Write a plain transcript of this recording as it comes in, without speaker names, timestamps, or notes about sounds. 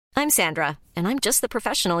I'm Sandra, and I'm just the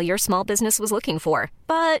professional your small business was looking for.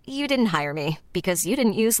 But you didn't hire me because you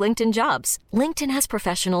didn't use LinkedIn Jobs. LinkedIn has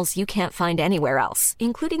professionals you can't find anywhere else,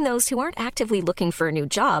 including those who aren't actively looking for a new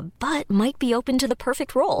job, but might be open to the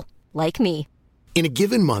perfect role, like me. In a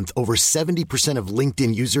given month, over 70% of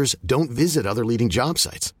LinkedIn users don't visit other leading job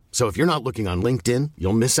sites. So if you're not looking on LinkedIn,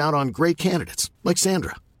 you'll miss out on great candidates like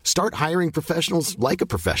Sandra. Start hiring professionals like a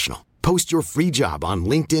professional. Post your free job on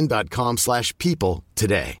linkedin.com/people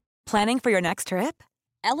today. Planning for your next trip?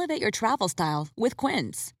 Elevate your travel style with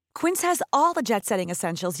Quince. Quince has all the jet-setting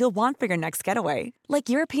essentials you'll want for your next getaway, like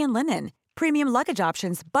European linen, premium luggage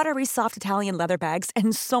options, buttery soft Italian leather bags,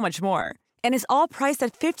 and so much more. And is all priced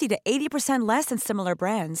at 50 to 80% less than similar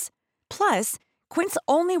brands. Plus, Quince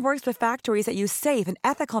only works with factories that use safe and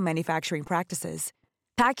ethical manufacturing practices.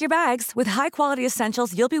 Pack your bags with high-quality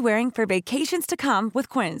essentials you'll be wearing for vacations to come with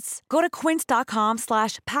Quince. Go to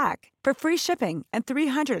quince.com/pack for free shipping and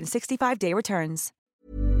 365-day returns.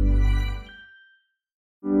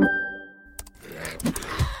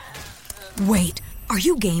 Wait, are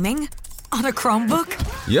you gaming? On a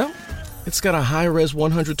Chromebook? Yep. It's got a high-res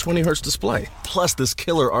 120Hz display, plus this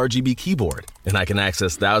killer RGB keyboard. And I can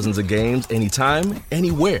access thousands of games anytime,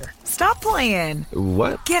 anywhere. Stop playing.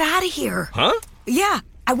 What? Get out of here. Huh? Yeah,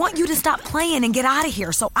 I want you to stop playing and get out of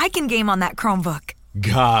here so I can game on that Chromebook.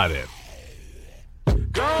 Got it.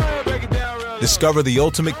 Discover the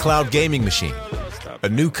ultimate cloud gaming machine. A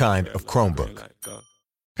new kind of Chromebook.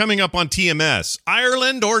 Coming up on TMS,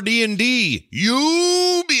 Ireland or D&D?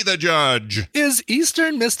 You be the judge. Is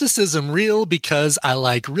Eastern mysticism real because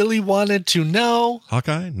I really wanted to know?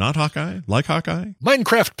 Hawkeye? Not Hawkeye? Like Hawkeye?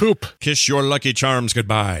 Minecraft poop. Kiss your lucky charms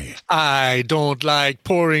goodbye. I don't like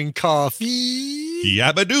pouring coffee.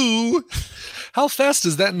 Yabba-doo. How fast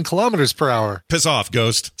is that in kilometers per hour? Piss off,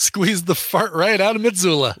 Ghost. Squeeze the fart right out of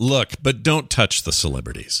Mitsula. Look, but don't touch the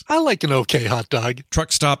celebrities. I like an okay hot dog.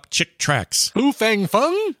 Truck stop chick tracks. Who Fang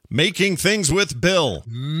Fung? Making things with Bill.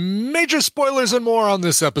 Major spoilers and more on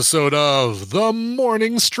this episode of The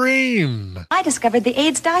Morning Stream. I discovered the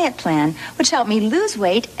AIDS diet plan, which helped me lose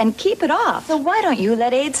weight and keep it off. So why don't you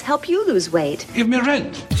let AIDS help you lose weight? Give me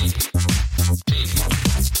rent.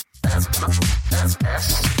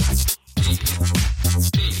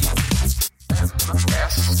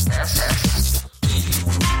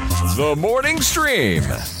 The Morning Stream.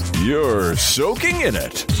 You're soaking in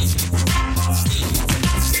it.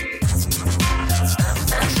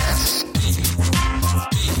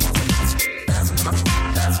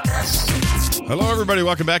 Hello, everybody.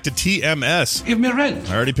 Welcome back to TMS. Give me rent.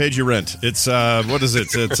 I already paid you rent. It's, what is it?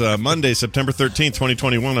 It's Monday, September 13th,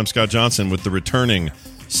 2021. I'm Scott Johnson with the returning,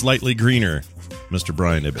 slightly greener Mr.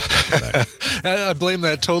 Brian Ibbett. I blame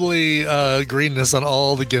that totally greenness on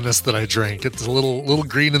all the Guinness that I drank. It's a little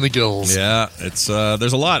green in the gills. Yeah, it's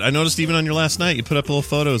there's a lot. I noticed even on your last night, you put up little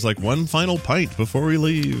photos like one final pint before we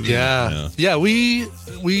leave. Yeah. We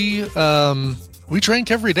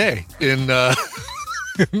drank every day in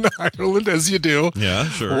Ireland, as you do. Yeah,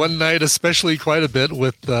 sure. One night, especially quite a bit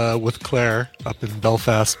with Claire up in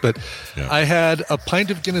Belfast. But yeah. I had a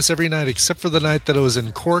pint of Guinness every night, except for the night that I was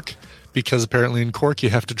in Cork. Because apparently in Cork you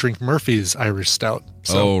have to drink Murphy's Irish Stout.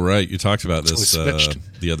 So right, you talked about this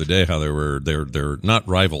the other day. How they're not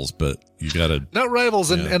rivals, but you gotta not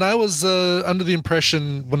rivals. And I was under the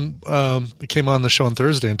impression when we came on the show on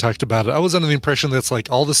Thursday and talked about it. I was under the impression that's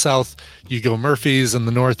like all the South you go Murphy's, and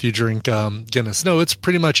the North you drink Guinness. No, it's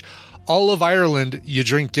pretty much all of Ireland you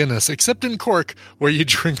drink Guinness, except in Cork where you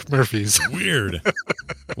drink Murphy's. Weird.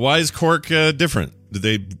 Why is Cork different?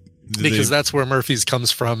 Because that's where Murphy's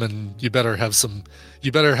comes from, and you better have some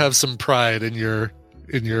pride in your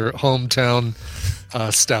hometown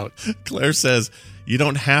stout. Claire says you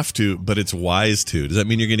don't have to, but it's wise to. Does that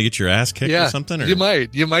mean you're going to get your ass kicked or something? Or? You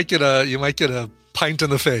might get a pint in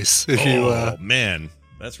the face if you. Oh man,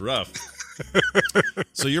 that's rough.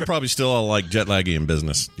 So you're probably still all like jet laggy in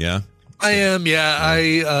business, yeah? I am, yeah. I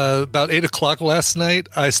about 8:00 last night,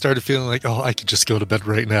 I started feeling like, I could just go to bed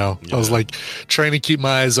right now. Yeah. I was like trying to keep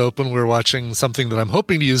my eyes open. We were watching something that I'm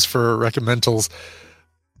hoping to use for recommendals.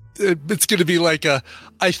 It's going to be like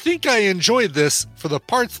I think I enjoyed this for the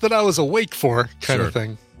parts that I was awake for kind of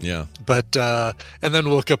thing. Yeah. But and then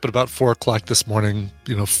woke up at about 4:00 this morning,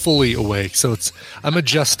 fully awake. So I'm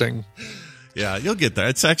adjusting. Yeah, you'll get there.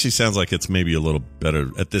 It actually sounds like it's maybe a little better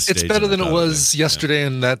at this stage. It's better than it was yesterday,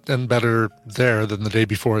 and better there than the day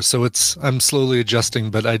before. So I'm slowly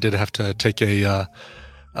adjusting, but I did have to take a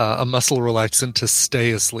muscle relaxant to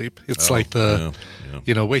stay asleep. It's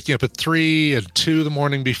waking up at 3 and 2 the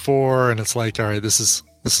morning before, and it's like, all right, this is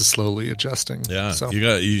slowly adjusting. Yeah, so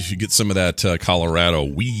you should get some of that Colorado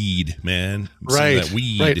weed, man. Some of that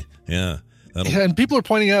weed. Right. Yeah. And people are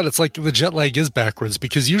pointing out it's like the jet lag is backwards,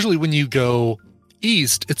 because usually when you go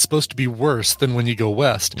east, it's supposed to be worse than when you go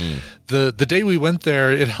west. The day we went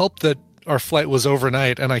there, it helped that our flight was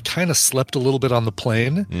overnight, and I kind of slept a little bit on the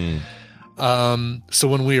plane. So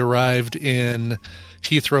when we arrived in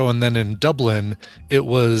Heathrow and then in Dublin, it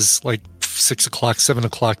was like 6 o'clock, 7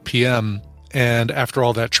 o'clock p.m. And after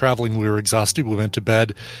all that traveling, we were exhausted. We went to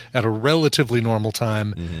bed at a relatively normal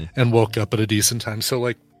time and woke up at a decent time. So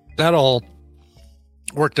like that all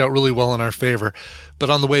worked out really well in our favor. But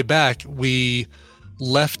on the way back, we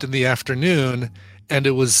left in the afternoon, and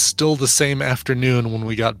it was still the same afternoon when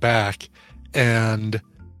we got back. And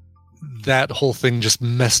that whole thing just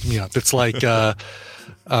messed me up. It's like, the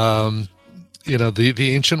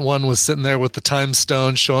Ancient One was sitting there with the time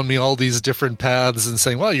stone showing me all these different paths and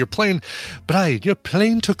saying, well, your plane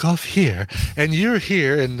took off here and you're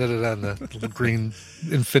here. And the little green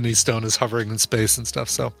infinity stone is hovering in space and stuff.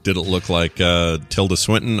 So did it look like Tilda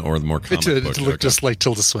Swinton or the more comic book? It looked just like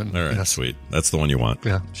Tilda Swinton. All right, yes. Sweet. That's the one you want.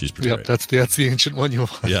 Yeah. She's pretty great. That's the Ancient One you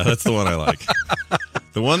want. Yeah, that's the one I like.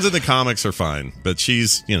 The ones in the comics are fine, but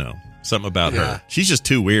she's, something about her. She's just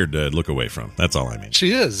too weird to look away from. That's all I mean.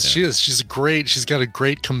 She is. Yeah. She's got a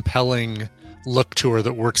great, compelling look to her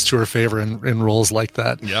that works to her favor in roles like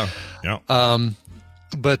that. Yeah. Yeah.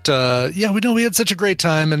 We had such a great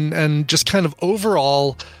time, and just kind of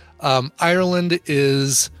overall, Ireland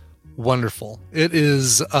is wonderful. It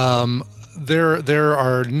is, there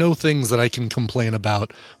are no things that I can complain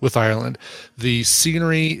about with Ireland. The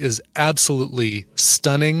scenery is absolutely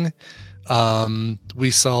stunning. We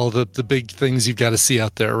saw the big things you've got to see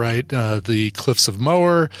out there, right? The Cliffs of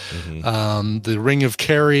Moher, the Ring of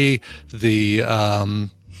Kerry, the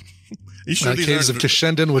Caves of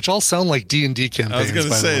Cashenden, which all sound like D&D campaigns. I was going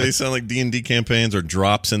to say, they sound like D&D campaigns or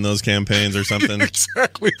drops in those campaigns or something.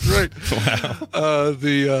 Exactly, right. Wow.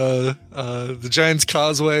 The Giant's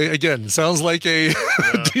Causeway, again, sounds like a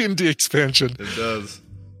D&D expansion. It does.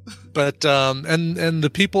 But, and the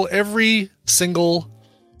people, every single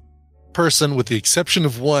person, with the exception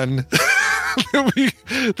of one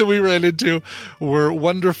that we ran into, were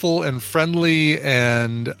wonderful and friendly,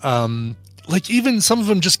 and like even some of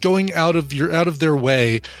them just going out of their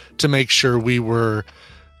way to make sure we were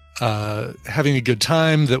having a good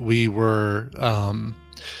time, that we were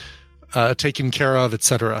taken care of,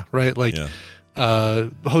 etc. Right? Like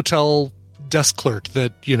hotel desk clerk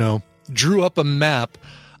that drew up a map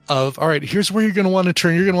of, all right, here's where you're going to want to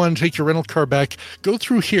turn. You're going to want to take your rental car back. Go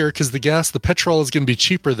through here because the petrol is going to be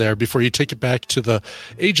cheaper there before you take it back to the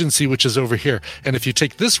agency, which is over here. And if you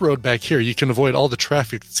take this road back here, you can avoid all the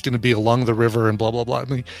traffic that's going to be along the river and blah, blah, blah. I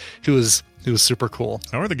mean, he was super cool.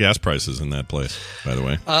 How are the gas prices in that place, by the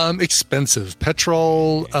way? Expensive.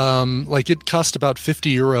 Petrol, it cost about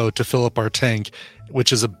 €50 to fill up our tank,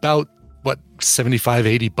 which is about,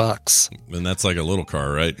 $75-$80, and that's like a little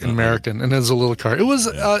car, right? American, and it's a little car. It was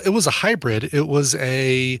a hybrid. It was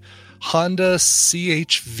a Honda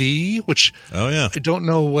CHV, which I don't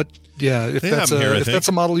know what. Yeah, if that's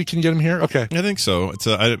a model, you can get them here. Okay, I think so. It's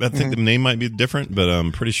I think the name might be different, but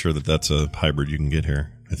I'm pretty sure that that's a hybrid you can get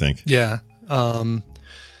here. I think. Yeah,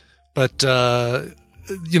 but the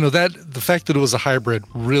fact that it was a hybrid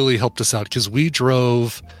really helped us out, because we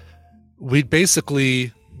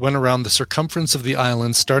basically went around the circumference of the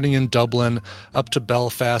island, starting in Dublin, up to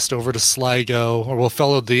Belfast, over to Sligo,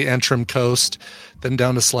 followed the Antrim coast, then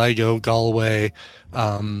down to Sligo, Galway,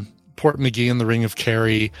 Portmagee and the Ring of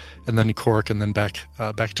Kerry, and then Cork, and then back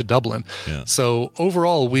to Dublin. Yeah. So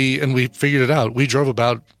overall, we figured it out. We drove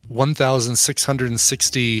about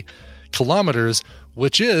 1,660 kilometers,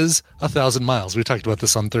 which is 1,000 miles. We talked about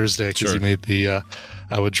this on Thursday because you made the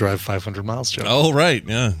I would drive 500 miles joke. Oh, right.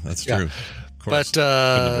 Yeah, that's true. But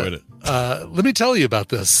let me tell you about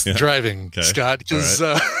this driving, Scott, because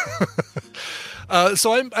so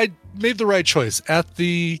I made the right choice. At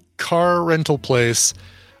the car rental place,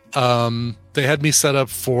 they had me set up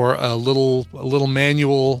for a little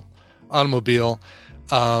manual automobile,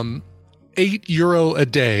 €8 a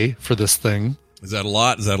day for this thing. Is that a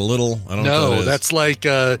lot? Is that a little? I don't know. No, that's like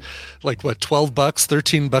what, $12,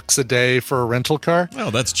 $13 a day for a rental car.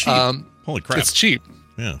 Oh, that's cheap. Holy crap. It's cheap.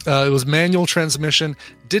 Yeah. It was manual transmission,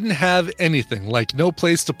 didn't have anything, like no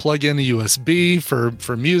place to plug in a USB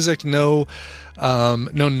for music, no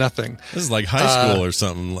nothing. This is like high school or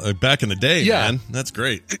something, like back in the day, man. That's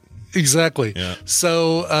great. Exactly. Yeah.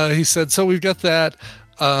 So he said, so we've got that.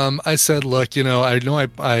 I said, look, I know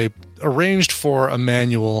I arranged for a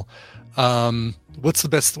manual, what's the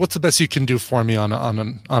best you can do for me on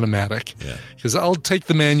an automatic? Yeah. Because I'll take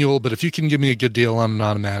the manual, but if you can give me a good deal on an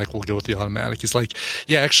automatic, we'll go with the automatic. He's like,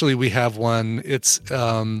 yeah, actually we have one. It's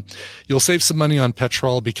you'll save some money on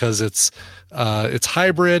petrol because it's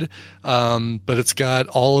hybrid, but it's got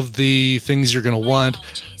all of the things you're going to want,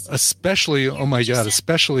 especially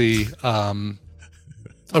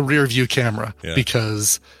a rear view camera,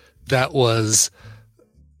 because that was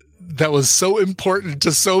so important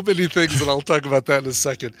to so many things, and I'll talk about that in a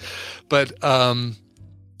second. But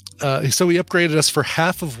so he upgraded us for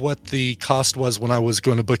half of what the cost was when I was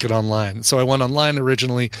going to book it online. So I went online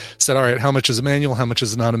originally, said, all right, how much is a manual? How much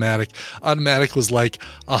is an automatic? Automatic was like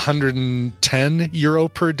 110 euro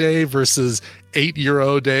per day versus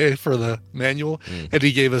 €8 a day for the manual. And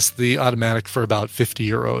he gave us the automatic for about 50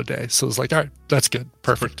 euro a day. So it was like, all right, that's good.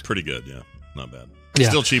 Perfect. Pretty good. Yeah. Not bad. Yeah.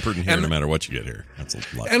 Still cheaper than here, no matter what you get here. That's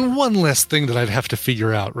a lot. And one less thing that I'd have to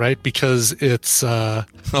figure out, right? Because it's oh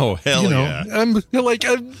hell yeah!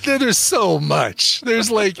 There's so much. There's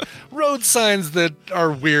like road signs that are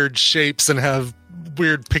weird shapes and have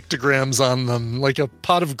weird pictograms on them, like a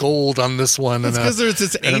pot of gold on this one. It's because there's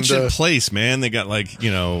this ancient place, man. They got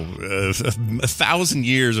 1,000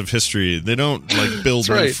 years of history. They don't build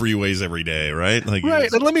freeways every day, right? Right.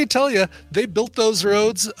 And let me tell you, they built those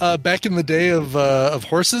roads back in the day of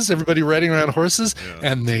horses, everybody riding around horses,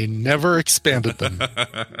 and they never expanded them.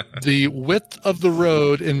 The width of the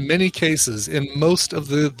road, in many cases, in most of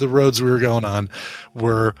the roads we were going on,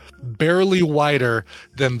 were barely wider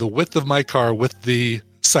than the width of my car with the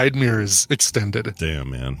side mirrors extended.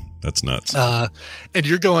 Damn, man. That's nuts. And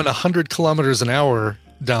you're going 100 kilometers an hour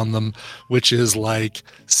down them, which is like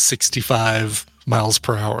 65 miles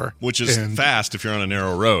per hour. Which is fast if you're on a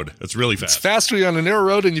narrow road. It's really fast. It's fast when you're on a narrow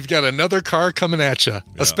road and you've got another car coming at you. Yeah.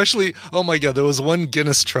 Especially, oh my God, there was one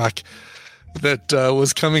Guinness truck that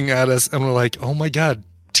was coming at us, and we're like, oh my God,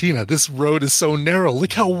 Tina, this road is so narrow.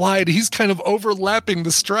 Look how wide. He's kind of overlapping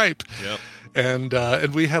the stripe. Yep. And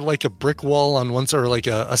we had like a brick wall on one side, or like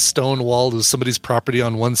a stone wall. There was somebody's property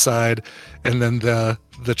on one side, and then the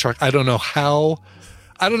truck. I don't know how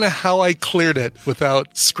I cleared it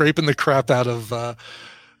without scraping the crap out of the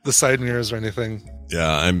side mirrors or anything.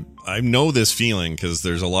 Yeah, I know this feeling because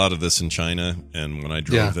there's a lot of this in China, and when I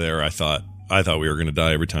drove there, I thought we were going to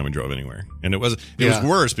die every time we drove anywhere, and it was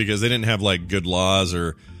worse because they didn't have like good laws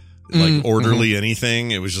or orderly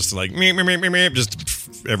anything. It was just like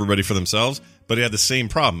just everybody for themselves. But it had the same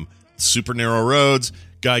problem: super narrow roads.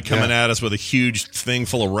 Guy coming at us with a huge thing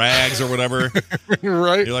full of rags or whatever.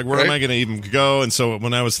 Right. You're like, where am I going to even go? And so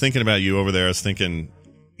when I was thinking about you over there, I was thinking,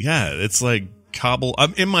 it's like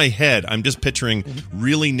in my head, I'm just picturing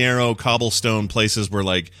really narrow cobblestone places where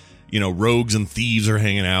rogues and thieves are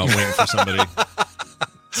hanging out waiting for somebody.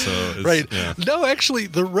 Right. Yeah. No, actually,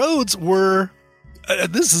 the roads were.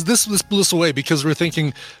 This blew us away because we're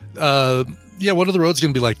thinking, what are the roads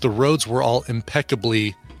going to be like? The roads were all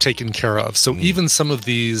impeccably taken care of. So even some of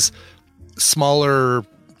these smaller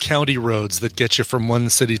county roads that get you from one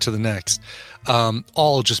city to the next,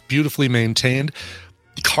 all just beautifully maintained.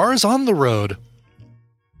 Cars on the road.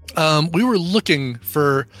 We were looking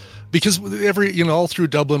for. Because all through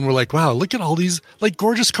Dublin, we're like, wow, look at all these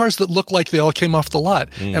gorgeous cars that look like they all came off the lot.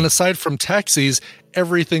 And aside from taxis,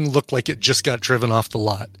 everything looked like it just got driven off the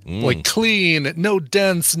lot. Like clean, no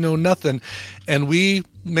dents, no nothing. And we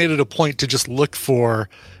made it a point to just look for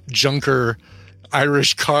junker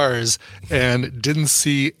Irish cars and didn't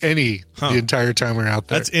see any the entire time we were out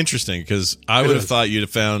there. That's interesting because I would have thought you'd have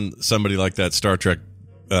found somebody like that Star Trek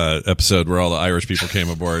episode where all the Irish people came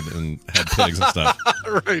aboard and had pigs and stuff.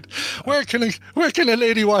 Right. Where can a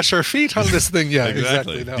lady wash her feet on this thing? Yeah,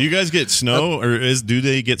 exactly. No. Do you guys get snow, or do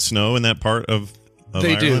they get snow in that part of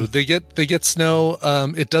they Ireland? Do. They get snow.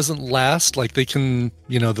 It doesn't last. Like they can,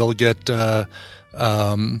 they'll get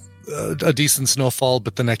a decent snowfall,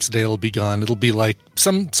 but the next day it'll be gone. It'll be like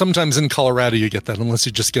sometimes in Colorado you get that, unless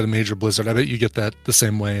you just get a major blizzard. I bet you get that the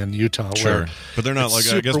same way in Utah. Sure, but they're not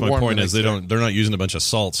I guess my point is they're not using a bunch of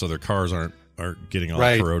salt, so their cars aren't getting all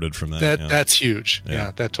corroded from that. That's huge.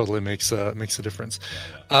 Yeah, that totally makes a difference.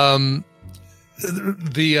 The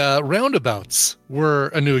roundabouts were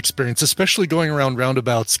a new experience, especially going around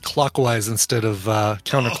roundabouts clockwise instead of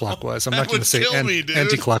counterclockwise. I'm not going to say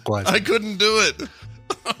anti-clockwise. I couldn't do it.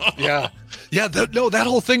 Yeah. That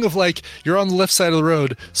whole thing of you're on the left side of the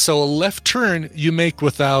road, so a left turn you make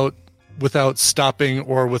without stopping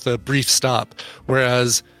or with a brief stop,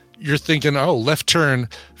 whereas you're thinking, left turn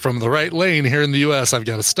from the right lane here in the U.S. I've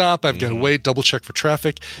got to stop. I've got to wait, double check for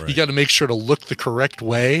traffic. Right. You got to make sure to look the correct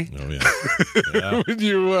way. Oh yeah.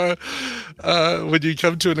 when you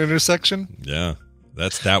come to an intersection. Yeah,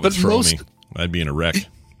 that would throw me. I'd be in a wreck.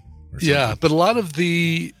 Yeah, but a lot of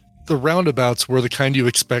the roundabouts were the kind you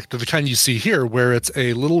expect, or the kind you see here, where it's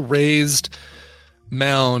a little raised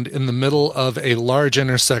mound in the middle of a large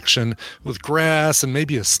intersection with grass and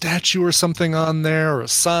maybe a statue or something on there, or a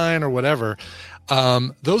sign or whatever.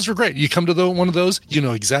 Those are great. You come to one of those, you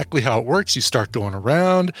know exactly how it works. You start going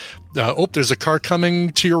around. There's a car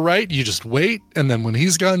coming to your right. You just wait, and then when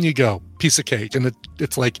he's gone, you go. Piece of cake. And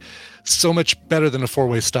it's like so much better than a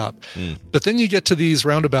four-way stop. But then you get to these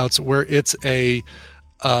roundabouts where it's a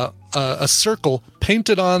circle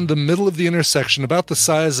painted on the middle of the intersection, about the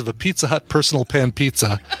size of a Pizza Hut personal pan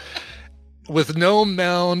pizza, with no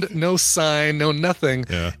mound, no sign, no nothing.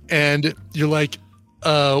 Yeah. And you're like,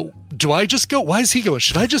 do I just go? Why is he going?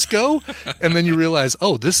 Should I just go? And then you realize,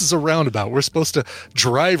 oh, this is a roundabout. We're supposed to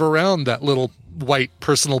drive around that little white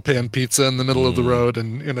personal pan pizza in the middle of the road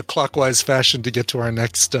and in a clockwise fashion to get to our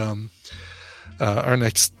next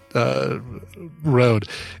road.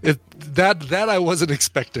 That I wasn't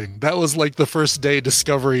expecting. That was like the first day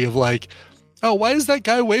discovery of like, oh, why is that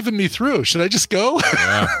guy waving me through? Should I just go?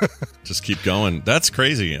 Yeah, just keep going. That's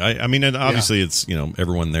crazy. I mean, and obviously it's,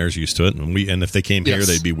 everyone there's used to it, and if they came here,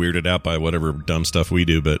 they'd be weirded out by whatever dumb stuff we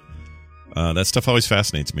do. But that stuff always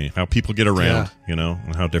fascinates me. How people get around,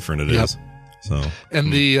 and how different it is. So,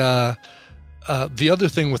 and the other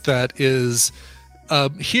thing with that is,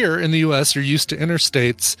 here in the U.S., you're used to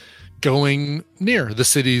interstates going near the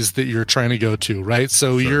cities that you're trying to go to, right?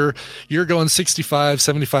 So you're going 65,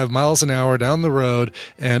 75 miles an hour down the road,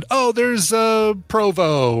 and there's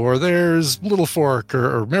Provo, or there's Little Fork,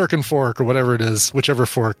 or American Fork, or whatever it is, whichever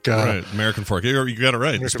fork. Right, American Fork. You got it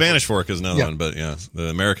right. American Spanish Fork is another one, but the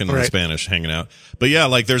American and the Spanish hanging out. But yeah,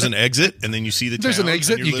 like there's an exit, and then you see the town. There's an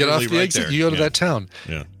exit, you get off the exit, you go to that town.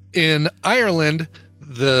 Yeah. In Ireland,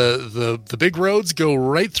 the big roads go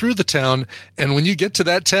right through the town, and when you get to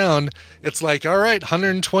that town, it's like, all right,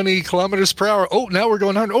 120 kilometers per hour. Oh, now we're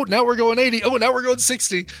going 100. Oh, now we're going 80. Oh, now we're going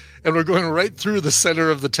 60, and we're going right through the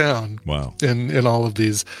center of the town. Wow! In all of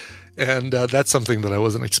these, and that's something that I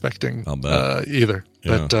wasn't expecting either.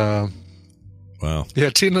 Yeah. But wow, yeah,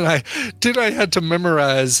 Tina and I had to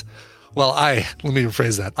memorize. Well, let me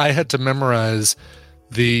rephrase that. I had to memorize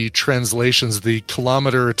the translations, the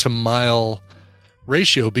kilometer to mile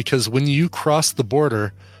ratio, because when you cross the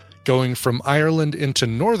border going from Ireland into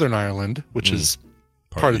Northern Ireland, which is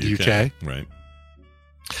part of the UK, right,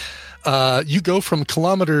 you go from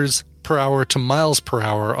kilometers per hour to miles per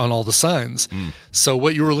hour on all the signs. So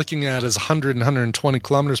what you were looking at is 100 and 120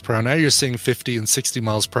 kilometers per hour. Now you're seeing 50 and 60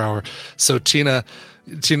 miles per hour. So Tina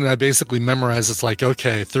and I basically memorized, it's like,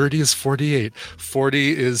 okay, 30 is 48,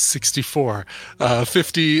 40 is 64,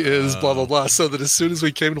 50 is blah, blah, blah. So that as soon as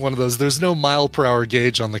we came to one of those, there's no mile per hour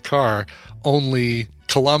gauge on the car, only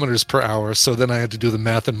kilometers per hour. So then I had to do the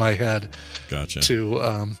math in my head. Gotcha.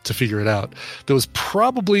 To figure it out. There was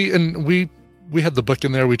probably, and we had the book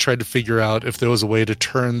in there, we tried to figure out if there was a way to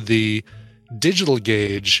turn the digital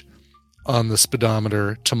gauge on the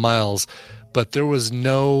speedometer to miles, but there were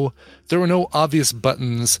no obvious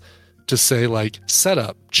buttons to say like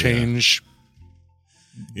setup, change.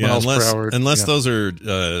 Yeah, unless those are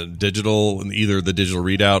digital, either the digital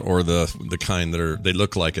readout or the kind that they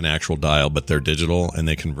look like an actual dial, but they're digital and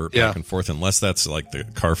they convert back and forth. Unless that's like the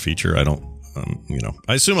car feature, I don't.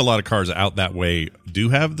 I assume a lot of cars out that way do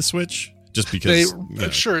have the switch, just because.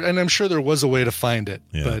 Sure, and I'm sure there was a way to find it,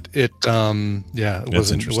 but it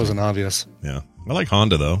wasn't obvious. Yeah, I like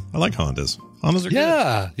Honda though. I like Hondas. Hondas are good.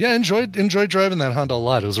 Yeah. Enjoyed driving that Honda a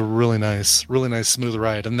lot. It was a really nice smooth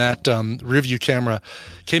ride. And that rear view camera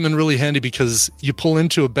came in really handy because you pull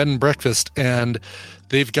into a bed and breakfast and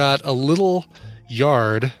they've got a little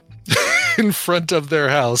yard in front of their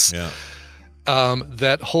house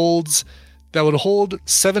that would hold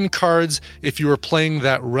 7 cards if you were playing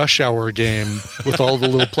that Rush Hour game with all the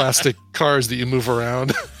little plastic cars that you move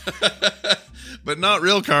around. But not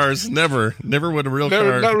real cars. Never would a real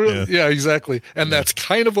car. Not real, yeah, exactly. And that's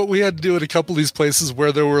kind of what we had to do at a couple of these places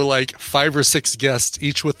where there were like 5 or 6 guests,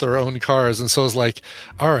 each with their own cars. And so I was like,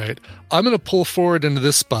 all right, I'm going to pull forward into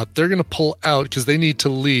this spot. They're going to pull out because they need to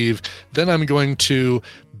leave. Then I'm going to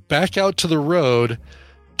back out to the road,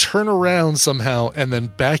 turn around somehow, and then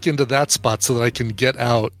back into that spot so that I can get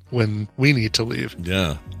out when we need to leave.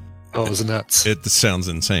 Yeah. Oh, it was nuts. It sounds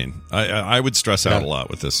insane. I would stress out a lot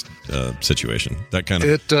with this situation. That kind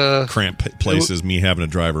of cramped places, me having to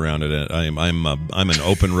drive around it. I'm an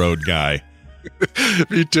open road guy.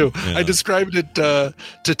 Me too. Yeah. I described it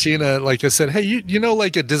to Tina. Like I said, hey, you know,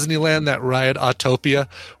 like at Disneyland, that ride Autopia,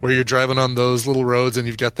 where you're driving on those little roads and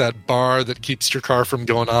you've got that bar that keeps your car from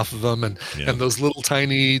going off of them, and those little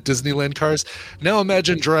tiny Disneyland cars. Now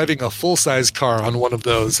imagine driving a full-size car on one of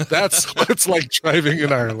those. That's what it's like driving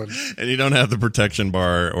in Ireland. And you don't have the protection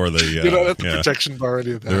bar or the you don't have the protection bar or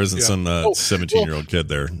any of that. There isn't some 17-year-old kid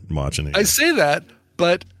there watching it. I say that,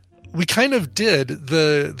 but we kind of did.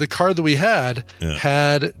 The car that we had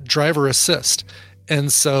had driver assist,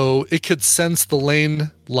 and so it could sense the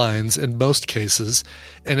lane lines in most cases,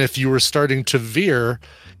 and if you were starting to veer,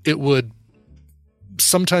 it would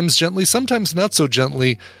sometimes gently, sometimes not so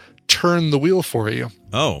gently, turn the wheel for you.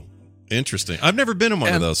 Oh, interesting. I've never been in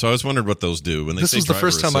one of those, so I was wondering what those do. When they this say was the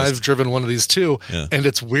first time I've driven one of these too, and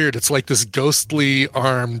it's weird. It's like this ghostly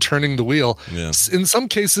arm turning the wheel. Yeah. In some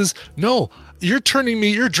cases, no, you're driving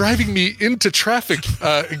me into traffic,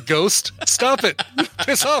 Ghost. Stop it.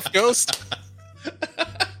 Piss off, Ghost.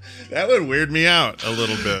 That would weird me out a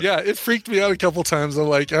little bit. Yeah, it freaked me out a couple times. I'm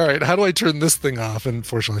like, all right, how do I turn this thing off? And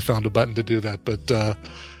fortunately found a button to do that. But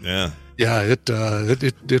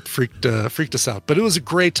it freaked us out. But it was a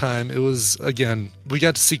great time. It was, again, we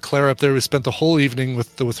got to see Claire up there. We spent the whole evening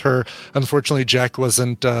with her. Unfortunately, Jack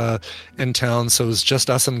wasn't in town, so it was just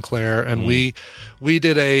us and Claire. And we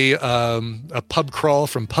did a pub crawl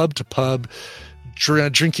from pub to pub,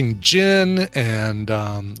 drinking gin,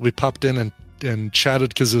 and we popped in and chatted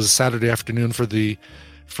because it was a Saturday afternoon for the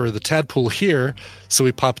Tadpool here. So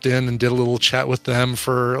we popped in and did a little chat with them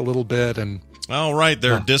for a little bit. And oh, right,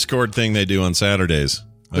 their Discord thing they do on Saturdays.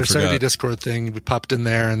 Their Saturday Discord thing. We popped in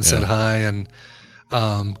there and said hi. And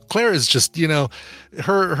Claire is just,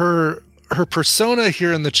 her persona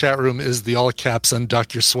here in the chat room is the all caps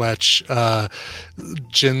undock your swatch,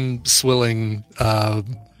 Gin-Swilling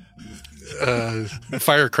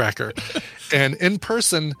Firecracker. And in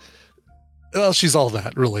person, well, she's all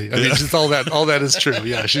that, really. I mean, she's all that. All that is true.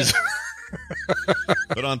 Yeah, she's.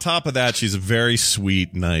 But on top of that, she's a very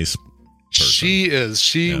sweet, nice person. She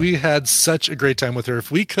is. We had such a great time with her.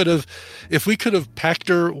 If we could have packed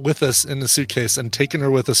her with us in the suitcase and taken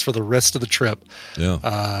her with us for the rest of the trip,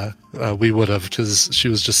 we would have, because she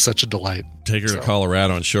was just such a delight. Take her to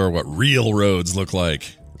Colorado and show her what real roads look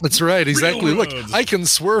like. That's right, exactly. Look, I can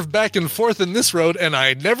swerve back and forth in this road, and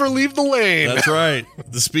I never leave the lane. That's right.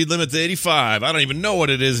 The speed limit's 85. I don't even know what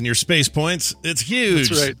it is in your space points. It's huge.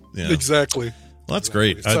 That's right. Yeah. Exactly. Well, that's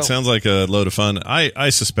great. It sounds like a load of fun. I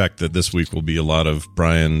suspect that this week will be a lot of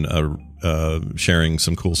Brian sharing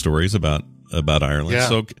some cool stories about Ireland. Yeah.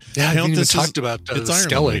 So I haven't even talked about it's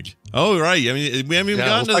Skellig. Oh, right. I mean, we haven't even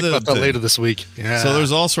gotten to talk about that later this week. Yeah. So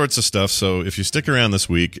there's all sorts of stuff. So if you stick around this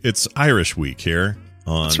week, it's Irish week here.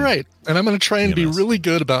 That's right. And I'm going to try and be really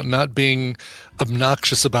good about not being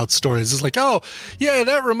obnoxious about stories. It's like, oh, yeah,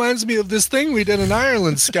 that reminds me of this thing we did in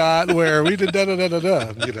Ireland, Scott, where we did da-da-da-da-da.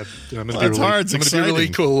 I'm going to be really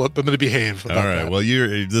cool. I'm going to behave about all right. that. Well,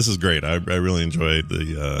 this is great. I really enjoyed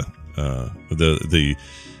the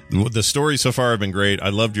stories so far have been great. I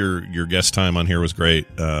loved your guest time on here was great.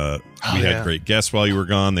 We had great guests while you were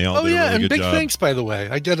gone. They all did a really good job. And big thanks, by the way.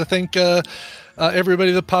 I got to thank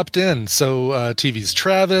everybody that popped in. So TV's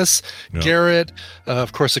Travis, Garrett,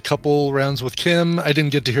 of course, a couple rounds with Kim. I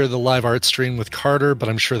didn't get to hear the live art stream with Carter, but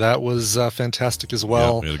I'm sure that was fantastic as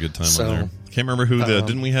well. Yeah, we had a good time on there. Can't remember who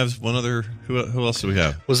didn't we have one other? Who else did we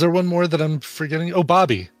have? Was there one more that I'm forgetting? Oh,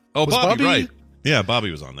 Bobby. Oh, Bobby, right. Yeah, Bobby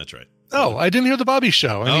was on. That's right. Oh, I didn't hear the Bobby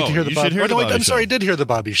show. I need to hear the Bobby. I'm sorry, I did hear the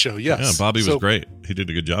Bobby show. Yes. Yeah, Bobby was great. He did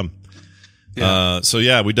a good job.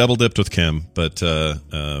 Yeah. We double dipped with Kim, but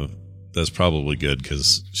that's probably good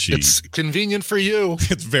because it's convenient for you.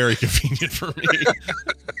 It's very convenient for me.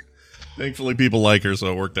 Thankfully, people like her,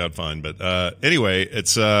 so it worked out fine. But anyway,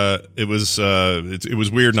 it was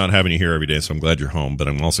weird not having you here every day. So I'm glad you're home, but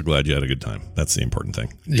I'm also glad you had a good time. That's the important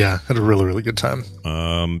thing. Yeah, had a really, really good time.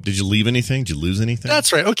 Did you leave anything? Did you lose anything?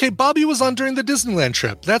 That's right. Okay, Bobby was on during the Disneyland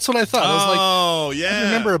trip. That's what I thought. I was like, oh yeah. I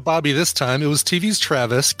remember Bobby this time. It was TV's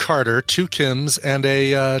Travis, Carter, two Kims, and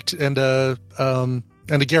a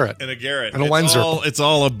Garrett. And a wine zerp. It's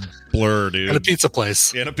all a blur, dude. And a pizza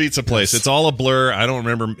place. Yes. It's all a blur. I don't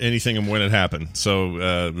remember anything of when it happened. So,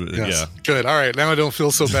 yeah. Good. All right. Now I don't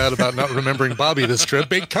feel so bad about not remembering Bobby this trip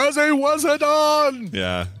because I wasn't on.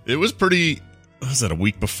 Yeah. It was pretty, was that a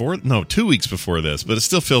week before? No, 2 weeks before this, but it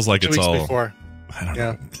still feels like it's all. Before. I don't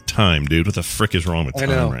know. Time, dude. What the frick is wrong with time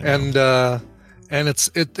right now?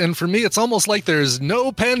 And for me, it's almost like there's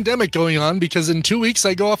no pandemic going on because in 2 weeks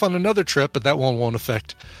I go off on another trip, but that won't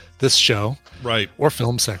affect this show, right? Or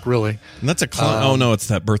Film Sec, really. And that's a oh no, it's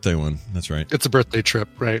that birthday one. That's right. It's a birthday trip,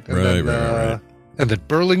 right? And right. and then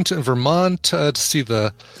Burlington, Vermont, to see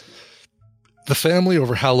the family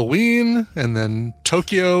over Halloween, and then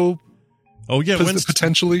Tokyo. Oh yeah,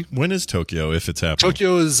 potentially. When is Tokyo, if it's happening?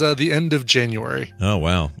 Tokyo is the end of January. Oh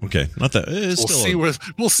wow. Okay, not that.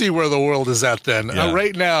 We'll see where the world is at then. Yeah.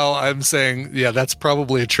 Right now, I'm saying that's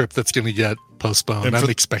probably a trip that's going to get postponed. I'm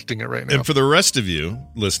expecting it right now. And for the rest of you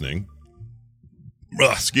listening,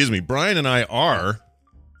 excuse me, Brian and I are.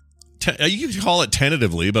 You can call it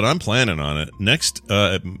tentatively, but I'm planning on it. Next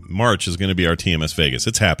March is going to be our TMS Vegas.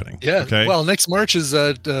 It's happening. Yeah. Okay? Well, next March is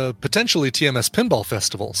potentially TMS Pinball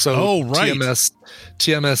Festival. So right.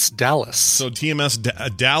 TMS Dallas. So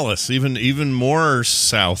TMS Dallas, even more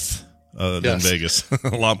south than Vegas.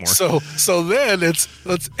 A lot more. So then it's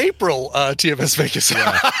April TMS Vegas.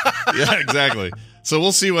 Yeah, exactly. So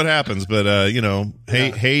we'll see what happens. But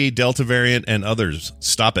hey, Delta variant and others,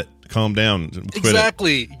 stop it. Calm down. Quit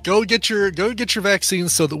exactly. It. Go get your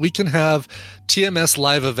vaccines so that we can have TMS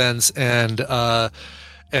live events and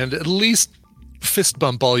at least fist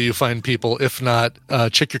bump all you fine people. If not,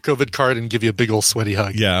 check your COVID card and give you a big old sweaty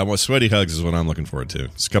hug. Yeah, sweaty hugs is what I'm looking forward to.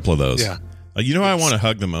 It's a couple of those. Yeah. I want to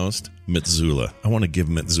hug the most? Mitsula. I want to give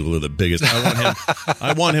Mitsula the biggest.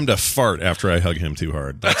 I want him to fart after I hug him too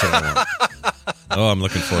hard. That's what I want. Oh, I'm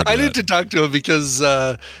looking forward to that. I need to talk to him because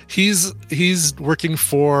he's working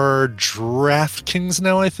for DraftKings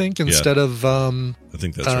now, I think, instead of I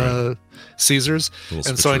think that's right. Caesars.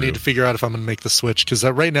 And so I need to figure out if I'm going to make the switch because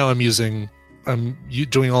right now I'm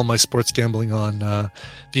doing all my sports gambling on the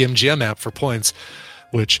MGM app for points,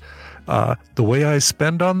 which the way I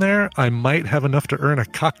spend on there, I might have enough to earn a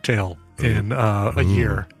cocktail in a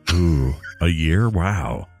year. Ooh, a year?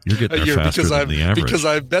 Wow. You're getting there faster than the average. Because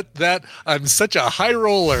I bet that I'm such a high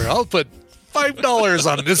roller. I'll put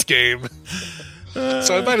 $5 on this game.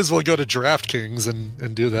 So I might as well go to DraftKings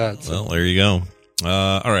and do that. So. Well, there you go.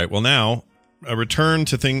 All right. Well, now a return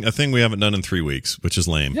to a thing we haven't done in 3 weeks, which is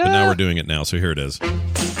lame. Yeah. But now we're doing it now. So here it is.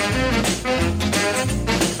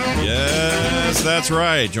 Yes, that's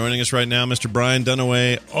right. Joining us right now, Mr. Brian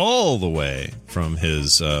Dunaway, all the way from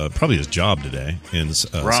his probably his job today in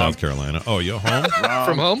South Carolina. Oh, you home?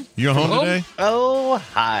 From home? You home today? Oh,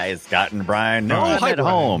 hi, Scott and Brian. No, I'm at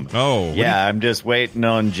home. Oh, yeah, I'm just waiting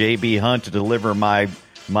on JB Hunt to deliver my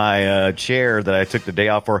chair that I took the day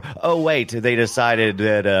off for. Oh, wait, they decided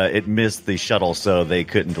that it missed the shuttle, so they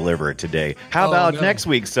couldn't deliver it today. How about next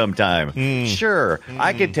week sometime? Sure.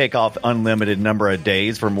 I could take off unlimited number of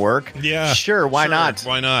days from work. Yeah. Sure, why not?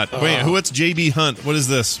 Why not? Wait, what's JB Hunt? What is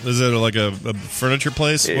this? Is it like a furniture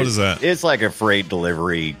place? What is that? It's like a freight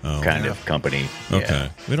delivery kind of company. Okay. Yeah.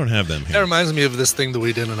 We don't have them here. That reminds me of this thing that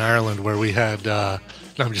we did in Ireland where we had...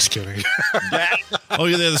 No, I'm just kidding. Oh,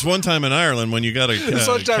 yeah, this one time in Ireland when you got a this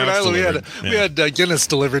one time in Ireland we had Guinness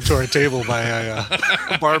delivered to our table by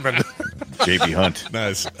a barman. JB Hunt.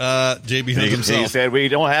 Nice. JB Hunt himself. He said, we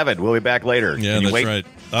don't have it. We'll be back later. Yeah, that's right.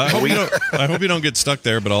 I hope you don't get stuck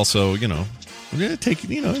there, but also, we're gonna take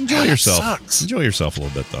enjoy yourself. Sucks. Enjoy yourself a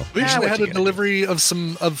little bit, though. We actually had a delivery of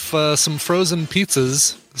some frozen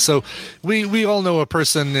pizzas. So we all know a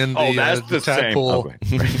person in the tadpole.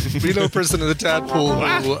 We know a person in the tadpole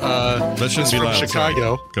who that is from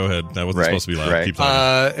Chicago. Sorry. Go ahead. That wasn't supposed to be loud. Right. Keep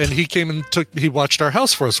talking. And he came and he watched our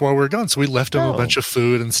house for us while we were gone. So we left him a bunch of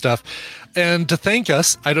food and stuff. And to thank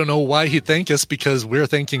us, I don't know why he thanked us because we're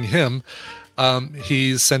thanking him.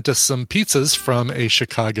 He sent us some pizzas from a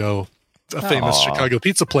famous Chicago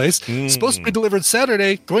pizza place. Supposed to be delivered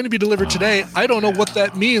Saturday, going to be delivered today. I don't know what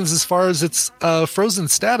that means as far as its frozen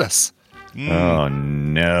status. Oh,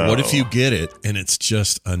 no. What if you get it and it's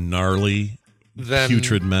just a gnarly,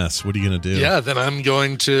 putrid mess? What are you going to do? Yeah, then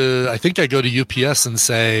I think I go to UPS and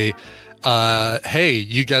say, hey,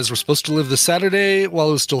 you guys were supposed to deliver this Saturday while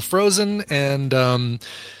it was still frozen, and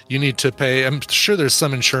you need to pay. I'm sure there's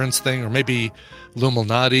some insurance thing, or maybe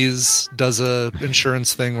Luminati's does a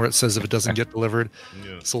insurance thing where it says if it doesn't get delivered.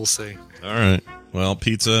 Yeah. So we'll see. All right. Well,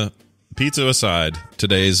 pizza aside,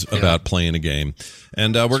 today's about playing a game.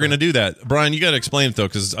 And we're going to do that. Brian, you got to explain it, though,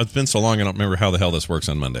 because it's been so long I don't remember how the hell this works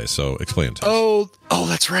on Monday. So explain it to us. Oh,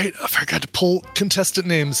 that's right. I forgot to pull contestant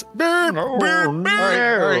names. All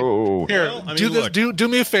right. Here, do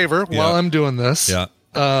me a favor while I'm doing this. Yeah.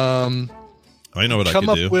 I know what I could do.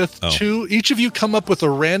 Come up with two. Each of you come up with a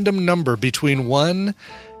random number between 1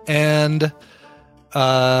 and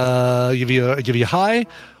give you a high,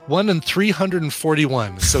 1 and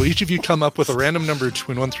 341. So each of you come up with a random number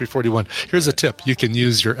between 1 and 341. Here's a tip: you can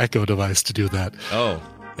use your Echo device to do that. Oh,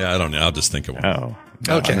 yeah. I don't know. I'll just think of one. Oh,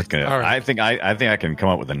 Okay. All right. I think I can come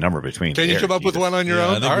up with a number between. Can you come up with one on your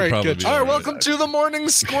own? All right, good. All right, welcome to the Morning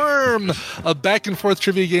Squirm, a back-and-forth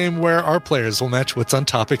trivia game where our players will match what's on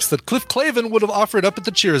topics that Cliff Clavin would have offered up at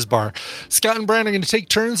the Cheers bar. Scott and Brian are going to take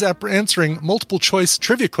turns answering multiple-choice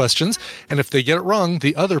trivia questions, and if they get it wrong,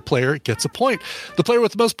 the other player gets a point. The player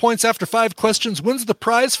with the most points after 5 questions wins the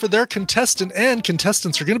prize for their contestant, and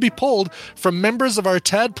contestants are going to be pulled from members of our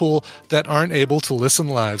tadpool that aren't able to listen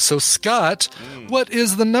live. So, Scott, what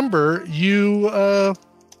is the number you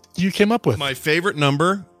came up with? My favorite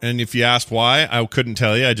number, and if you asked why, I couldn't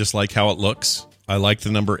tell you. I just like how it looks. I like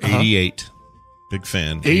the number 88. Big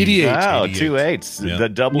fan. 88. Wow, 2 8s. Yeah. The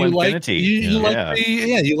double infinity. You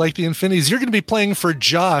like the infinities. You're going to be playing for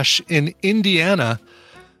Josh in Indiana.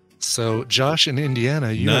 So, Josh in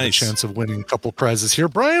Indiana, you have a chance of winning a couple prizes here.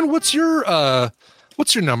 Brian, what's your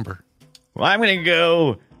number? Well, I'm going to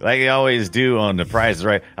go like I always do on The Price is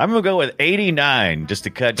Right. I'm going to go with 89 just to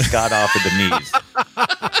cut Scott off at the knees.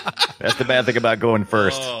 That's the bad thing about going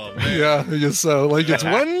first. Oh, yeah, so like it's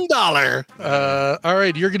 $1. All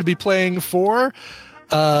right, you're going to be playing for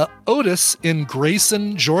Otis in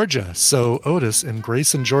Grayson, Georgia. So Otis in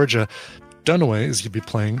Grayson, Georgia. Dunaway is going to be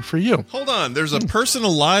playing for you. Hold on. There's a person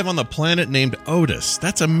alive on the planet named Otis.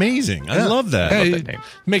 That's amazing. I love that. Yeah, I love that name.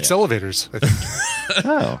 Makes elevators, I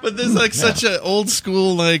think. But there's like such an old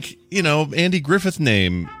school, like, Andy Griffith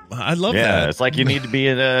name. I love that. Yeah, it's like you need to be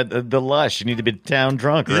in the Lush. You need to be town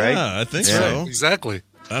drunk, right? Yeah, I think so. Exactly.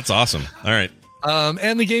 That's awesome. All right.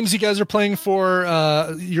 And the games you guys are playing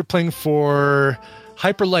for, you're playing for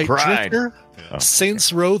Hyperlight Drifter,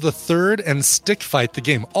 Saints Row the Third, and Stick Fight the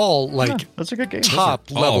game. All that's a good game. Top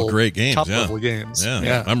level, great games. Top level games.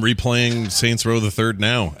 Yeah. I'm replaying Saints Row the Third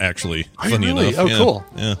now. Actually, funny enough. Oh, cool.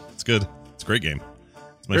 Yeah, it's good. It's a great game.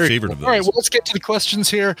 It's my favorite of those. All right, well, let's get to the questions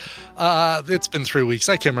here. It's been 3 weeks.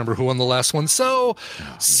 I can't remember who won the last one. So,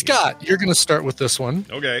 Scott, you're going to start with this one.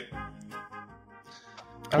 Okay.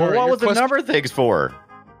 Well, what was the number things for?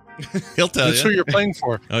 He'll tell you. That's who you're playing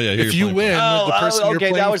for. Oh, yeah. If you win, the person you're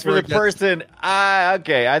playing for. Okay, that was for the person.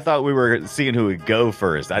 I thought we were seeing who would go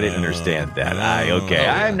first. I didn't understand that. I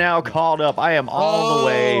am now called up. I am all the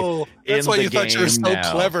way in the game. That's why you thought you were so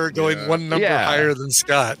clever going one number higher than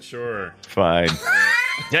Scott. Sure. Fine.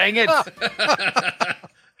 Dang it.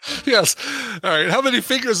 Yes. All right. How many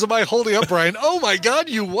fingers am I holding up, Brian? Oh, my God,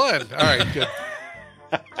 you won. All right, good.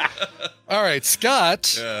 All right,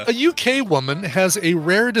 Scott, a UK woman has a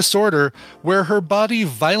rare disorder where her body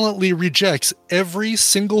violently rejects every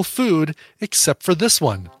single food except for this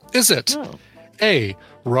one. Is it A,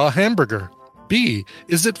 raw hamburger, B,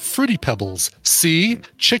 is it Fruity Pebbles, C,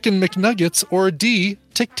 chicken McNuggets, or D,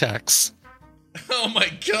 Tic Tacs? Oh my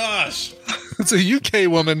gosh. It's a UK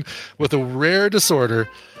woman with a rare disorder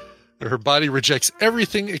where her body rejects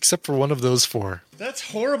everything except for one of those 4. That's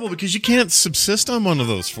horrible because you can't subsist on one of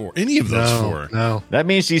those 4. Any of those 4. No. That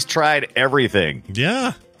means she's tried everything.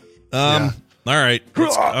 Yeah. All right.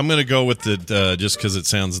 I'm going to go with the, just because it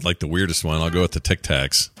sounds like the weirdest one, I'll go with the Tic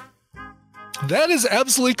Tacs. That is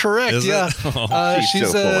absolutely correct. Is yeah.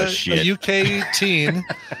 She's so full of shit. A UK teen.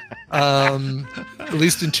 At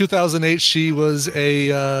least in 2008, she was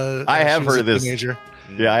I have heard of this. Teenager.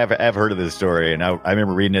 Yeah, I've heard of this story, and I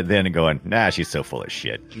remember reading it then and going, nah, she's so full of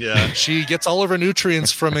shit. Yeah. She gets all of her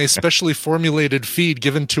nutrients from a specially formulated feed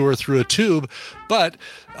given to her through a tube, but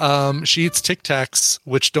she eats Tic Tacs,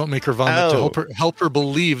 which don't make her vomit, to help her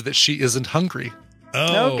believe that she isn't hungry.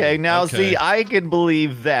 Oh, okay. Now, see, I can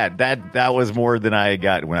believe that. That was more than I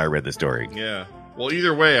got when I read the story. Yeah. Well,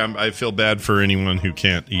 either way, I feel bad for anyone who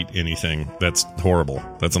can't eat anything. That's horrible.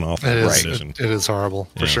 That's an awful decision. It is horrible,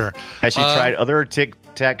 for sure. Has she tried other Tic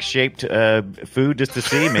Tac shaped food just to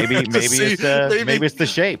see? Maybe it's the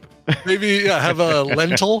shape. Maybe have a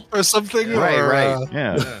lentil or something. Right.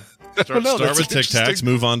 Yeah. Start with Tic Tacs,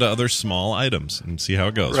 move on to other small items, and see how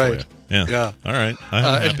it goes for you. Yeah. All right.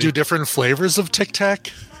 And do different flavors of Tic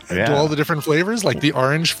Tac. Yeah. Do all the different flavors, like the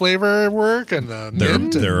orange flavor work and the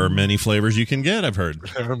mint? There are many flavors you can get, I've heard.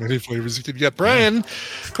 There are many flavors you can get. Brian,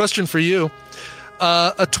 question for you.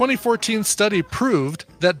 A 2014 study proved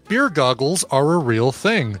that beer goggles are a real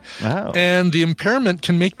thing. Wow. And the impairment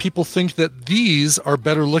can make people think that these are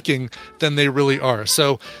better looking than they really are.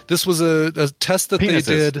 So this was a test that penises.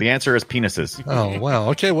 They did. The answer is penises. Oh, wow.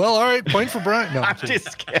 Okay, well, all right. Point for Brian. No, I'm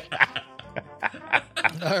just kidding.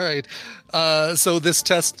 All right. So this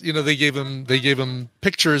test, they gave him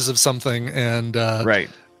pictures of something, and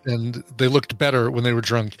and they looked better when they were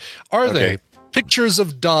drunk. Are they pictures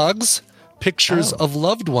of dogs, pictures of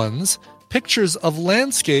loved ones, pictures of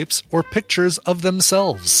landscapes, or pictures of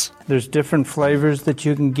themselves? There's different flavors that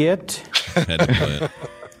you can get. Had to play it.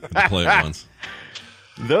 Play it once.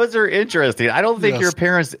 Those are interesting. I don't think your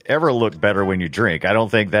parents ever look better when you drink. I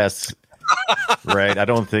don't think that's right. I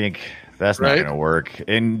don't think that's not going to work.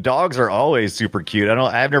 And dogs are always super cute.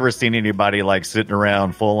 I've never seen anybody like sitting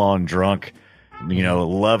around full on drunk,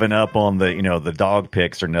 loving up on the dog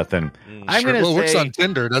pics or nothing. I'm going to say, it works on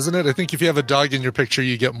Tinder, doesn't it? I think if you have a dog in your picture,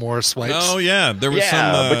 you get more swipes. Oh yeah, there was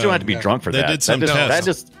some. But you don't have to be drunk for that. They did some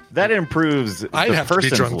tests. That improves. I'd have to be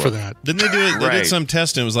drunk look. for that. Didn't they do it? They did some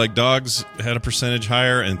test, and it was like dogs had a percentage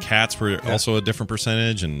higher, and cats were also a different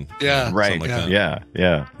percentage, and something like that.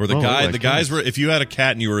 Yeah. Or the guys were. If you had a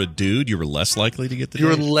cat and you were a dude, you were less likely to get the. You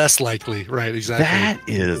were less likely, right? Exactly. That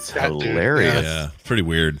is hilarious. Yeah, pretty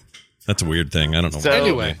weird. That's a weird thing. I don't know. So,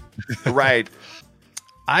 anyway, right.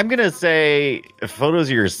 I'm going to say photos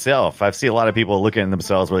of yourself. I've seen a lot of people looking at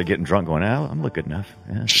themselves while they're getting drunk going, I'm look good enough.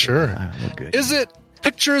 Yeah, sure. I look good. Is it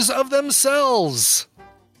pictures of themselves?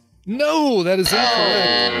 No, that is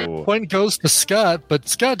incorrect. Point goes to Scott. But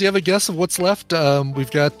Scott, do you have a guess of what's left?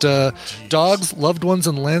 We've got dogs, loved ones,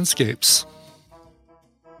 and landscapes.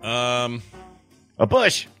 A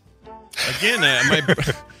bush. Again,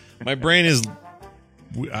 my brain is...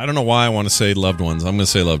 I don't know why I want to say loved ones. I'm going to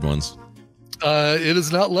say loved ones. It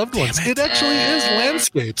is not loved ones. It actually is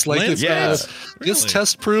landscapes. This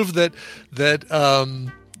test proved that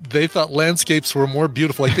they thought landscapes were more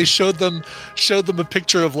beautiful. Like they showed them a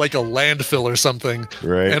picture of like a landfill or something.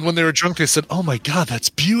 Right. And when they were drunk, they said, "Oh my God, that's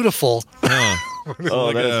beautiful." That is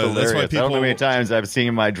hilarious. That's why I don't know how many times I've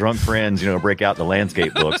seen my drunk friends, break out the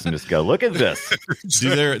landscape books and just go, "Look at this."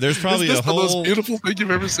 Dude, there's probably the most beautiful thing you've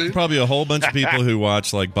ever seen. Probably a whole bunch of people who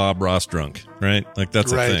watch like Bob Ross drunk, right? Like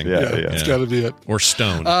that's a thing. Yeah. It's got to be it. Or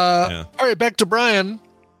stoned. All right, back to Brian.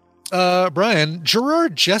 Brian,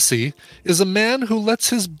 Gerard Jesse is a man who lets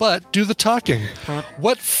his butt do the talking.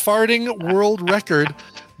 What farting world record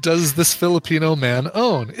does this Filipino man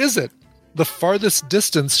own? Is it the farthest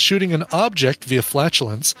distance shooting an object via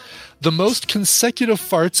flatulence, the most consecutive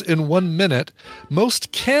farts in 1 minute,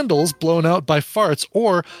 most candles blown out by farts,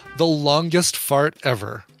 or the longest fart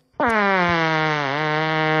ever? I'm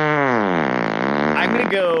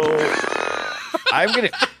going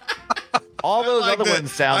to all those other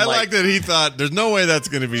ones sound I like that he thought there's no way that's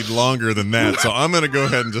going to be longer than that. So I'm going to go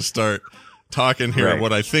ahead and just start talking here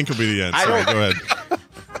what I think will be the answer. Go ahead.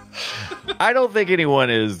 I don't think anyone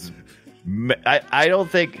is. I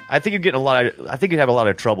think you're getting I think you'd have a lot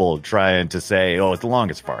of trouble trying to say, "Oh, it's the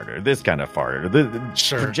longest fart," or this kind of fart, or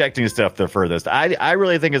projecting stuff the furthest. I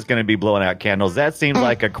really think it's going to be blowing out candles. That seems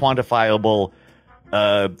like a quantifiable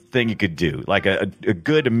thing you could do, like a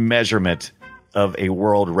good measurement of a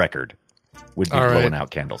world record would be blowing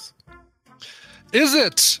out candles. Is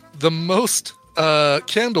it the most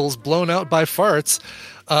candles blown out by farts?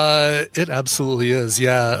 It absolutely is.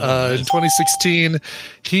 Yeah. In 2016,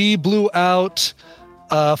 he blew out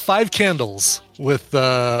 5 candles with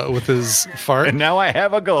his fart. And now I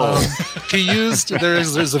have a goal. He used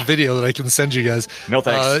there's a video that I can send you guys. No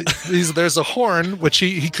thanks. There's a horn which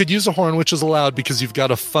he could use a horn which is allowed because you've got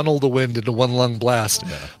to funnel the wind into one lung blast.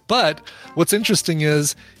 Yeah. But what's interesting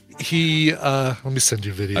is he let me send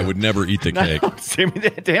you a video. I would never eat the cake. Send me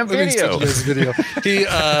that damn video. He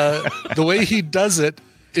the way he does it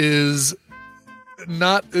is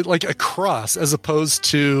not like a cross, as opposed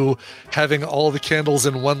to having all the candles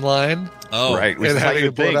in one line. Oh, right. Which is how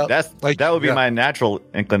you think. That would be my natural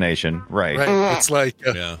inclination. Right. It's like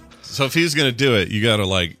So if he's going to do it, you got to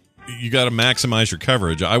maximize your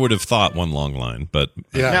coverage. I would have thought one long line, but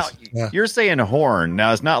now you're saying horn.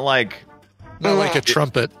 Now it's not like a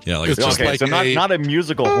trumpet. Yeah, like it's just like so not a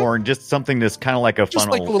musical horn, just something that's kind of like a funnel. Just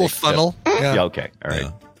like a little funnel. Yeah. Okay. All right.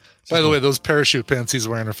 Yeah. By the way, those parachute pants he's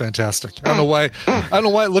wearing are fantastic. I don't know why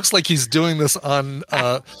it looks like he's doing this on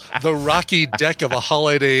the rocky deck of a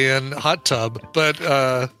Holiday Inn hot tub. But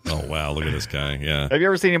oh wow, look at this guy! Yeah. Have you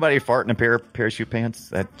ever seen anybody fart in a pair of parachute pants?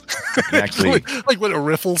 That actually like when it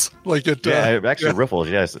riffles, like it. It actually riffles.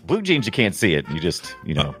 Yes, blue jeans you can't see it. You just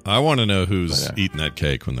I want to know who's eating that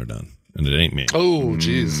cake when they're done, and it ain't me. Oh,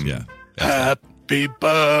 geez. Yeah. Happy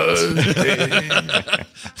birthday.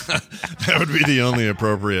 That would be the only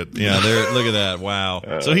appropriate. Yeah, look at that. Wow.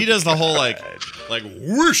 So he does the whole like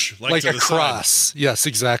whoosh, like a cross. Side. Yes,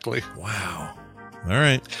 exactly. Wow. All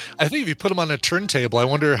right. I think if you put him on a turntable, I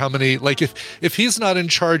wonder how many. Like if he's not in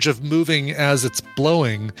charge of moving as it's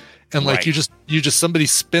blowing, and like you just somebody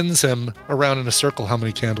spins him around in a circle, how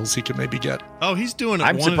many candles he could maybe get? Oh, he's doing it.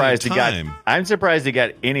 I'm surprised he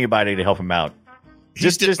got anybody to help him out.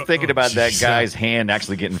 Just thinking about that guy's hand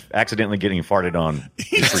accidentally getting farted on.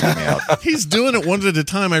 He's doing it one at a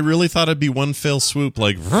time. I really thought it'd be one fell swoop,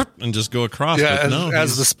 like and just go across. Yeah,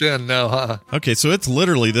 as the spin. No, Okay, so it's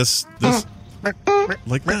literally this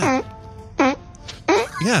like that.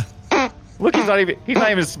 Yeah. Look, he's not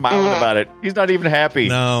even smiling about it. He's not even happy.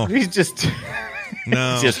 No. He's just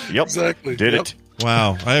no. He's just exactly. Did it.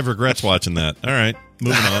 Wow. I have regrets watching that. All right.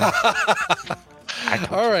 Moving on.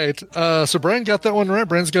 All right. So Brian got that one right.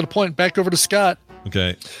 Brian's got a point. Back over to Scott.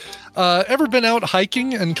 Okay. Ever been out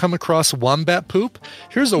hiking and come across wombat poop?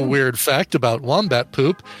 Here's a weird fact about wombat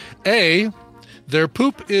poop. A, their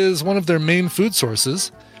poop is one of their main food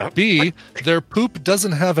sources. B, their poop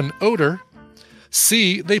doesn't have an odor.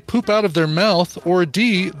 C, they poop out of their mouth. Or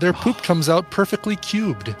D, their poop comes out perfectly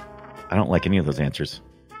cubed. I don't like any of those answers.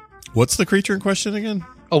 What's the creature in question again?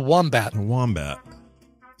 A wombat. A wombat.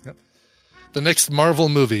 Yep. The next Marvel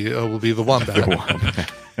movie will be the wombat.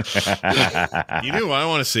 You know what I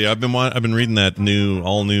want to see? I've been reading that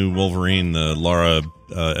all new Wolverine, the Lara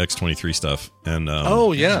X-23 stuff, and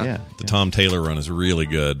the Tom Taylor run is really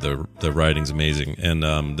good. The writing's amazing,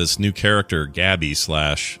 and this new character Gabby /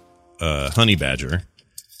 Honey Badger,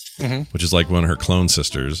 which is like one of her clone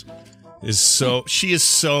sisters, she is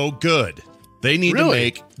so good. They need to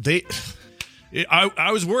make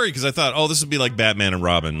I was worried because I thought, this would be like Batman and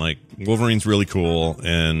Robin. Like, Wolverine's really cool,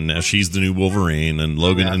 and now she's the new Wolverine, and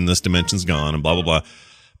Logan in this dimension's gone, and blah, blah,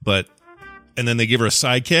 blah. And then they give her a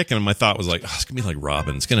sidekick, and my thought was like, it's going to be like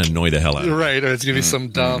Robin. It's going to annoy the hell out of me. Right, or it's going to be some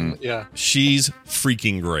dumb, She's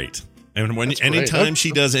freaking great. And anytime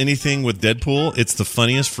she does anything with Deadpool, it's the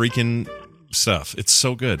funniest freaking stuff. It's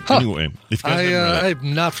so good. Anyway, if you guys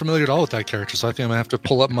I'm not familiar at all with that character, so I think I'm going to have to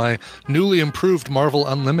pull up my newly improved Marvel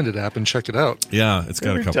Unlimited app and check it out. Yeah, it's got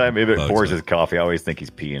Every a couple. Every time it pours his coffee, I always think he's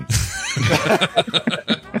peeing.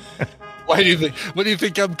 Why do you think? What do you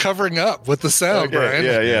think I'm covering up with the sound, Brian?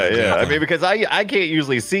 Yeah. I mean, because I can't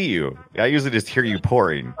usually see you. I usually just hear you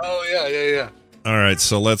pouring. Oh, yeah. All right,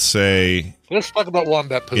 so let's talk about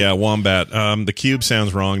wombat poop. Yeah, wombat. The cube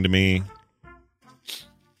sounds wrong to me.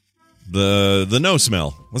 The no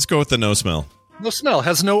smell. Let's go with the no smell. No smell,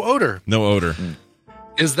 has no odor. No odor.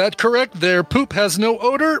 Is that correct? Their poop has no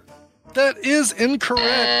odor? That is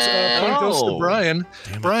incorrect. Point goes to Brian.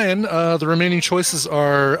 Brian, the remaining choices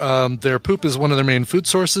are their poop is one of their main food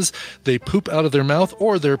sources, they poop out of their mouth,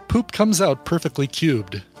 or their poop comes out perfectly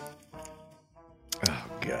cubed. Oh,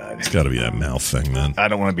 God. It's got to be that mouth thing, man. I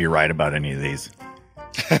don't want to be right about any of these.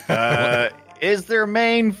 Is their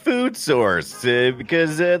main food source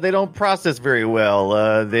because they don't process very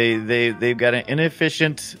well. They've got an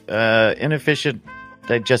inefficient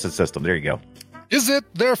digestive system. There you go. Is it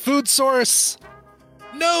their food source?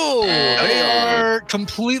 No, they are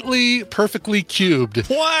completely perfectly cubed.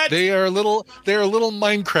 What? They are little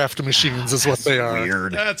Minecraft machines, is what they are.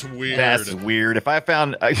 Weird. That's weird. That's weird. If I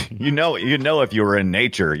found, if you were in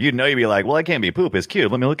nature, you'd be like, well, it can't be poop. It's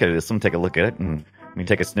cube. Let me look at it. Let me take a look at it. Let me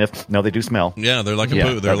take a sniff. No, they do smell. Yeah, they're like a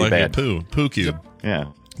poo. They're like a poo cube.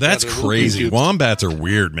 Yeah. That's crazy. Wombats are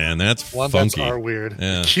weird, man. That's Wombats funky. are weird.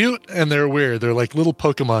 Yeah. Cute, and they're weird. They're like little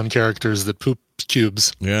Pokemon characters that poop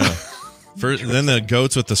cubes. Yeah. Then the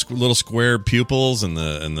goats with the little square pupils and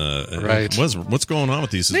the right. What's going on with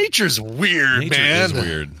these? Nature's weird, Nature man. is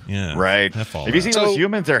weird. Yeah. Right. If you see those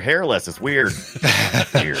humans, they're hairless. It's weird.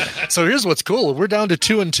 Weird. So here's what's cool. We're down to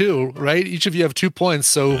 2 and 2, right? Each of you have 2 points.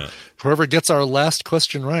 So whoever gets our last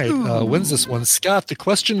question right wins this one. Scott, the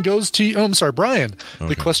question goes to you. Oh, I'm sorry, Brian. Okay.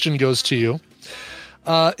 The question goes to you.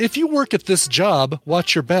 If you work at this job,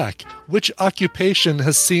 watch your back. Which occupation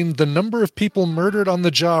has seen the number of people murdered on the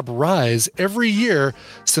job rise every year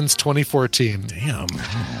since 2014? Damn.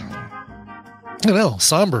 I know,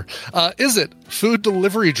 somber. Is it food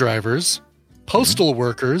delivery drivers, postal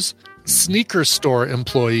workers, sneaker store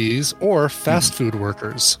employees, or fast food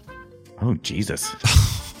workers? Oh, Jesus.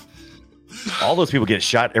 All those people get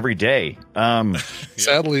shot every day.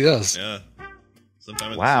 Sadly, yes. Yeah.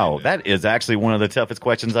 Wow, that is actually one of the toughest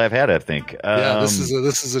questions I've had, I think.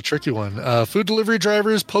 This is a tricky one. Food delivery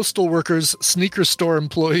drivers, postal workers, sneaker store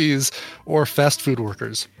employees, or fast food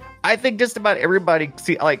workers. I think just about everybody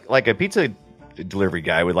like a pizza delivery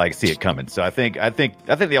guy would see it coming. So I think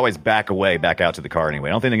they always back out to the car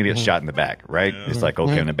anyway. I don't think they're gonna get shot in the back, right? Yeah. It's like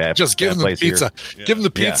in a bad just give them the pizza. Here. Give them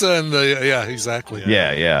the pizza and the exactly.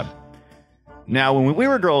 Yeah. Now when we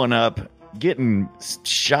were growing up, getting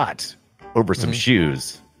shot over some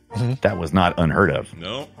shoes, that was not unheard of.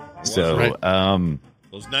 No. So,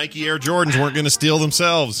 those Nike Air Jordans weren't going to steal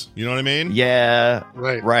themselves. You know what I mean? Yeah.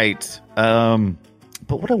 Right. But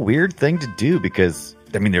what a weird thing to do because,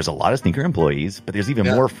 there's a lot of sneaker employees, but there's even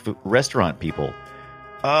more restaurant people.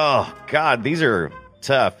 Oh, God, these are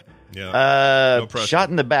tough. Yeah. No pressure. Shot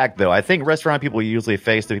in the back, though. I think restaurant people usually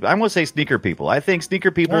face the people. I'm going to say sneaker people. I think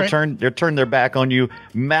sneaker people turn their back on you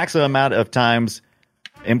maximum amount of times.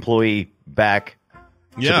 Employee back.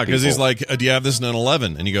 Yeah, because he's like, do you have this in an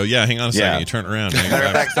 11? And you go, yeah, hang on a second. You turn around. Matter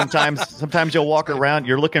of fact, sometimes you'll walk around,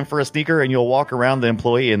 you're looking for a sneaker, and you'll walk around the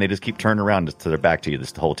employee, and they just keep turning around to their back to you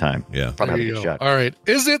this whole time. Yeah. Probably have a shot. All right.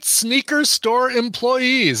 Is it sneaker store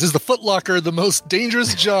employees? Is the Foot Locker the most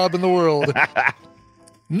dangerous job in the world?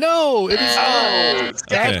 No, it is not.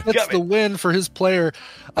 Scott gets the win for his player.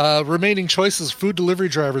 Remaining choices: food delivery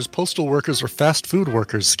drivers, postal workers, or fast food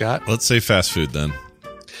workers. Scott, let's say fast food then.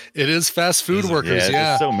 It is fast food workers.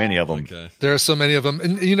 There's so many of them. Okay. There are so many of them.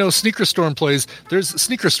 And, sneaker store employees,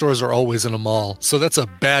 sneaker stores are always in a mall. So that's a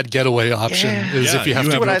bad getaway option if you have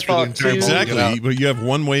to go through the entire mall. Exactly. But you have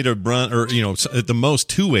one way to run, or, at the most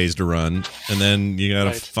 2 ways to run, and then you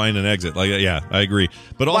got to find an exit. I agree.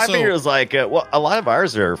 But also, I figure it was like, a lot of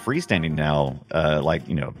ours are freestanding now, like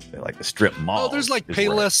the strip mall. Oh, there's like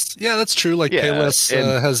Payless. Yeah, that's true. Like Payless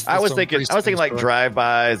has. I was thinking like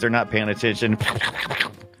drive-bys. They're not paying attention.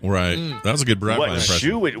 Right, that was a good drive-by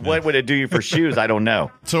impression. What would it do you for shoes? I don't know.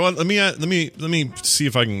 So let me see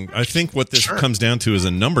if I can. I think what this comes down to is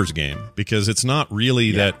a numbers game, because it's not really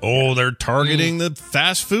that they're targeting the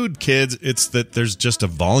fast food kids. It's that there's just a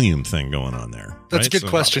volume thing going on there. That's a good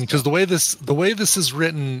question, because the way this is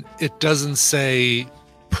written, it doesn't say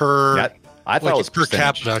per. Yeah, I thought it was per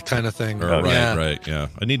capita kind of thing. Right. Yeah,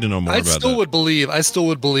 I need to know more about that. I still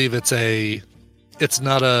would believe it's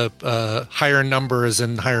not a higher number as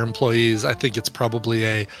in higher employees. I think it's probably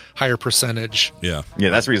a higher percentage. Yeah.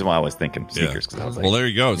 That's the reason why I was thinking sneakers. Yeah. Well, there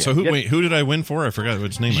you go. So who did I win for? I forgot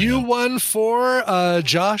which name. You won for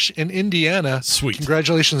Josh in Indiana. Sweet.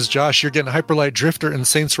 Congratulations, Josh. You're getting Hyperlight Drifter and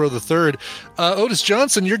Saints Row the Third. Otis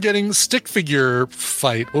Johnson, you're getting Stick Figure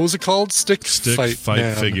Fight. What was it called? Stick Fight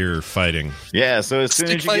Figure Fighting. Yeah. So as soon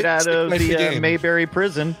as you get out of the Mayberry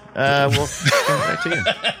prison, we'll come back to you.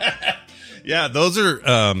 Yeah, those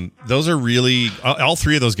are really all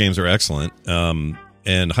three of those games are excellent.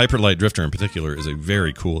 And Hyper Light Drifter in particular is a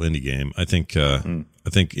very cool indie game. I think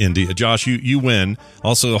indie. Josh, you win.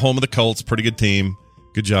 Also, the home of the Colts, pretty good team.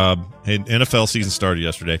 Good job. Hey, NFL season started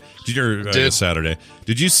yesterday. Saturday.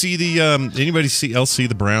 Did you see anybody else see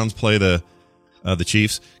the Browns play the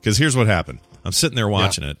Chiefs? Because here's what happened. I'm sitting there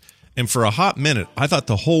watching it, and for a hot minute, I thought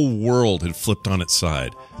the whole world had flipped on its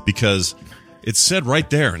side, because it said right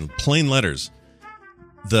there in plain letters,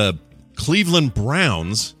 the Cleveland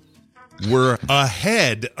Browns were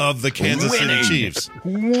ahead of the Kansas City Chiefs.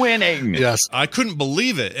 Winning. Yes. I couldn't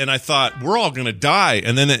believe it, and I thought, we're all going to die.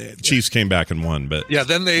 And then the Chiefs came back and won. But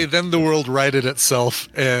then the world righted itself,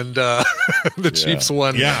 and the Chiefs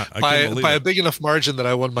won by a big enough margin that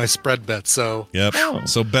I won my spread bet. So yep. Oh.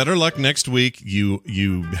 So better luck next week,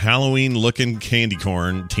 you Halloween-looking candy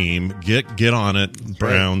corn team. Get on it,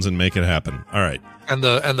 Browns, and make it happen. All right. And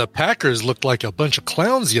the Packers looked like a bunch of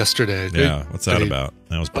clowns yesterday. What's that about?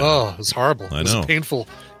 That was bad. Oh, it was horrible. I know. It was painful.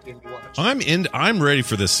 I'm ready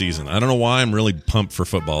for this season. I don't know why I'm really pumped for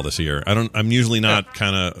football this year. I'm usually not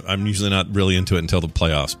really into it until the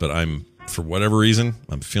playoffs, but for whatever reason,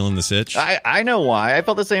 I'm feeling this itch. I know why. I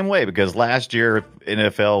felt the same way, because last year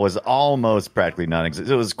NFL was almost practically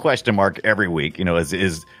non-existent. It was question mark every week.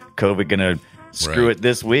 Is COVID going to screw it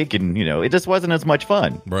this week? And it just wasn't as much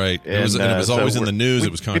fun. Right. It was always in the news.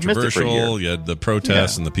 It was controversial. You had the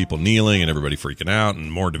protests and the people kneeling and everybody freaking out and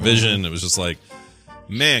more division. Mm-hmm. It was just like,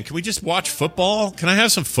 man, can we just watch football? Can I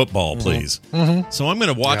have some football, please? Mm-hmm. So I'm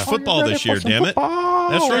going to watch football this year, damn it.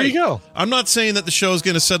 That's right. There you go. I'm not saying that the show is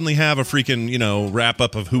going to suddenly have a freaking, wrap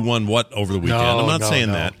up of who won what over the weekend. I'm not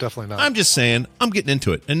saying that. Definitely not. I'm just saying I'm getting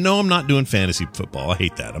into it. And no, I'm not doing fantasy football. I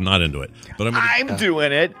hate that. I'm not into it. But I'm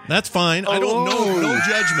doing it. That's fine. I don't know. No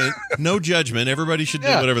judgment. No judgment. Everybody should do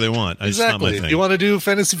whatever they want. It's not my thing. If you want to do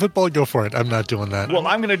fantasy football, go for it. I'm not doing that. Well,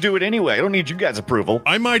 I'm going to do it anyway. I don't need you guys' approval.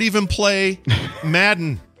 I might even play Madden.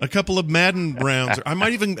 A couple of Madden rounds. I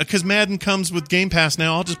might even, because Madden comes with Game Pass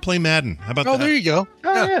now, I'll just play Madden. How about that? Oh, there you go.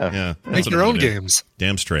 Oh, yeah. Make your own games.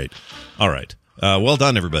 Damn straight. All right. Well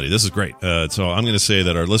done, everybody. This is great. So I'm going to say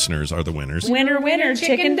that our listeners are the winners. Winner, winner,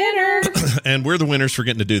 chicken dinner. And we're the winners for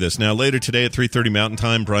getting to do this. Now, later today at 3:30 Mountain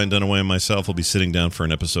Time, Brian Dunaway and myself will be sitting down for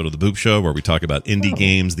an episode of The Boop Show where we talk about indie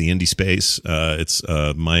games, the indie space. It's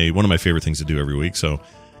one of my favorite things to do every week. So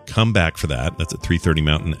come back for that. That's at 3:30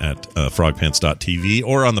 Mountain at frogpants.tv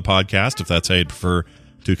or on the podcast if that's how you'd prefer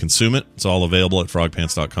to consume it. It's all available at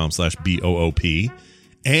frogpants.com/BOOP.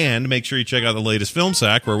 And make sure you check out the latest Film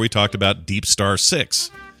Sack where we talked about Deep Star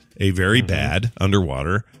 6, a very bad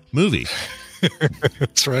underwater movie.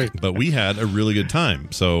 That's right. But we had a really good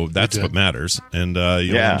time, so that's what matters, and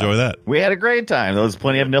you'll enjoy that. We had a great time. There was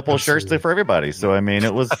plenty of nipple shirts for everybody, so I mean,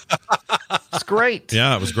 it's great.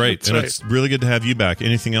 Yeah, it was great, and it's really good to have you back.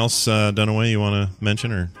 Anything else, Dunaway, you want to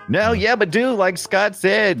mention? Or no, but like Scott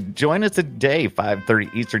said, join us today,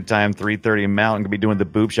 5:30 Eastern Time, 3:30 Mountain. Gonna be doing the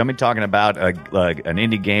Boop Show. I'm talking about an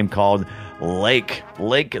indie game called Lake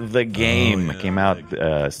the Game. It came out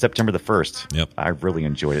September the 1st. Yep. I really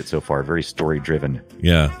enjoyed it so far. Very story driven.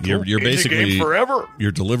 Yeah, you're basically forever.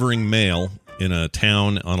 You're delivering mail in a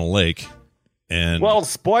town on a lake, and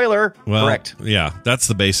spoiler. Correct. Yeah, that's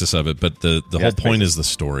the basis of it. But the whole point is the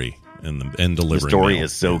story and delivering. The story mail.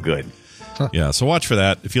 is so good. Yeah, so watch for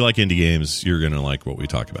that. If you like indie games, you're going to like what we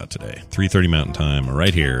talk about today. 3:30 Mountain Time,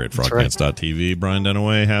 right here at frogpants.tv. Brian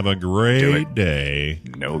Dunaway, have a great day.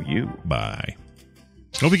 No, you. Bye.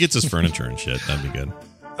 Hope he gets his furniture and shit. That'd be good.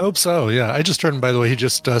 Hope so, yeah. I just heard, by the way, he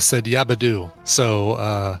just said Yabadoo.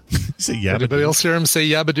 So, anybody else hear him say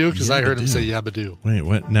Yabadoo? Because I heard him say Yabadoo. Wait,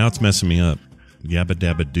 what? Now it's messing me up. Yabba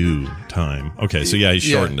dabba doo time. Okay, so he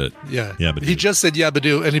shortened it. Yeah. Yabba-doo. He just said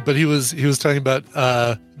Yabadoo, but he was talking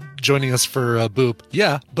about joining us for Boop.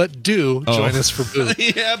 Yeah, but join us for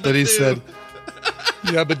Boop. But he said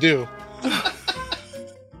Yabadoo.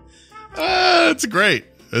 It's great.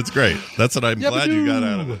 It's great. That's what I'm glad you got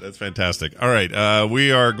out of it. That's fantastic. All right,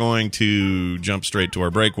 we are going to jump straight to our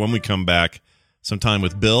break. When we come back, sometime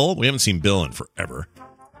with Bill. We haven't seen Bill in forever.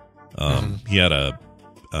 He had a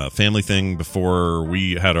family thing before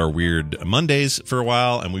we had our weird Mondays for a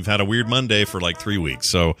while, and we've had a weird Monday for like 3 weeks.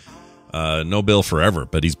 So no Bill forever,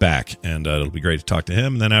 but he's back, and it'll be great to talk to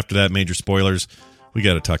him. And then after that, major spoilers. We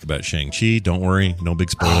got to talk about Shang-Chi. Don't worry, no big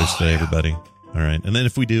spoilers today, everybody. All right, and then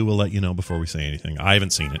if we do, we'll let you know before we say anything. I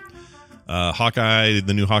haven't seen it. Hawkeye,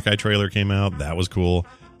 the new Hawkeye trailer came out. That was cool.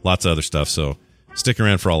 Lots of other stuff, so stick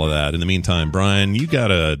around for all of that. In the meantime, Brian, you got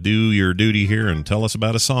to do your duty here and tell us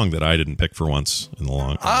about a song that I didn't pick for once in the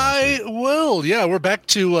long. I will. Yeah, we're back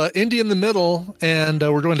to Indie in the Middle, and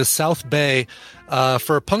we're going to South Bay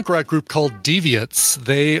for a punk rock group called Deviates.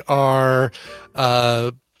 They are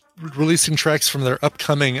releasing tracks from their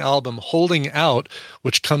upcoming album Holding Out,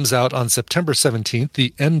 which comes out on September 17th,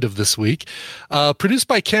 the end of this week. Produced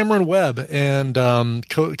by Cameron Webb, and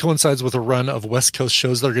coincides with a run of West Coast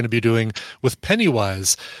shows they're going to be doing with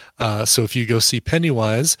Pennywise. So if you go see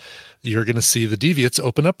Pennywise, you're going to see the Deviates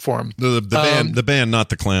open up for him. The band, not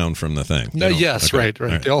the clown from the thing. No, yes, okay.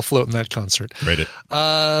 Right. They all float in that concert. Rate it.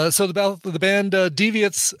 So the band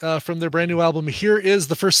Deviates from their brand new album. Here is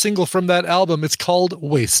the first single from that album. It's called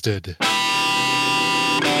Wasted.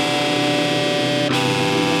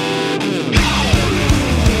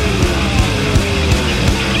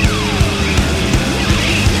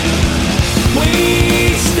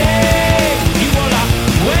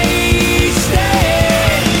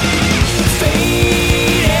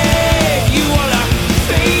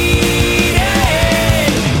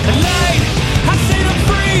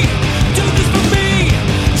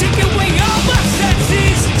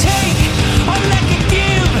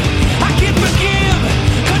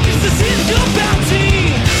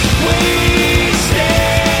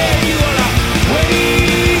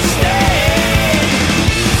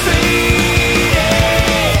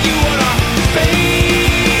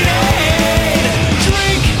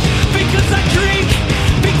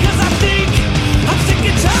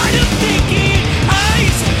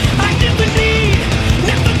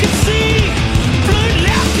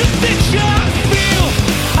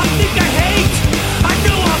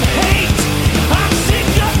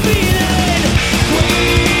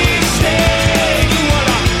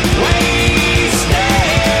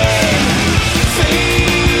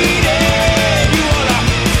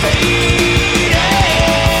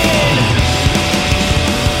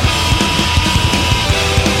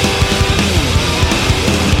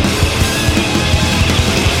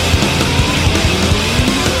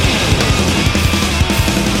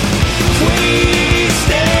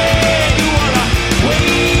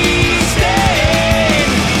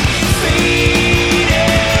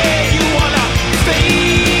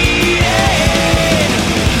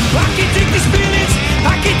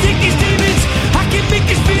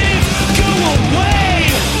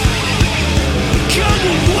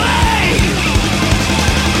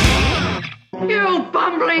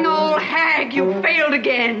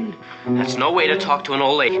 That's no way to talk to an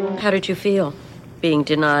old lady. How did you feel being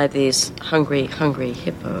denied these hungry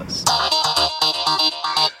hippos?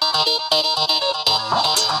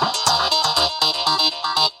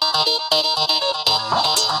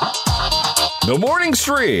 The Morning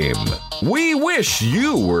Stream. We wish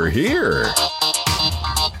you were here.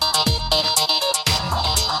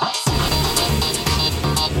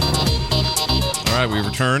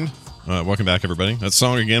 return. Welcome back, everybody. That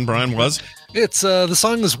song again, Brian, was? It's the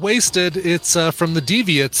song is Wasted. It's from the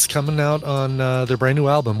Deviates, coming out on their brand new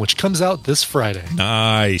album, which comes out this Friday.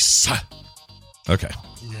 Nice. Okay.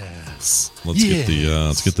 Yes. Let's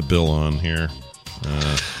get the bill on here.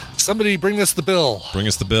 Somebody bring us the bill. Bring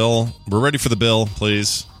us the bill. We're ready for the bill,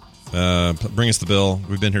 please. Bring us the bill.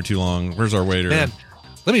 We've been here too long. Where's our waiter? Man,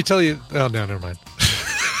 let me tell you. Oh, no, never mind.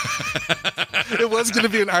 It was going to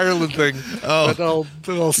be an Ireland thing. Oh,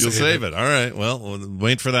 but I'll save it. All right. Well,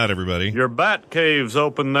 wait for that, everybody. Your bat cave's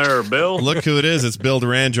open there, Bill. Look who it is. It's Bill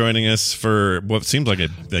Duran joining us for what seems like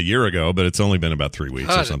a year ago, but it's only been about 3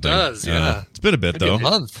 weeks or something. It does, yeah. It's been a bit, maybe though. A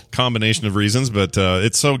month. Combination of reasons, but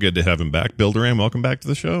it's so good to have him back. Bill Duran, welcome back to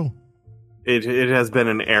the show. It has been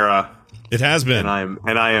an era. It has been.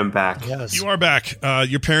 And I am back. Yes. You are back.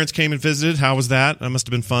 Your parents came and visited. How was that? That must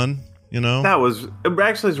have been fun. That was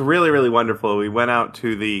actually really, really wonderful. We went out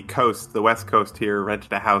to the coast, the West Coast here,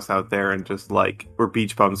 rented a house out there, and just were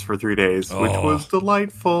beach bums for 3 days, which was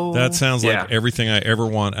delightful. That sounds like everything I ever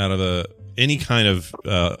want out of any kind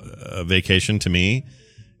of vacation to me.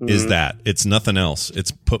 Is that it's nothing else.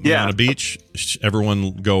 It's put me on a beach.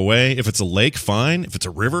 Everyone go away. If it's a lake, fine. If it's a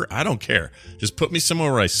river, I don't care. Just put me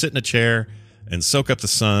somewhere where I sit in a chair and soak up the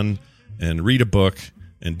sun and read a book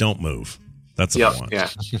and don't move. That's what I want.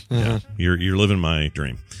 Yeah. You're living my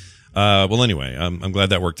dream. Well, anyway, I'm glad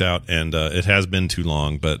that worked out, and it has been too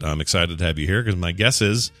long, but I'm excited to have you here because my guess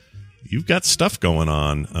is you've got stuff going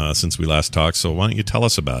on since we last talked. So why don't you tell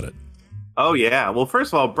us about it? Oh yeah. Well,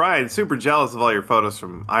 first of all, Brian, super jealous of all your photos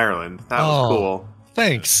from Ireland. That was cool.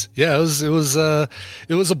 Thanks. Yeah, it was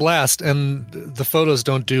a blast, and the photos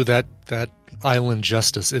don't do that island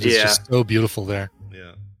justice. It is just so beautiful there.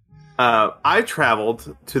 I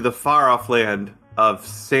traveled to the far-off land of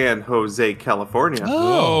San Jose, California.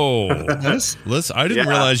 Oh, nice. I didn't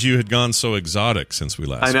realize you had gone so exotic since we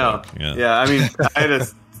last spoke. Yeah, I mean, I had to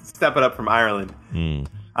step it up from Ireland. No,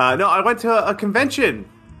 I went to a convention.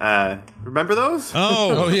 Remember those?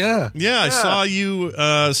 Oh, yeah. Yeah, I saw you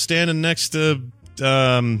standing next to...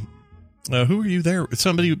 who were you there?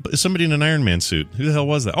 Somebody in an Iron Man suit. Who the hell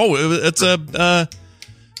was that? Oh, it's a...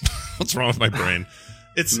 what's wrong with my brain?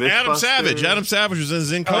 It's Adam Savage. Adam Savage was in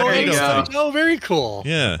his incognito thing. Oh, very cool.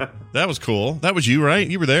 Yeah, that was cool. That was you, right?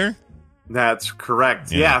 You were there? That's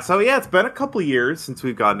correct. Yeah. So, it's been a couple years since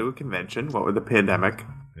we've gone to a convention. What with the pandemic?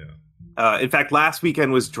 Yeah. In fact, last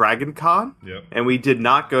weekend was Dragon Con. Yep. And we did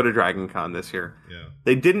not go to Dragon Con this year. Yeah.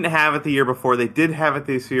 They didn't have it the year before. They did have it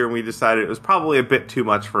this year, and we decided it was probably a bit too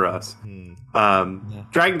much for us.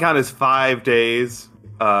 Dragon Con is 5 days,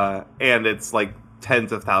 and it's like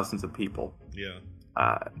tens of thousands of people. Yeah.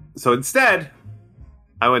 So instead,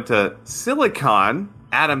 I went to Silicon,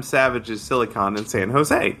 Adam Savage's Silicon in San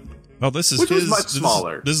Jose. Oh, this is which was much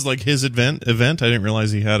smaller. This is like his event. I didn't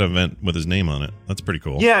realize he had an event with his name on it. That's pretty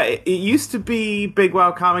cool. Yeah, it used to be Big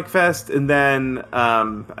Wow Comic Fest, and then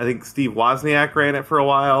I think Steve Wozniak ran it for a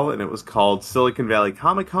while, and it was called Silicon Valley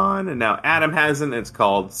Comic Con, and now Adam has it, and it's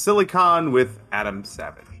called Silicon with Adam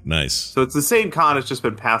Savage. Nice. So it's the same con, it's just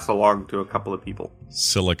been passed along to a couple of people.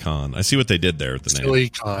 Silicon. I see what they did there with the name.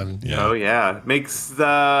 Silicon. Yeah. Oh, yeah. Makes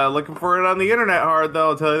looking for it on the internet hard, though,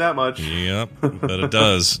 I'll tell you that much. Yep, but it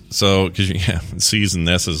does. So, because, C's and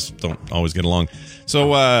S's don't always get along.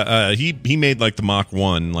 So, he made, like, the Mach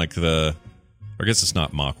 1, like I guess it's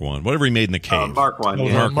not Mach 1. Whatever he made in the cave. Mark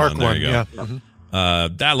 1. Mark 1. There you go. Yeah.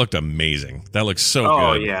 Mm-hmm. That looked amazing. That looks so good.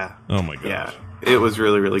 Oh, yeah. Oh, my gosh. Yeah. It was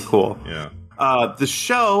really, really cool. Yeah. The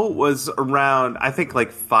show was around, I think,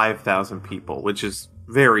 like 5,000 people, which is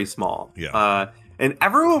very small. Yeah. And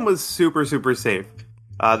everyone was super, super safe.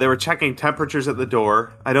 They were checking temperatures at the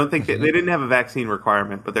door. I don't think they didn't have a vaccine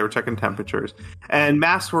requirement, but they were checking temperatures. And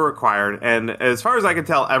masks were required. And as far as I could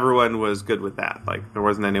tell, everyone was good with that. Like, there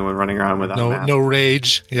wasn't anyone running around without a mask. No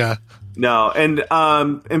rage. Yeah. No, and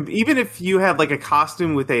even if you had like a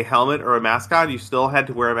costume with a helmet or a mask on, you still had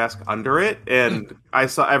to wear a mask under it, and I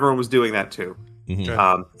saw everyone was doing that too.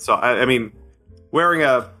 Mm-hmm. So I mean, wearing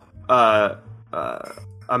a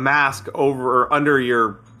mask over or under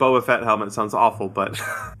your Boba Fett helmet sounds awful, but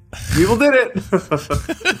people did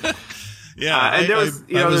it. Yeah, and there was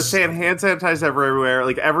there's hand sanitizer everywhere.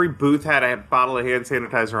 Like every booth had a bottle of hand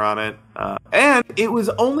sanitizer on it, and it was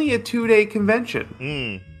only a 2-day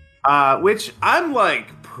convention. Which I'm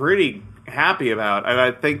like pretty happy about, and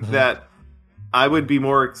I think that I would be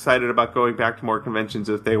more excited about going back to more conventions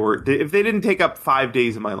if they didn't take up 5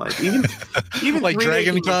 days of my life, even like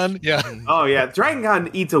Dragon Con. Yeah. Oh yeah, Dragon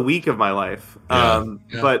Con eats a week of my life.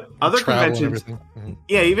 But other conventions,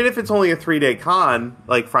 even if it's only a 3-day con,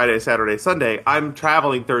 like Friday, Saturday, Sunday, I'm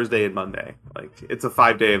traveling Thursday and Monday. Like it's a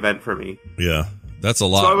 5-day event for me. Yeah. That's a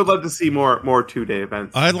lot. So I would love to see more 2-day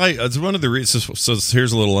events. It's one of the reasons. So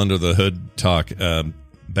here's a little under the hood talk.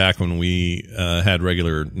 Back when we had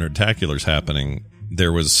regular Nerdtaculars happening,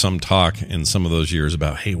 there was some talk in some of those years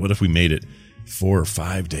about, hey, what if we made it 4 or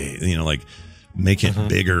 5 days? Like make it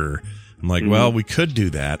bigger. I'm like, well, we could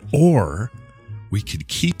do that, or we could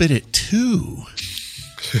keep it at 2.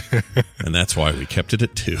 And that's why we kept it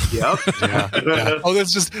at 2. Yep. Yeah. Oh,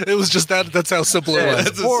 it was just that. That's how simple it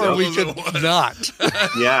was. Or we could not.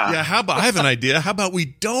 Yeah. Yeah. How about, I have an idea. How about we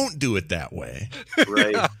don't do it that way?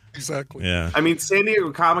 Right. Yeah, exactly. Yeah. I mean, San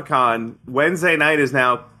Diego Comic-Con, Wednesday night is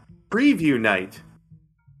now preview night.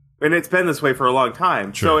 And it's been this way for a long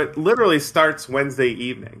time. Sure. So it literally starts Wednesday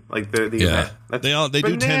evening. Like the event. That's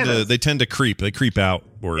They tend to creep. They creep out,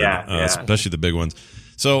 especially the big ones.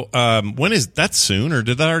 So when is that soon, or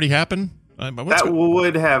did that already happen?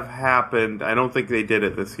 Would have happened. I don't think they did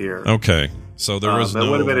it this year. Okay, so there was that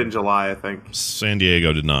would have been in July, I think. San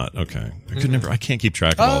Diego did not. Okay, I can't keep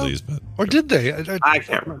track of all these, but or did they? I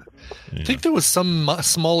can't remember. I think there was some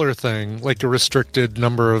smaller thing, like a restricted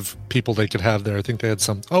number of people they could have there. I think they had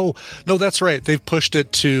some. Oh no, that's right. They've pushed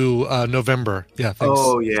it to November. Yeah. Thanks.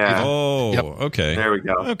 Oh yeah. Oh, yep. Okay. There we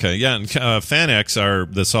go. Okay, yeah. And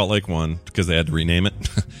FanX, the Salt Lake one, because they had to rename it,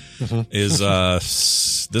 is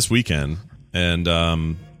this weekend.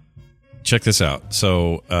 And check this out.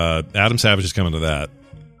 So Adam Savage is coming to that.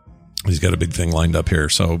 He's got a big thing lined up here.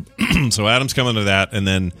 So so Adam's coming to that, and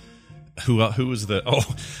then who was the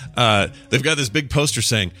they've got this big poster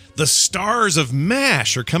saying the stars of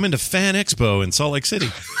MASH are coming to Fan Expo in Salt Lake City.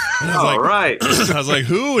 And I was right. I was like,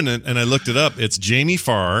 who? And I looked it up. It's Jamie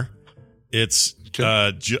Farr. It's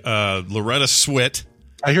Loretta Swit.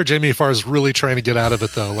 I hear Jamie Farr is really trying to get out of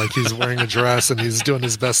it, though. Like, he's wearing a dress and he's doing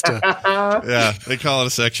his best to... Yeah, they call it a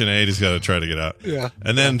Section 8. He's got to try to get out. Yeah.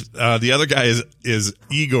 And then the other guy is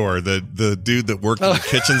Igor, the dude that worked in the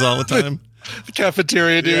kitchens all the time. The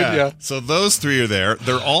cafeteria dude, yeah. So those three are there.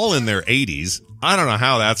 They're all in their 80s. I don't know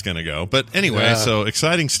how that's going to go. But anyway, so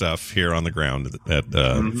exciting stuff here on the ground at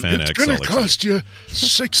FanX. It's going to cost you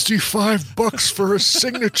 $65 for a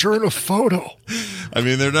signature and a photo. I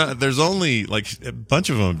mean, there's only like a bunch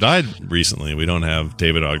of them have died recently. We don't have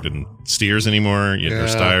David Ogden Steers anymore. Or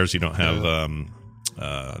Stiers. You don't have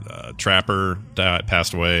Trapper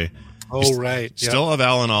passed away. Oh, right. Still have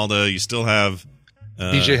Alan Alda. You still have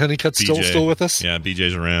BJ Honeycutt still with us. Yeah,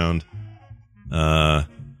 BJ's around.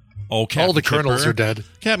 Captain all the colonels Kipper. are dead.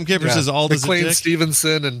 Captain Kipper says Alda's a dick. McLean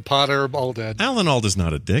Stevenson and Potter all dead. Alan Alda's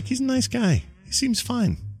not a dick. He's a nice guy. He seems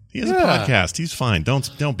fine. He has a podcast. He's fine.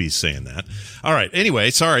 Don't be saying that. All right. Anyway,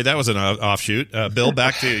 sorry, that was an offshoot. Bill,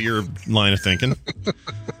 back to your line of thinking.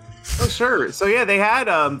 Oh, sure. So yeah, they had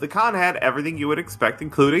the con had everything you would expect,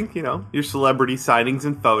 including your celebrity signings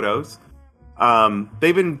and photos.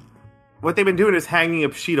 What they've been doing is hanging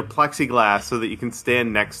a sheet of plexiglass so that you can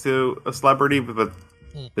stand next to a celebrity, but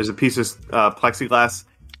there's a piece of plexiglass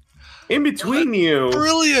in between you.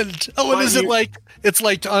 Brilliant. Oh, and is it like it's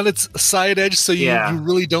like on its side edge, so you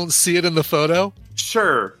really don't see it in the photo?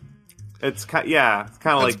 Sure. It's kind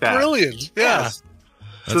of like that. Brilliant. Yeah. Yes.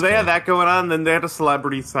 So they had that going on. Then they had a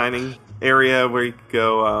celebrity signing area where you could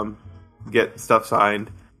go get stuff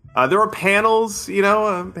signed. There were panels,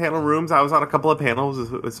 panel rooms. I was on a couple of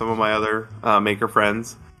panels with some of my other maker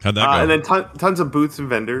friends. How'd that go? And then tons of booths and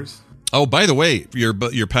vendors. Oh, by the way,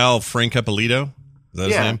 your pal Frank Ippolito, is that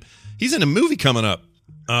his name? He's in a movie coming up.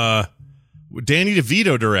 Danny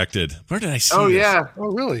DeVito directed. Where did I see this? Yeah.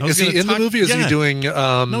 Oh, really? Is he in the movie? Is he doing...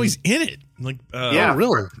 No, he's in it. Oh,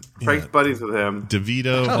 really? Frank's buddies with him.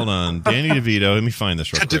 DeVito, hold on. Danny DeVito. Let me find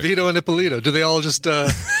this real quick. DeVito and Ippolito. Do they all just...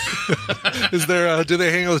 is there... do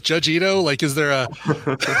they hang out with Judge Ito? Like, is there a...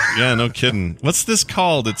 Yeah, no kidding. What's this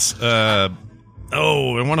called? It's... I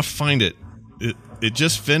want to find it. It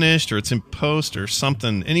just finished, or it's in post, or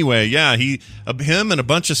something. Anyway, yeah, him and a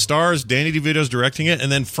bunch of stars. Danny DeVito's directing it,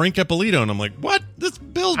 and then Frank Ippolito, and I'm like, what? That's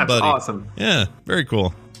Bill's buddy. Awesome. Yeah, very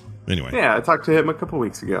cool. Anyway, yeah, I talked to him a couple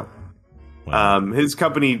weeks ago. Wow. His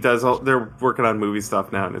company they're working on movie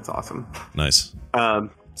stuff now, and it's awesome. Nice.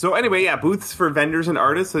 So anyway, yeah, booths for vendors and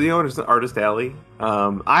artists. So there's an artist alley.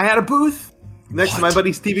 I had a booth next to my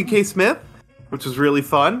buddy Stephen K. Smith, which was really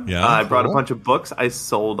fun. Yeah, I brought a bunch of books. I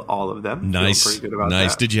sold all of them. Nice, pretty good about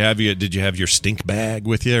nice. That. Did you have your stink bag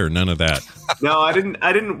with you, or none of that? No, I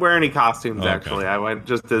didn't wear any costumes. Actually, I went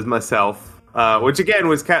just as myself, which again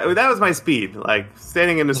was that was my speed. Like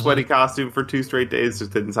standing in a sweaty costume for 2 straight days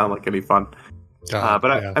just didn't sound like any fun.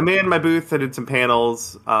 I manned my booth. I did some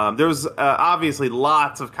panels. There was obviously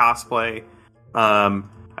lots of cosplay.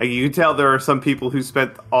 You can tell there are some people who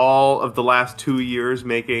spent all of the last 2 years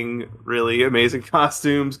making really amazing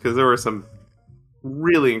costumes, because there were some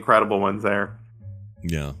really incredible ones there.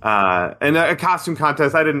 Yeah. And a costume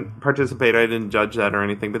contest. I didn't participate. I didn't judge that or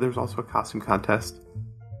anything, but there was also a costume contest.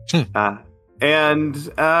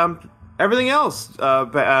 And everything else.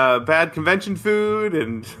 Bad convention food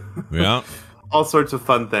and all sorts of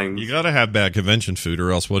fun things. You got to have bad convention food,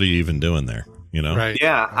 or else what are you even doing there? You know? Right.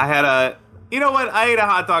 Yeah. I had you know what? I ate a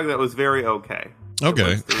hot dog that was very okay.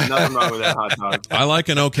 Okay. There's nothing wrong with that hot dog. I like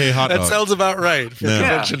an okay hot dog. That sounds about right for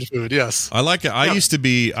convention food. Yes. I like it. I used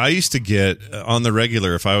to get on the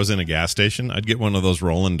regular, if I was in a gas station, I'd get one of those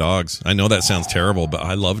rolling dogs. I know that sounds terrible, but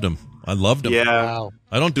I loved them. Yeah. Wow.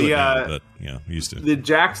 I don't do it now, but yeah, I used to. The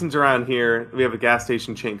Jacksons around here, we have a gas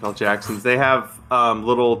station chain called Jacksons. They have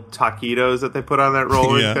little taquitos that they put on that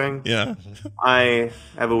roller thing. Yeah. I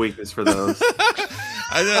have a weakness for those.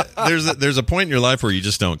 There's a point in your life where you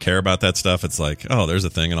just don't care about that stuff. It's like, oh, there's a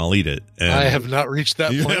thing, and I'll eat it. And I have not reached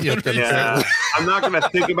that point yet. Yeah. I'm not going to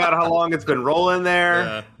think about how long it's been rolling there.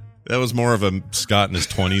 Yeah. That was more of a Scott in his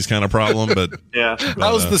 20s kind of problem, but yeah, that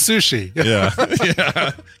was the sushi.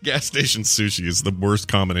 Yeah. Gas station sushi is the worst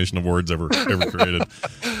combination of words ever created.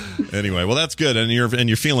 Anyway, well, that's good, and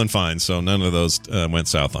you're feeling fine, so none of those went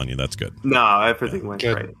south on you. That's good. No, everything went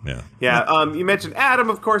great. Yeah. You mentioned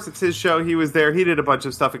Adam. Of course, it's his show. He was there. He did a bunch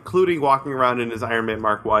of stuff, including walking around in his Iron Man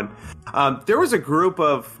Mark 1. There was a group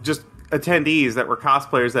of just attendees that were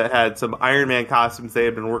cosplayers that had some Iron Man costumes they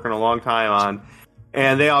had been working a long time on.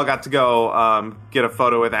 And they all got to go get a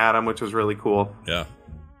photo with Adam, which was really cool. Yeah,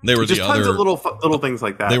 they were just the tons other of little things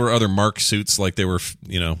like that. They were other Mark suits, like they were,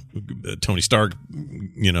 Tony Stark,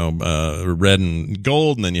 red and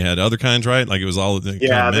gold, and then you had other kinds, right? Like it was all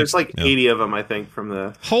there's like 80 of them, I think, from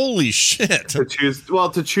the holy shit to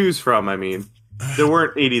choose from. I mean, there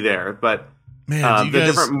weren't 80 there, but man,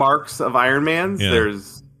 different marks of Iron Mans.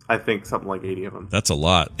 There's I think something like 80 of them. That's a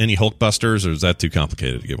lot. Any Hulkbusters, or is that too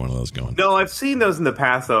complicated to get one of those going? No, I've seen those in the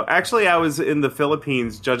past, though. Actually, I was in the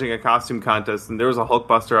Philippines judging a costume contest, and there was a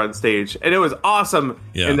Hulkbuster on stage, and it was awesome.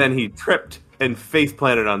 Yeah. And then he tripped and face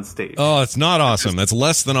planted on stage. Oh, it's not awesome. That's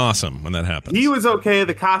less than awesome when that happens. He was okay.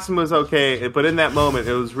 The costume was okay. But in that moment,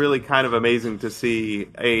 it was really kind of amazing to see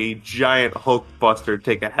a giant Hulkbuster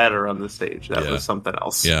take a header on the stage. That was something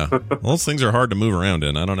else. Yeah. Well, those things are hard to move around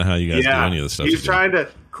in. I don't know how you guys do any of this stuff. He's trying to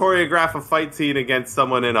choreograph a fight scene against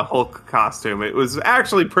someone in a Hulk costume. It was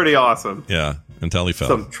actually pretty awesome. Yeah, until he fell.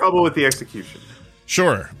 Some trouble with the execution.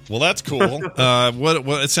 Sure. Well, that's cool.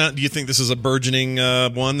 Do you think this is a burgeoning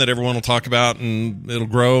one that everyone will talk about, and it'll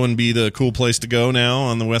grow and be the cool place to go now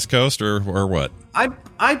on the West Coast, or what?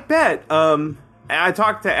 I bet. I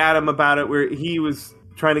talked to Adam about it, where he was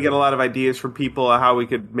trying to get a lot of ideas from people on how we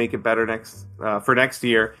could make it better for next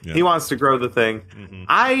year. Yeah. He wants to grow the thing. Mm-hmm.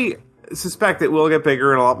 I suspect it will get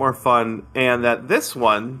bigger and a lot more fun, and that this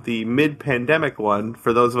one, the mid-pandemic one,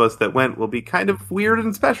 for those of us that went, will be kind of weird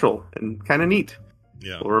and special and kind of neat.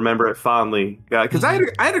 Yeah, we'll remember it fondly because I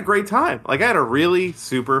had a great time. Like I had a really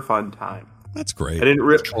super fun time. That's great. I didn't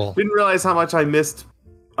realize how much I missed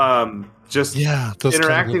just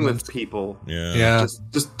interacting with people. Yeah.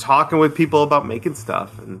 Just talking with people about making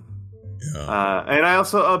stuff, and I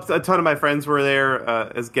also a ton of my friends were there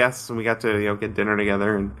as guests, and we got to get dinner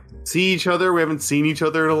together and see each other. We haven't seen each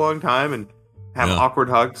other in a long time, and have awkward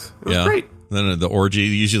hugs. It was great. Then the orgy. You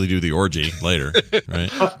usually do the orgy later,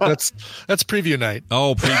 right? That's preview night.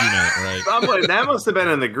 Oh, preview night, right? That must have been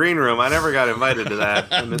in the green room. I never got invited to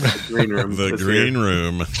that. I missed the green room. The green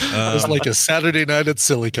room. It was like a Saturday night at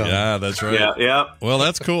Silicon. Yeah, that's right. Yeah. Well,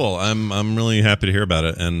 that's cool. I'm really happy to hear about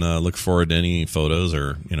it, and look forward to any photos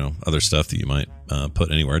or other stuff that you might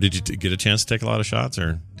put anywhere. Did you get a chance to take a lot of shots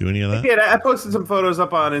or do any of that? I posted some photos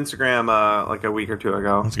up on Instagram like a week or two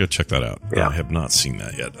ago. Let's go check that out. Yeah. I have not seen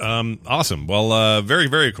that yet. Awesome. Well, very,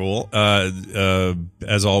 very cool.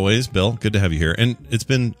 As always, Bill, good to have you here. And it's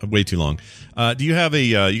been way too long. Do you have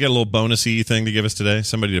you got a little bonusy thing to give us today?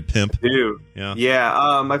 Somebody to pimp? I do.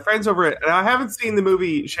 Yeah. My friends over at, and I haven't seen the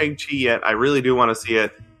movie Shang-Chi yet. I really do want to see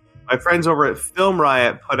it. My friends over at Film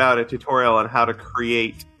Riot put out a tutorial on how to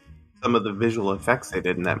create some of the visual effects they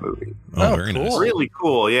did in that movie. Oh, very cool. nice. Really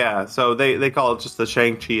cool, yeah. So they call it just the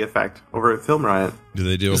Shang-Chi effect over at Film Riot. Do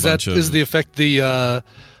they do is the effect the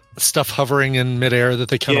stuff hovering in midair that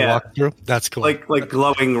they kind of walk through? That's cool. Like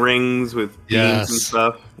glowing rings with beams and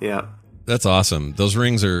stuff. Yeah. That's awesome. Those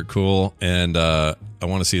rings are cool, and I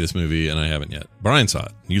want to see this movie, and I haven't yet. Brian saw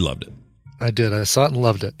it. You loved it. I did. I saw it and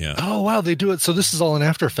loved it. Yeah. Oh, wow. They do it. So this is all in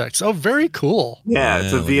After Effects. Oh, very cool. Yeah,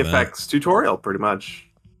 it's a VFX tutorial, pretty much.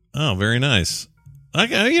 Oh, very nice.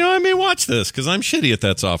 I may watch this because I'm shitty at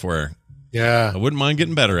that software. Yeah. I wouldn't mind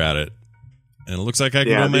getting better at it. And it looks like I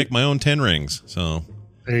can go make my own 10 rings. So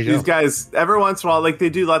These guys, every once in a while, like they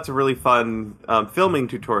do lots of really fun filming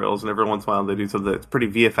tutorials, and every once in a while they do something that's pretty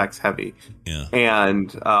VFX heavy. Yeah,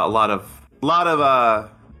 and a lot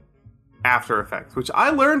of After Effects, which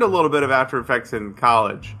I learned a little bit of After Effects in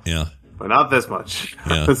college. Yeah, but not this much.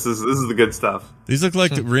 Yeah. this is the good stuff. These look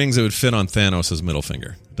like the rings that would fit on Thanos' middle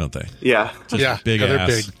finger, don't they? Yeah, big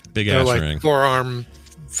ass, big ass like ring. Forearm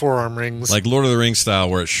rings, like Lord of the Rings style,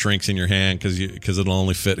 where it shrinks in your hand because it'll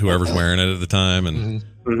only fit whoever's wearing it at the time. And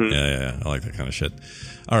yeah, I like that kind of shit.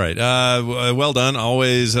 All right, well done.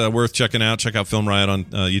 Always worth checking out. Check out Film Riot on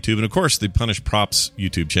YouTube, and of course the Punish Props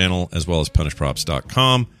YouTube channel, as well as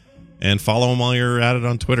punishprops.com. And follow him while you're at it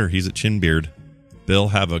on Twitter. He's at Chinbeard. Bill,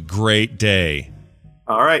 have a great day.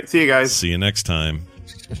 All right, see you guys. See you next time.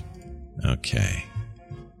 Okay.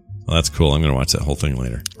 Well, that's cool. I'm going to watch that whole thing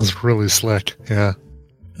later. It's really slick. Yeah.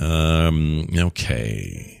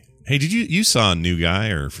 Okay. Hey, did you saw a new guy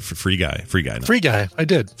or free guy? Free guy. No. Free guy. I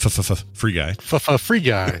did. Free guy. Free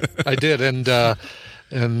guy. I did.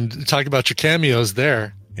 And talk about your cameos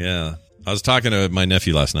there. Yeah. I was talking to my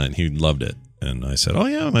nephew last night and he loved it. And I said, oh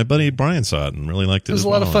yeah, my buddy Brian saw it and really liked it. It was a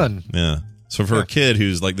lot of fun. Yeah. So for a kid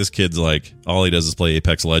who's like, this kid's like, all he does is play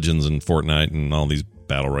Apex Legends and Fortnite and all these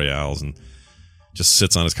battle royales and just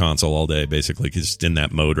sits on his console all day, basically. He's just in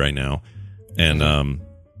that mode right now. And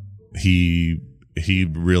he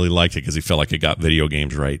really liked it because he felt like it got video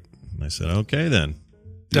games right. And I said, okay, then.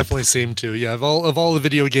 Definitely seemed to. Yeah, of all the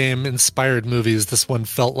video game inspired movies, this one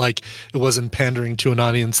felt like it wasn't pandering to an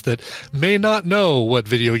audience that may not know what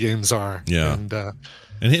video games are. Yeah.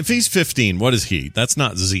 And if he's 15, what is he? That's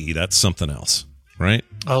not Z. That's something else, right?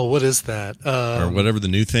 Oh, what is that? Or whatever the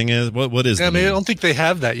new thing is. What is? Yeah, I don't think they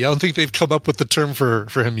have that yet. I don't think they've come up with the term for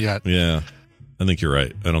him yet. Yeah, I think you're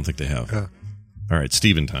right. I don't think they have. Yeah. All right,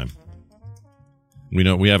 Steven time.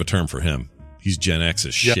 We have a term for him. He's Gen X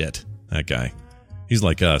as shit. That guy. He's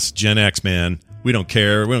like us. Gen X, man. We don't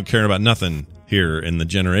care. We don't care about nothing here in the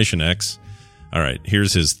Generation X. All right,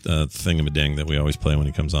 here's his thingamading that we always play when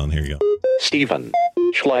he comes on. Here you go. Steven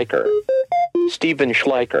Schleicher. Steven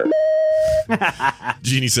Schleicher.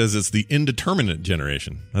 Jeannie says it's the indeterminate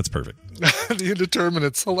generation. That's perfect. The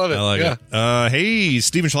indeterminates. I love it. I like it. Hey,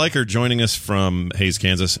 Steven Schleicher joining us from Hays,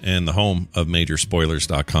 Kansas, and the home of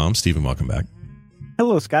Majorspoilers.com. Steven, welcome back.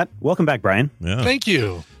 Hello, Scott. Welcome back, Brian. Yeah. Thank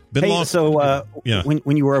you. Been long. So,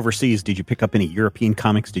 when you were overseas, did you pick up any European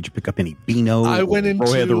comics? Did you pick up any Beano, I went into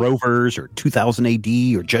Roy of the Rovers, or 2000 AD,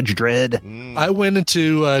 or Judge Dredd? I went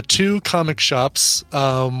into 2 comic shops,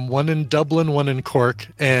 one in Dublin, one in Cork,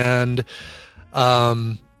 and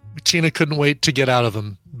Tina couldn't wait to get out of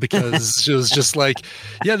them because she was just like,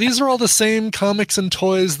 yeah, these are all the same comics and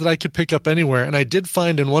toys that I could pick up anywhere. And I did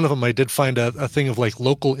find in one of them, I did find a thing of like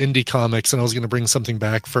local indie comics, and I was going to bring something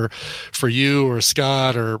back for you or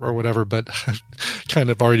Scott or whatever, but I've kind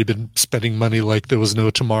of already been spending money like there was no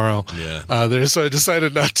tomorrow. Yeah. So I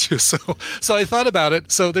decided not to. So I thought about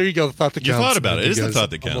it. So there you go. The thought that counts. You thought about it. It is the thought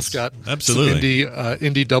that counts. Got absolutely.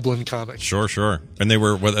 Indie Dublin comics. Sure. And they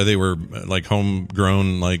were like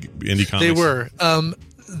homegrown, like indie comics. They were.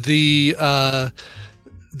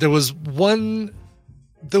 There was one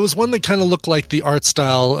that kind of looked like the art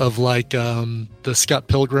style of like the Scott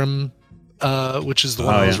Pilgrim, which is the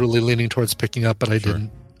one I was really leaning towards picking up, but I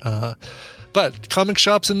didn't. But comic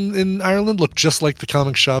shops in Ireland look just like the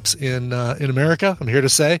comic shops in America, I'm here to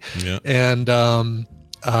say. Yeah. And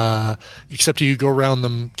except you go around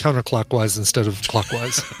them counterclockwise instead of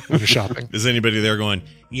clockwise when you're shopping. Is anybody there going,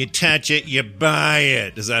 you touch it, you buy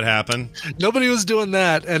it? Does that happen? Nobody was doing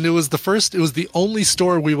that. And it was the only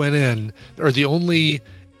store we went in, or the only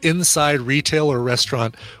inside retail or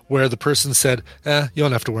restaurant where the person said, you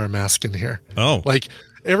don't have to wear a mask in here. Oh. Like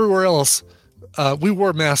everywhere else, we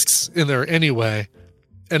wore masks in there anyway,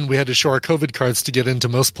 and we had to show our COVID cards to get into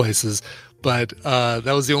most places. But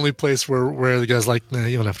that was the only place where the guy's like, nah,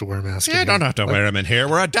 you don't have to wear a mask. You don't have to wear them in here.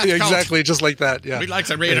 We're a death cult. Exactly, just like that. Yeah. We'd like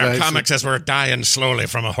to read our comics as we're dying slowly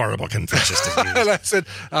from a horrible infectious disease. And I said,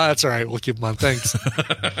 that's all right. We'll keep them on. Thanks.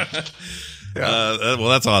 Well,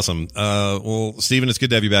 that's awesome. Well, Steven, it's good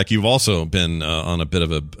to have you back. You've also been on a bit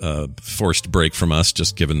of a forced break from us,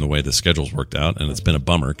 just given the way the schedule's worked out. And it's been a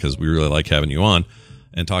bummer because we really like having you on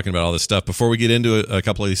and talking about all this stuff. Before we get into a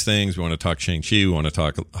couple of these things, we want to talk Shang-Chi. We want to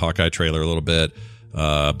talk Hawkeye trailer a little bit,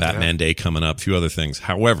 Batman Day coming up, a few other things.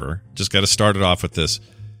 However, just got to start it off with this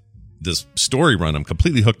story run I'm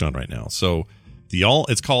completely hooked on right now. So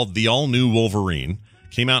it's called The All New Wolverine.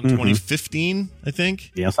 Came out in 2015, I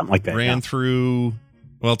think. Yeah, something like that. Ran through,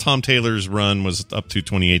 Tom Taylor's run was up to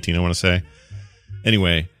 2018, I want to say.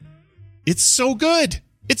 Anyway, it's so good.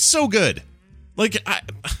 It's so good. Like,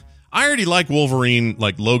 I already like Wolverine,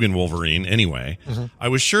 like Logan Wolverine anyway. Mm-hmm. I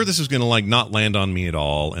was sure this was going to like not land on me at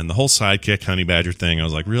all. And the whole sidekick honey badger thing, I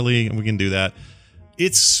was like, really? We can do that?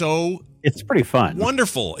 It's pretty fun.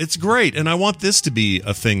 Wonderful. It's great. And I want this to be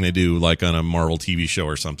a thing they do like on a Marvel TV show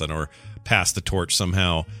or something, or pass the torch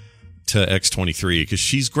somehow to X-23, because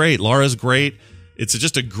she's great. Laura's great. It's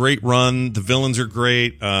just a great run. The villains are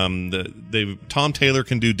great. Tom Taylor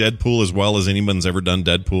can do Deadpool as well as anyone's ever done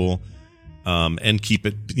Deadpool, and keep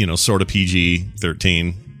it, sort of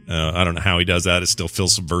PG-13. I don't know how he does that. It still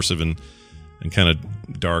feels subversive and kind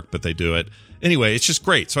of dark, but they do it. Anyway, it's just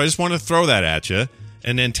great. So I just want to throw that at you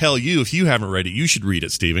and then tell you, if you haven't read it, you should read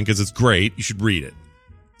it, Stephen, because it's great. You should read it.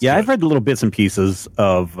 Yeah, I've read the little bits and pieces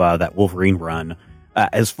of that Wolverine run.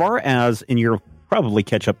 As far as, and you'll probably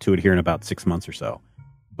catch up to it here in about 6 months or so.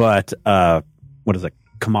 But what is it?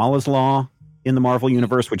 Kamala's Law in the Marvel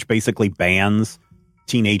Universe, which basically bans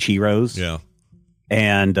teenage heroes. Yeah.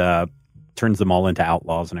 And turns them all into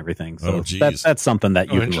outlaws and everything. So that's something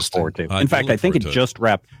that you can look forward to. In fact, I think it just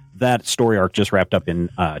wrapped. That story arc just wrapped up in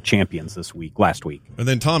Champions last week. And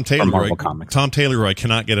then Tom Taylor, who I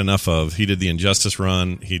cannot get enough of. He did the Injustice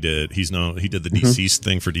run. He did the DC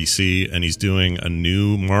thing for DC, and he's doing a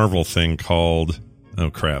new Marvel thing called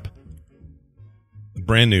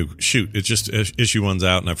brand new. Shoot, it's just issue 1's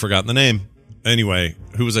out, and I've forgotten the name. Anyway,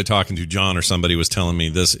 who was I talking to? John or somebody was telling me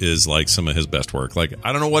this is like some of his best work. Like,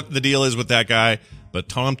 I don't know what the deal is with that guy, but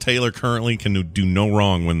Tom Taylor currently can do no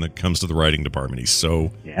wrong when it comes to the writing department. He's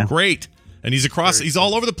so great. And he's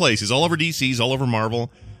all over the place. He's all over DC. He's all over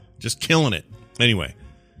Marvel. Just killing it. Anyway,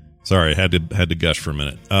 sorry, I had to gush for a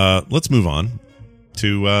minute. Let's move on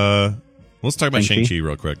to, let's talk about Shang-Chi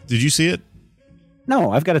real quick. Did you see it?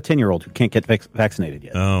 No, I've got a 10-year-old who can't get vaccinated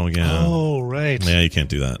yet. Oh, yeah. Oh, right. Yeah, you can't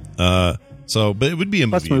do that. But it would be a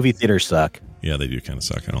movie. Plus, movie theaters suck. Yeah, they do kind of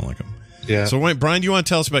suck. I don't like them. Yeah. So, Brian, do you want to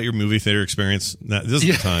tell us about your movie theater experience? This is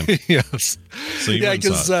the time. Yes.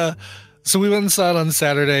 So so we went and saw it on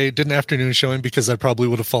Saturday. Did an afternoon showing because I probably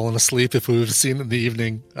would have fallen asleep if we would have seen it in the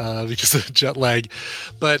evening because of jet lag.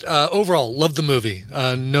 But overall, loved the movie.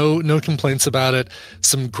 No complaints about it.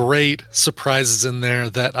 Some great surprises in there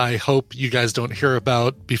that I hope you guys don't hear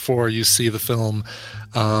about before you see the film.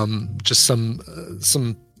 Just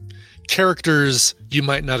some characters you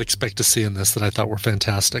might not expect to see in this that I thought were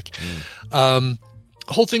fantastic.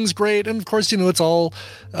 Whole thing's great, and of course, it's all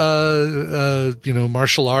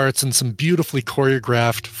martial arts and some beautifully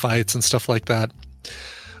choreographed fights and stuff like that.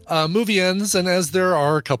 Movie ends, and as there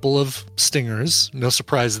are a couple of stingers, no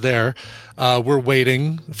surprise there, we're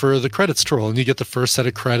waiting for the credits to roll, and you get the first set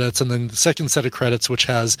of credits, and then the second set of credits, which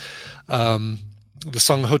has the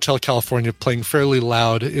song Hotel California playing fairly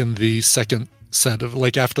loud in the second set of,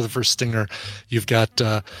 like, after the first stinger, you've got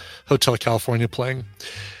Hotel California playing.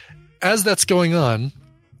 As that's going on,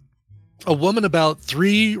 a woman about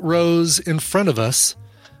 3 rows in front of us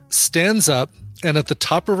stands up and at the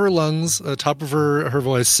top of her lungs, top of her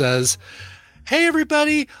voice says, "Hey,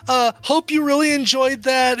 everybody, hope you really enjoyed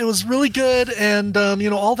that. It was really good. And,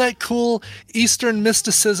 all that cool Eastern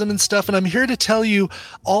mysticism and stuff. And I'm here to tell you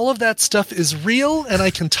all of that stuff is real and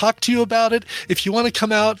I can talk to you about it. If you want to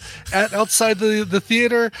come outside the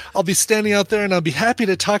theater, I'll be standing out there and I'll be happy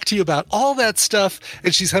to talk to you about all that stuff."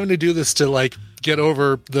 And she's having to do this to, like, get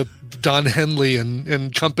over the Don Henley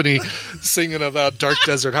and company singing about Dark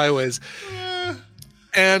Desert Highways.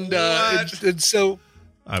 And so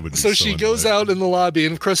she goes out in the lobby,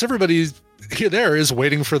 and of course everybody there is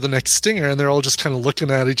waiting for the next stinger, and they're all just kind of looking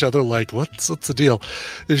at each other like, what's the deal?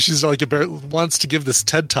 And she's like, wants to give this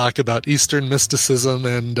TED talk about Eastern mysticism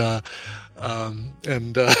and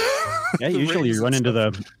yeah, usually you run into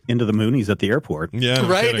the Moonies at the airport. Yeah,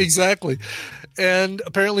 right, exactly. And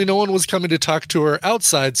apparently no one was coming to talk to her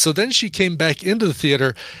outside. So then she came back into the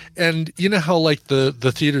theater, and you know how like the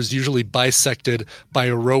theater's usually bisected by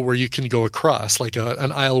a row where you can go across, like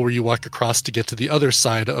an aisle where you walk across to get to the other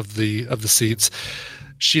side of the seats.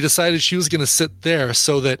 She decided she was going to sit there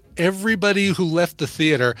so that everybody who left the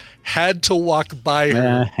theater had to walk by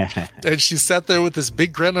her. And she sat there with this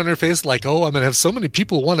big grin on her face like, oh, I'm going to have so many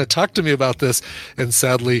people want to talk to me about this. And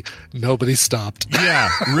sadly, nobody stopped.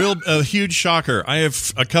 Yeah, a huge shocker. I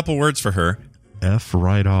have a couple words for her. F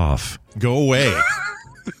right off. Go away.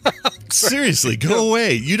 Seriously, go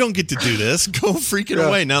away. You don't get to do this. Go freaking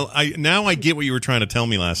away. Now I get what you were trying to tell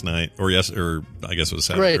me last night, or I guess it was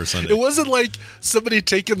Saturday or Sunday. It wasn't like somebody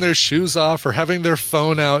taking their shoes off or having their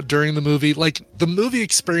phone out during the movie. Like, the movie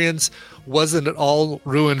experience wasn't at all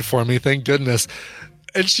ruined for me, thank goodness.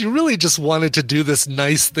 And she really just wanted to do this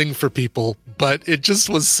nice thing for people, but it just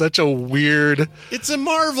was such a weird... It's a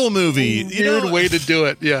Marvel movie. Weird way to do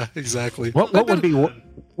it. Yeah, exactly.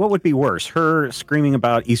 What would be worse? Her screaming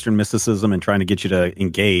about Eastern mysticism and trying to get you to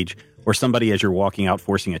engage, or somebody as you're walking out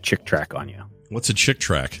forcing a chick track on you? What's a chick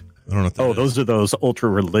track? I don't know what that is. Those are those ultra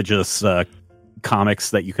religious comics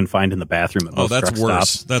that you can find in the bathroom at most that's truck worse.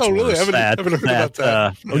 stops. That's really? worse. I haven't heard about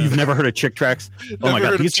that. You've never heard of chick tracks? Oh my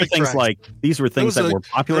god, these are things these were things that were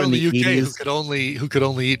popular in the UK 80s. who could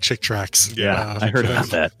only eat chick tracks. Yeah, I heard about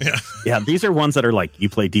that. Yeah, these are ones that are like, you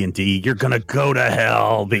play D&D, you're gonna go to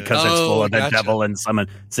hell because it's full of the devil and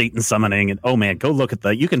Satan summoning. And oh man, go look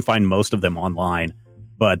at you can find most of them online,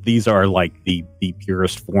 but these are like the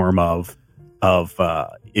purest form of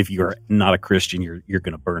if you're not a Christian, you're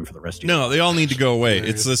going to burn for the rest of your life. No, they all need to go away.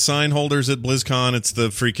 It's the sign holders at BlizzCon. It's the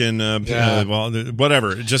freaking,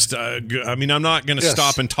 whatever. Just, I mean, I'm not going to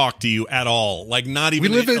stop and talk to you at all. Like, not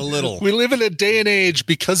even a little. We live in a day and age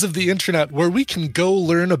because of the internet where we can go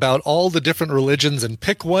learn about all the different religions and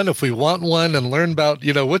pick one if we want one and learn about,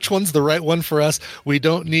 which one's the right one for us. We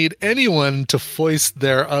don't need anyone to foist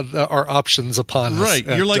our options upon us. Right.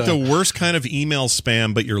 You're like the worst kind of email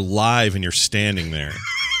spam, but you're live and you're standing there.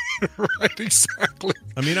 Right, exactly.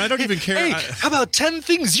 I mean, I don't even care. Hey, how about 10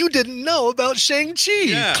 things you didn't know about Shang-Chi?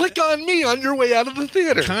 Yeah. Click on me on your way out of the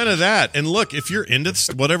theater. Kind of that. And look, if you're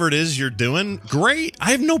into whatever it is you're doing, great.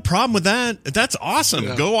 I have no problem with that. That's awesome.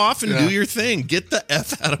 Yeah. Go off and do your thing. Get the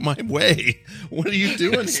F out of my way. What are you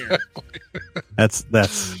doing here? That's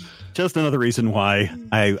just another reason why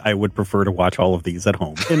I would prefer to watch all of these at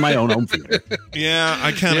home in my own home theater. Yeah,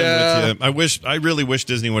 I kind of with you. I really wish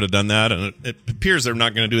Disney would have done that, and it appears they're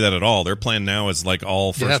not going to do that at all. Their plan now is like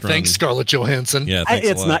all first round. Thanks, Scarlett Johansson. Yeah,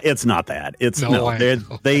 thanks a lot. It's not that.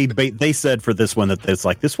 They said for this one that it's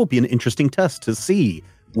like, this will be an interesting test to see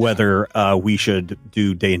whether we should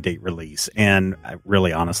do day and date release. And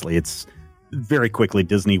really, honestly, it's very quickly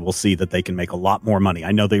Disney will see that they can make a lot more money.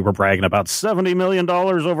 I know they were bragging about $70 million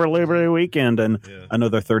over Labor Day weekend and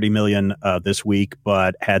another $30 million this week,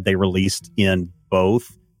 but had they released in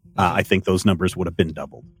both, I think those numbers would have been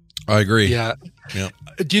doubled. I agree. Yeah.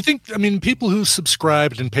 Do you think, people who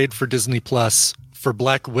subscribed and paid for Disney Plus for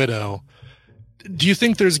Black Widow, do you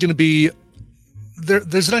think there's going to be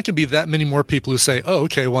there's not going to be that many more people who say,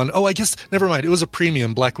 I guess, never mind. It was a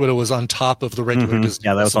premium. Black Widow was on top of the regular Disney.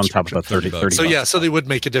 Yeah, that was on top of the 30 So they would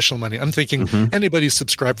make additional money. I'm thinking anybody who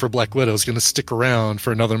subscribed for Black Widow is going to stick around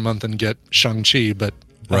for another month and get Shang-Chi. But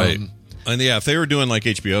right. And if they were doing like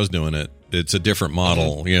HBO's doing it, it's a different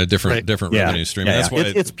model, different revenue stream. Yeah, That's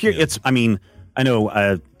why it's pure. It's, I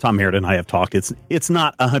know Tom Merritt and I have talked. It's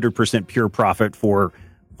not 100% pure profit for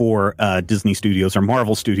Disney Studios or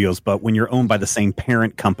Marvel Studios, but when you're owned by the same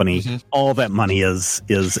parent company, all that money is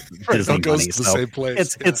Disney money. To the same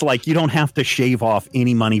place. It's like you don't have to shave off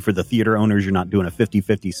any money for the theater owners. You're not doing a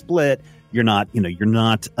 50-50 split. You're not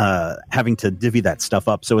having to divvy that stuff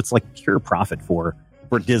up. So it's like pure profit for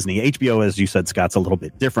Disney. HBO, as you said, Scott's a little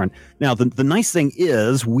bit different. Now, the nice thing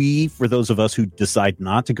is for those of us who decide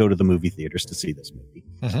not to go to the movie theaters to see this movie,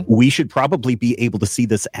 we should probably be able to see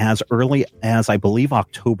this as early as, I believe,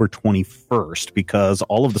 October 21st, because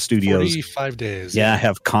all of the studios 45 days.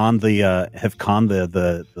 Have conned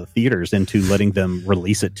the theaters into letting them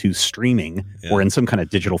release it to streaming or in some kind of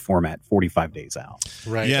digital format 45 days out.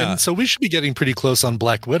 Right. Yeah. And so we should be getting pretty close on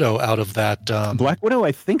Black Widow out of that. Black Widow,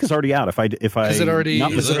 I think, is already out. Is it already?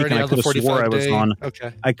 Not mistaken, I could have swore I was on.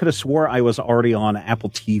 Okay. I could have swore I was already on Apple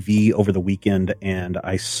TV over the weekend, and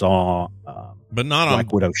I saw but not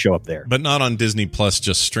Black Widow show up there. But not on Disney Plus,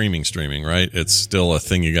 just streaming, right? It's still a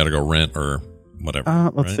thing you got to go rent or whatever.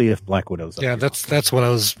 Let's see if Black Widow's up. Yeah, that's what I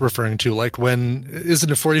was referring to. Like, when isn't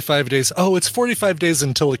it 45 days? Oh, it's 45 days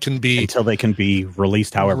until they can be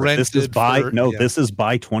released. However, this is by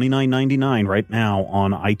 $29.99 right now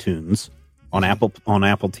on iTunes. On Apple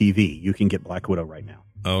TV, you can get Black Widow right now.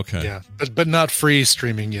 Okay. Yeah, but not free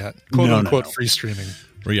streaming yet. "Quote unquote free streaming."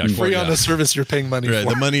 Free on the service you're paying money for.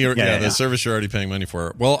 The money, the service you're already paying money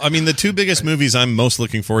for. Well, the two biggest movies I'm most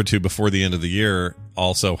looking forward to before the end of the year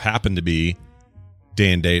also happen to be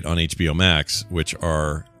day and date on HBO Max, which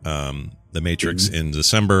are The Matrix in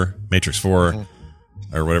December, Matrix 4,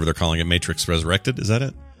 or whatever they're calling it, Matrix Resurrected. Is that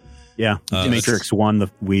it? Yeah, Matrix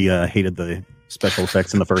 1. We hated the special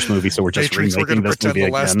effects in the first movie, so we're just remaking this movie again.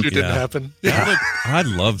 The last two didn't happen. I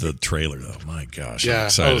love the trailer though. My gosh, I'm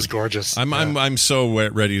excited. That was gorgeous. I'm so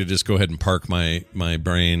ready to just go ahead and park my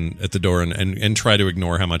brain at the door and try to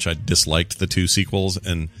ignore how much I disliked the two sequels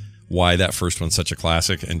and why that first one's such a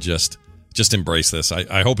classic, and just embrace this.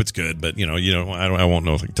 I hope it's good, but I won't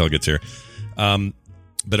know until it gets here.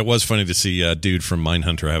 But it was funny to see a dude from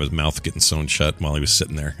Mindhunter have his mouth getting sewn shut while he was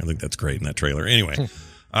sitting there. I think that's great in that trailer. Anyway.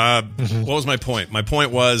 What was my point? My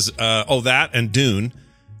point was, that and Dune.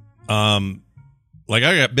 Like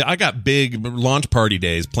I got big launch party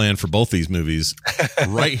days planned for both these movies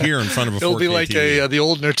right here in front of a 4K It'll be like TV. the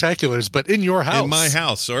old Nertaculars, but in your house. In my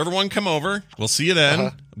house. So everyone come over. We'll see you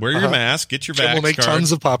then. Wear your mask. Get your vax We'll make card.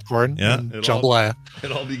 tons of popcorn. Yeah, and jambalaya.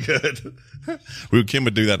 It'll all be good. Kim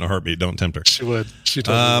would do that in a heartbeat. Don't tempt her. She would. She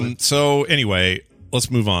totally would. So anyway, let's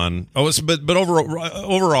move on. But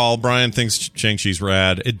overall, Brian thinks Shang-Chi's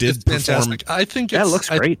rad. It did perform. Fantastic. I think it looks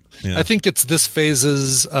great. I think it's this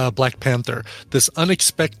phase's Black Panther. This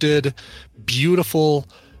unexpected, beautiful,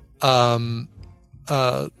 loose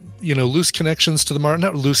connections to the Marvel.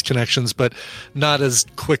 Not loose connections, but not as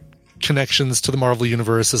quick connections to the Marvel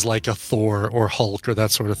universe as like a Thor or Hulk or that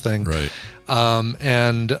sort of thing. Right.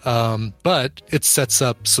 But it sets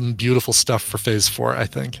up some beautiful stuff for Phase 4, I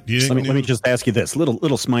think. Let me just ask you this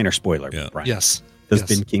little minor spoiler. Brian. Yes. Does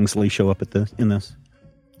Ben Kingsley show up in this?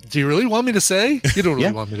 Do you really want me to say? You don't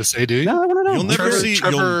really want me to say, do you? No, I want to know. You'll never see.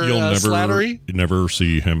 Slattery? You'll never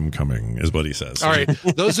see him coming, is what he says. All right.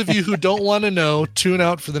 Those of you who don't want to know, tune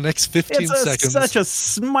out for the next 15 seconds. Such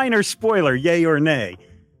a minor spoiler, yay or nay.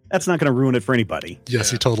 That's not going to ruin it for anybody.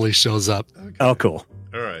 Yes, he totally shows up. Okay. Oh, cool.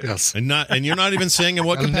 All right. Yes. And you're not even saying in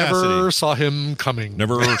what I capacity. never saw him coming.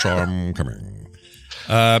 Never saw him coming.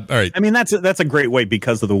 All right. I mean, that's a great way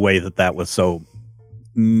because of the way that was so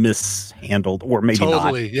mishandled, or maybe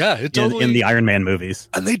totally. not. Yeah, it totally in the Iron Man movies.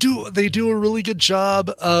 And they do a really good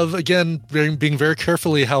job of, again, being very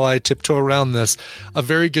carefully how I tiptoe around this, a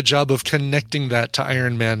very good job of connecting that to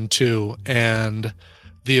Iron Man 2 and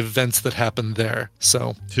the events that happened there.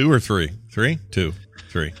 So 2 or 3? 3? 2.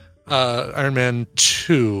 3. Iron Man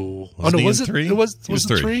 2. Was it 3? It was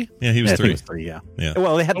 3? Yeah, he was 3. He was 3, yeah.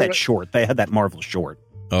 Well, they had that short. They had that Marvel short.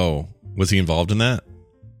 Oh, was he involved in that?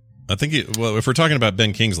 I think if we're talking about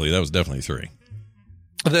Ben Kingsley, that was definitely 3.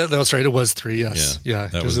 That was right. It was 3. Yes. Yeah.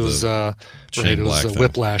 Because it was right. It was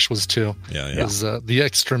Whiplash was 2. Yeah. It was the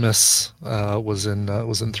Extremis was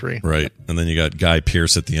in 3. Right. And then you got Guy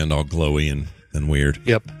Pearce at the end, all glowy and weird.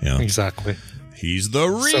 Yep. Yeah. Exactly. He's the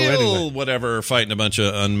real whatever, fighting a bunch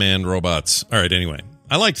of unmanned robots. All right. Anyway,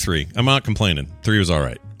 I liked 3. I'm not complaining. 3 was all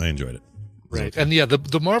right. I enjoyed it. Right. Okay. And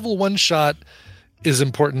the Marvel one shot is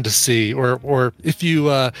important to see, or if you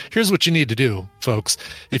here's what you need to do, folks.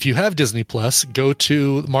 If you have Disney Plus, go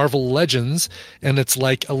to Marvel Legends, and it's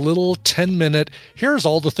like a little 10-minute, here's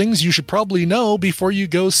all the things you should probably know before you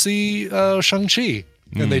go see Shang-Chi.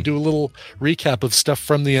 And they do a little recap of stuff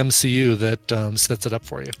from the MCU that sets it up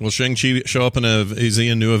for you. Will Shang-Chi show up is he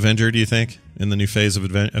a new Avenger, do you think, in the new phase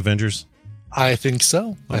of Avengers? I think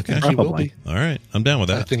so. Okay. I think he will be. All right, I'm down with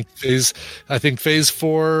that. I think phase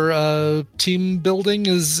 4 team building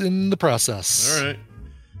is in the process. All right.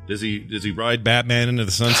 Does he ride Batman into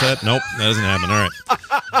the sunset? Nope, that doesn't happen. All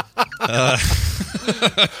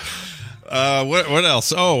right. What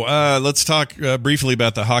else? Let's talk briefly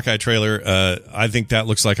about the Hawkeye trailer. I think that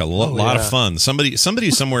looks like a lot of fun. Somebody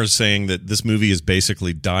somewhere is saying that this movie is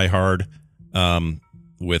basically Die Hard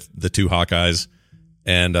with the 2 Hawkeyes,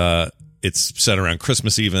 and it's set around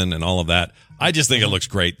Christmas even and all of that. I just think it looks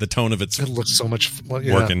great. The tone of it looks so much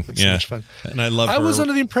working. So much fun. And I love her. I was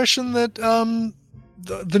under the impression that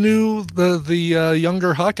the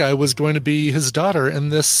younger Hawkeye was going to be his daughter,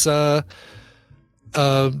 and this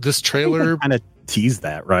trailer kind of teased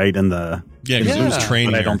that, right? In the because it was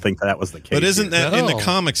training. I don't think that was the case. But isn't that in the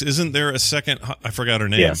comics? Isn't there a second? I forgot her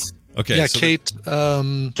name. Yes. Okay. Yeah, so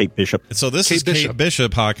Kate Bishop. So this is Kate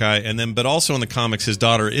Bishop, Hawkeye, but also in the comics, his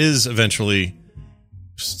daughter is eventually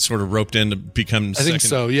sort of roped in to become. I think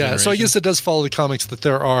so. Yeah. Generation. So I guess it does follow the comics that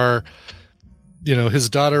there are, his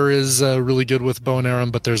daughter is really good with bow and arrow,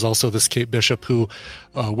 but there's also this Kate Bishop who,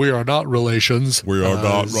 we are not relations. We are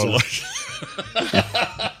not relations.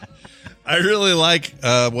 I really like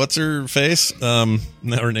what's her face? Now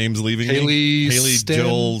her name's leaving me. Haley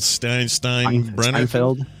Joel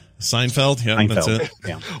Steinbrenner. Seinfeld, yeah, that's it.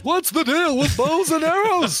 Yeah. What's the deal with bows and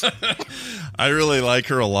arrows? I really like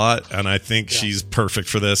her a lot, and I think she's perfect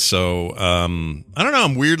for this. So, I don't know.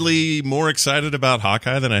 I'm weirdly more excited about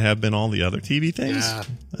Hawkeye than I have been all the other TV things. Yeah.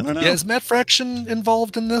 I don't know. Yeah, is Matt Fraction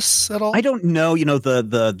involved in this at all? I don't know.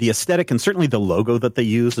 The aesthetic and certainly the logo that they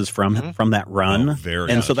use is from that run.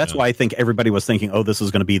 Very and much, so that's why I think everybody was thinking, this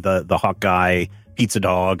is going to be the Hawkeye Pizza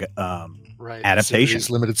Dog adaptation,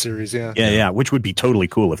 limited series, yeah, which would be totally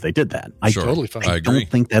cool if they did that. Totally fine. I agree. I don't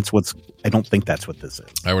think that's what this is.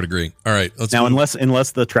 I would agree. All right, let's now unless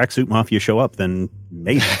the Tracksuit Mafia show up, then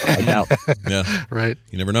maybe. I doubt. Yeah, right.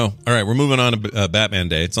 You never know. All right, we're moving on to Batman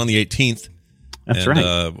Day. It's on the 18th. That's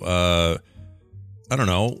right. I don't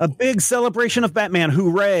know. A big celebration of Batman,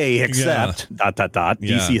 hooray, except, ...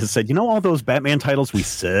 DC has said, all those Batman titles we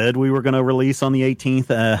said we were going to release on the 18th,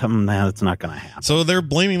 that's not going to happen. So they're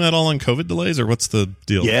blaming that all on COVID delays, or what's the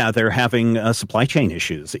deal? Yeah, they're having supply chain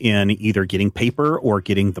issues in either getting paper or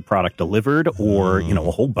getting the product delivered or,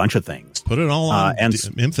 a whole bunch of things. Put it all on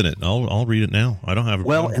Infinite. I'll read it now. I don't have it.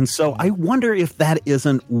 Well, and so I wonder if that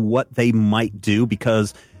isn't what they might do,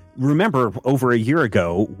 because remember, over a year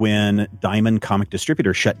ago, when Diamond Comic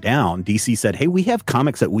Distributor shut down, DC said, hey, we have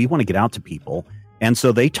comics that we want to get out to people. And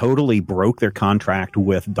so they totally broke their contract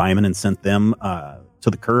with Diamond and sent them to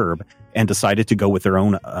the curb and decided to go with their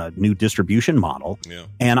own new distribution model. Yeah.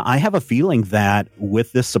 And I have a feeling that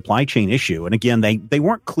with this supply chain issue, and again, they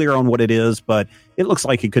weren't clear on what it is, but it looks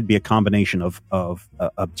like it could be a combination of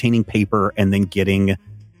obtaining paper and then getting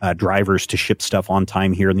drivers to ship stuff on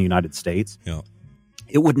time here in the United States. Yeah.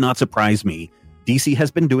 It would not surprise me. DC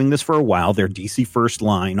has been doing this for a while. Their DC First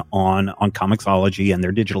line on Comixology and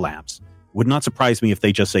their digital apps. Would not surprise me if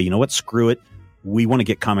they just say, you know what, screw it. We want to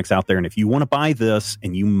get comics out there. And if you want to buy this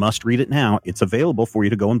and you must read it now, it's available for you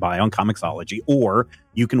to go and buy on Comixology. Or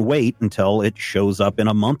you can wait until it shows up in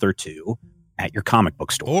a month or two at your comic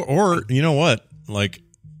book store. Or you know what? Like,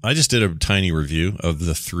 I just did a tiny review of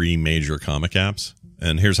the 3 major comic apps.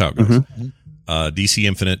 And here's how it goes. Mm-hmm. DC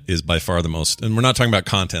Infinite is by far the most, and we're not talking about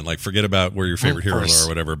content, like forget about where your favorite heroes are or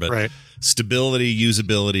whatever, but stability,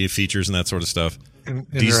 usability, features, and that sort of stuff.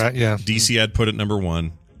 DC, I'd put it number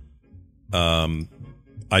 1.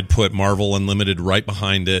 I'd put Marvel Unlimited right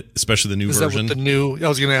behind it, especially the new version. That I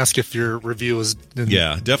was going to ask if your review was.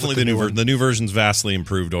 Definitely the new version. The new version's vastly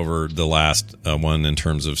improved over the last one in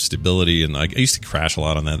terms of stability, and I used to crash a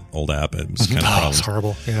lot on that old app. It was kind of it was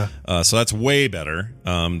horrible. Yeah. So that's way better.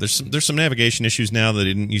 There's some navigation issues now that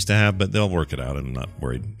it didn't used to have, but they'll work it out. I'm not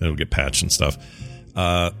worried. It'll get patched and stuff.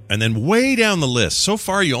 And then way down the list, so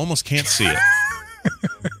far you almost can't see it.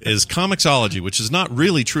 Is Comixology, which has not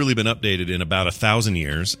really truly been updated in about 1,000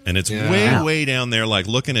 years, and it's way down there, like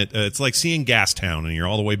looking at it's like seeing Gastown, and you're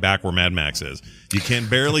all the way back where Mad Max is. You can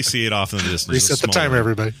barely see it off in the distance. Reset the timer,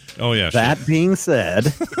 everybody. Oh yeah. That being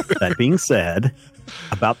said,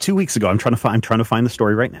 about 2 weeks ago, I'm trying to find the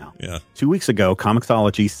story right now. Yeah. 2 weeks ago,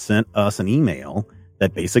 Comixology sent us an email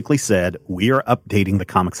that basically said, we are updating the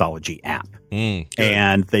Comixology app.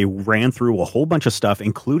 And they ran through a whole bunch of stuff,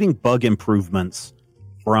 including bug improvements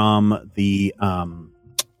from the,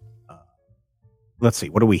 let's see,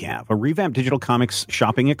 what do we have? A revamped digital comics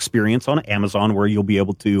shopping experience on Amazon where you'll be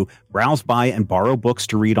able to browse, buy, and borrow books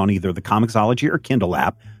to read on either the Comixology or Kindle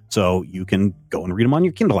app. So you can go and read them on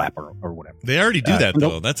your Kindle app or whatever. They already do that,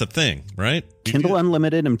 though. That's a thing, right? Kindle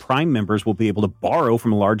Unlimited and Prime members will be able to borrow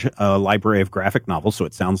from a large library of graphic novels. So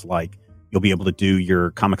it sounds like you'll be able to do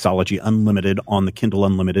your Comixology Unlimited on the Kindle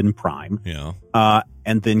Unlimited and Prime. Yeah.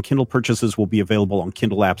 And then Kindle purchases will be available on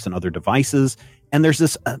Kindle apps and other devices. And there's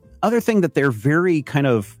this other thing that they're very kind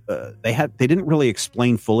of they didn't really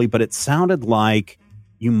explain fully, but it sounded like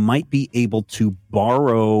you might be able to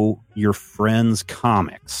borrow your friend's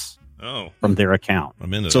comics from their account.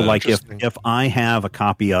 I'm into so that. Like if I have a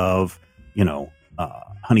copy of,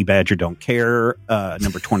 Honey Badger Don't Care,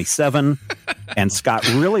 number 27, and Scott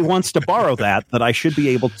really wants to borrow that I should be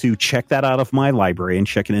able to check that out of my library and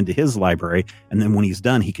check it into his library. And then when he's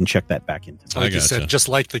done, he can check that back into mine. Like you said, just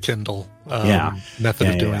like the Kindle method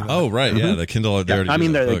of doing it. Oh, right. Yeah. The Kindle. The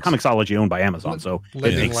Comixology owned by Amazon. So it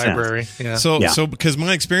makes library. sense. Yeah. So because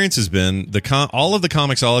my experience has been all of the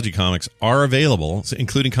Comixology comics are available,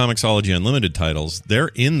 including Comixology Unlimited titles.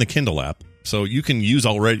 They're in the Kindle app. So you can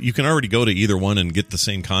already go to either one and get the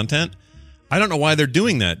same content. I don't know why they're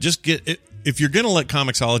doing that. Just get it. If you're going to let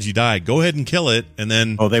Comixology die, go ahead and kill it, and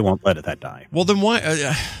then... Oh, they won't let that die. Well, then why...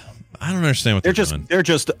 I don't understand what they're doing.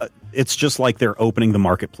 It's just like they're opening the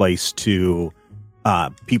marketplace to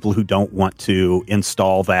people who don't want to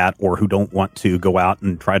install that or who don't want to go out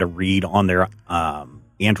and try to read on their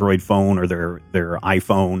Android phone or their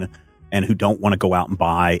iPhone and who don't want to go out and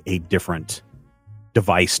buy a different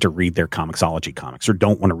device to read their Comixology comics or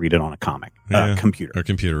don't want to read it on a computer. Or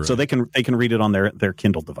computer. Right. So they can read it on their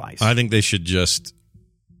Kindle device. I think they should just,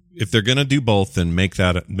 if they're going to do both, then make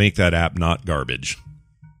that app not garbage.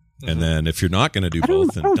 Mm-hmm. And then if you're not going to do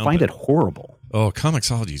both, then I don't find it horrible. Oh,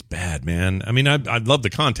 Comixology is bad, man. I mean, I love the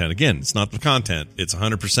content. Again, it's not the content. It's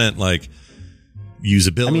 100% like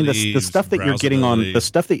usability. I mean, the stuff that you're getting on the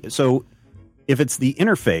stuff that, so if it's the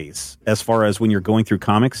interface, as far as when you're going through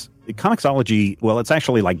comics, Comixology, well, it's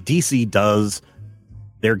actually like DC does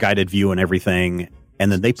their guided view and everything, and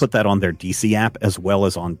then they put that on their DC app as well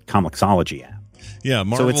as on Comixology app. Yeah,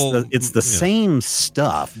 Marvel. So it's the same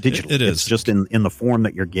stuff digitally. It is. It's just in the form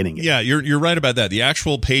that you're getting it. Yeah, you're right about that. The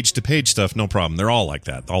actual page-to-page stuff, no problem. They're all like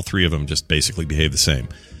that. All three of them just basically behave the same.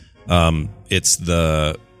 It's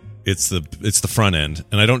the front end,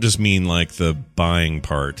 and I don't just mean like the buying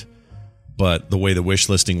part, but the way the wish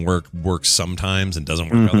listing works sometimes and doesn't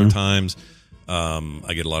work other times.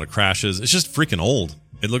 I get a lot of crashes. It's just freaking old.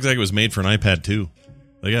 It looks like it was made for an iPad 2.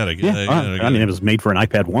 They gotta it was made for an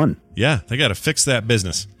iPad 1. Yeah, they gotta fix that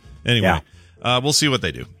business. Anyway, we'll see what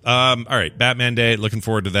they do. All right, Batman Day. Looking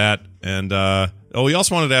forward to that. And we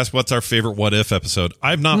also wanted to ask what's our favorite What If episode.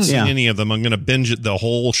 I've not seen any of them. I'm going to binge it the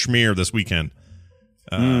whole schmear this weekend.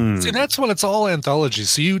 See, that's when it's all anthology,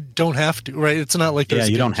 so you don't have to, right? It's not like there's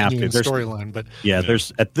you don't have to. There's storyline, but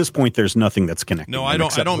there's at this point there's nothing that's connected. No, I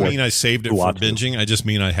don't mean I saved it for binging. I just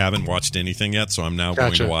mean I haven't watched anything yet, so I'm now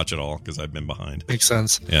going to watch it all because I've been behind. Makes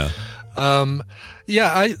sense. Yeah.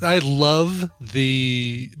 I love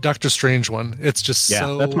the Doctor Strange one. It's just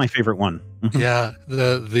that's my favorite one. Yeah,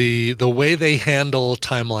 the way they handle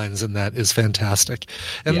timelines in that is fantastic.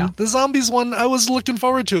 And the zombies one, I was looking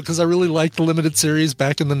forward to it because I really liked the limited series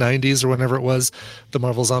back in the 90s or whenever it was, the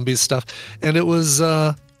Marvel Zombies stuff. And it was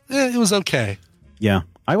okay. Yeah.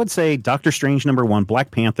 I would say Doctor Strange #1, Black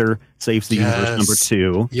Panther Saves the Universe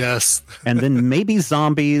 #2. Yes. And then maybe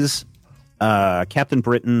Zombies, Captain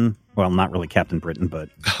Britain. Well, not really Captain Britain, but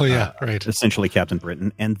right. Essentially Captain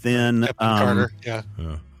Britain. And then Captain Carter. Yeah.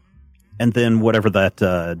 And then whatever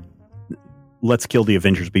that Let's Kill the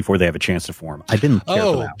Avengers Before They Have a Chance to Form. I didn't care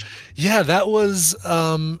for that. Yeah, that was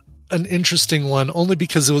an interesting one, only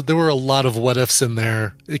because there were a lot of what ifs in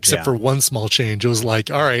there, except for one small change. It was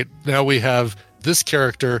like, all right, now we have this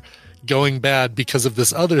character going bad because of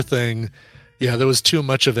this other thing. Yeah, there was too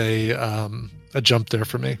much of a jump there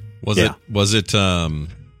for me. Was it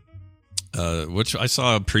which I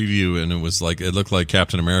saw a preview and it looked like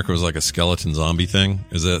Captain America was like a skeleton zombie thing.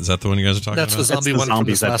 Is that the one you guys are talking about? That's the zombie one from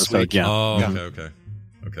this last week. Yeah. Oh,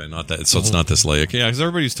 okay. Not that. So it's not this Leia. Yeah, because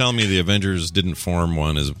everybody's telling me the Avengers didn't form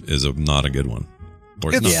one is not a good one.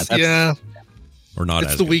 Or or not.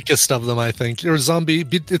 It's the good. weakest of them, I think. Or zombie.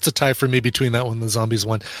 It's a tie for me between that one and the zombies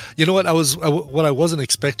one. You know what? What I wasn't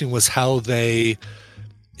expecting was how they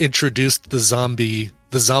introduced the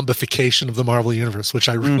zombification of the Marvel Universe, which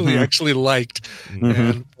I really actually liked,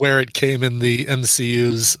 and where it came in the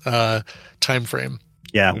MCU's time frame.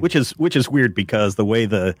 Yeah, which is weird because the way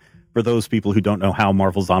for those people who don't know how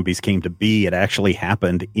Marvel Zombies came to be, it actually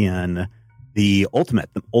happened in the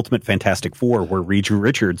Ultimate Fantastic Four, where Reed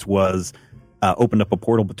Richards was opened up a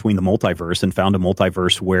portal between the multiverse and found a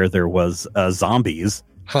multiverse where there was zombies.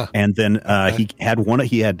 And then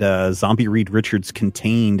he had zombie Reed Richards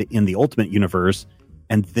contained in the Ultimate Universe,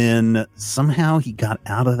 and then somehow he got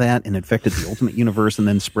out of that and infected the Ultimate Universe and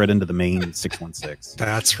then spread into the main 616.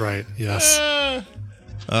 That's right. Yes.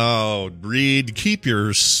 Oh, Reed, keep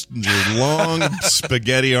your long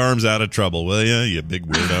spaghetti arms out of trouble, will you big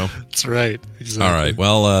weirdo? That's right. Exactly. All right.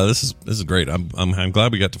 Well, this is great. I'm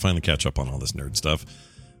glad we got to finally catch up on all this nerd stuff.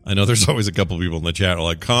 I know there's always a couple people in the chat who are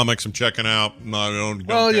like, comics I'm checking out.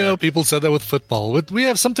 No, people said that with football. We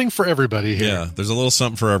have something for everybody here. Yeah, there's a little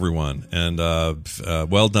something for everyone. And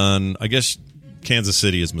well done. I guess Kansas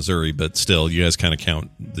City is Missouri, but still, you guys kind of count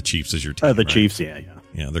the Chiefs as your team. The right? Chiefs, yeah.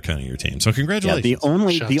 Yeah, they're kind of your team. So congratulations.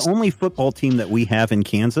 Yeah, the only football team that we have in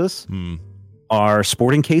Kansas are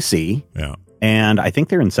Sporting KC. Yeah. And I think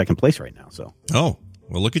they're in second place right now. So. Oh,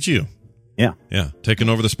 well, look at you. Yeah. Yeah, taking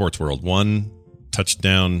over the sports world. One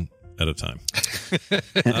touchdown at a time.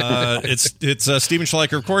 It's Steven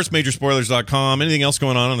Schleicher, of course, Majorspoilers.com. Anything else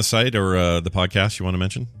going on the site or the podcast you want to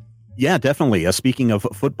mention? Yeah, definitely. Speaking of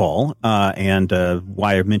football, and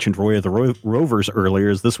why I mentioned Roy of the Rovers earlier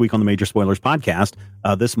is this week on the Major Spoilers podcast.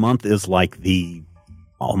 This month is like the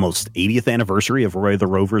almost 80th anniversary of Roy of the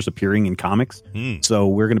Rovers appearing in comics. So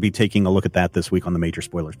we're going to be taking a look at that this week on the Major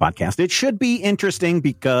Spoilers podcast. It should be interesting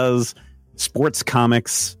because sports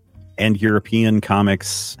comics and European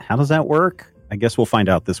comics, how does that work? I guess we'll find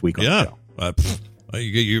out this week on the show.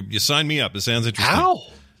 You signed me up. It sounds interesting. How?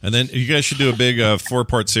 And then you guys should do a big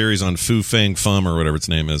 4-part series on Fu Fang Fum or whatever its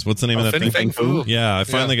name is. What's the name of that thing? Fang Fu. Yeah, I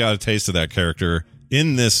finally got a taste of that character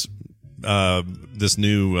in this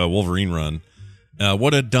new Wolverine run.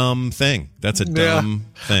 What a dumb thing. That's a dumb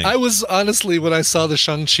thing. I was honestly, when I saw the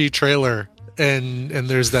Shang-Chi trailer and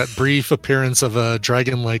there's that brief appearance of a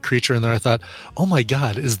dragon-like creature in there, I thought, oh my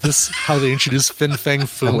God, is this how they introduce Fin Fang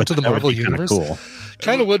Foom to the Marvel Universe? Cool.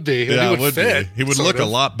 Kind of would be. Yeah, he would fit. He would look a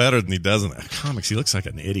lot better than he does in the comics. He looks like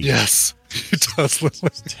an idiot. Yes, he does look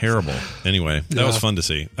like terrible. Anyway, that was fun to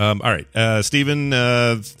see. All right, Steven,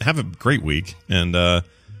 have a great week, and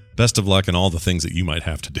Best of luck in all the things that you might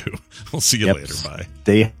have to do. We'll see you later.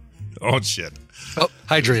 Bye. Oh, shit. Oh,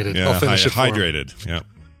 hydrated. Yeah, I'll finish it for him. hydrated. Yeah.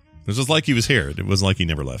 It was like he was here. It wasn't like he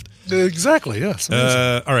never left. Exactly, yes.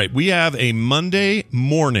 All right. We have a Monday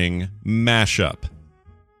morning mashup.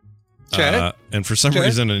 Okay. And for some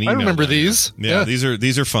reason, an email. I remember these. Yeah,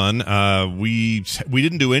 these are fun. We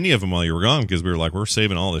didn't do any of them while you were gone because we were like, we're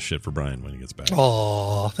saving all this shit for Brian when he gets back.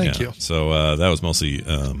 Oh, thank you. So that was mostly.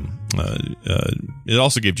 It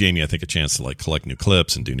also gave Jamie, I think, a chance to like collect new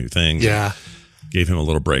clips and do new things. Yeah. Gave him a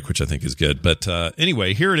little break, which I think is good. But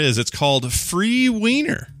anyway, here it is. It's called Free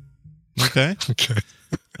Wiener. Okay. Okay.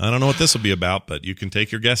 I don't know what this will be about, but you can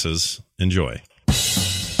take your guesses. Enjoy.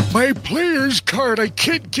 My player's card, I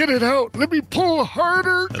can't get it out. Let me pull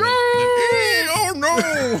harder. No! Oh,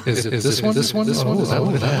 no! Is this one? This one? Is that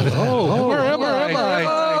what it is? Oh, where am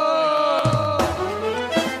I?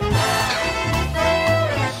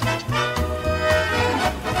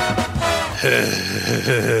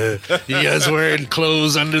 You guys wearing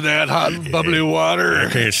clothes under that hot bubbly water? I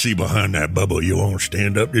can't see behind that bubble. You won't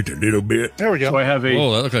stand up just a little bit. There we go. So I have a.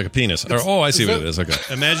 Oh, that looked like a penis. I see what it is. Okay.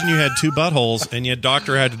 Imagine you had two buttholes and yet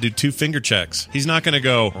doctor had to do two finger checks. He's not going to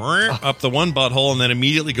go up the one butthole and then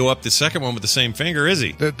immediately go up the second one with the same finger, is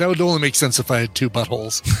he? That would only make sense if I had two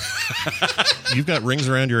buttholes. You've got rings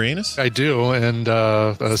around your anus? I do, and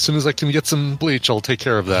as soon as I can get some bleach, I'll take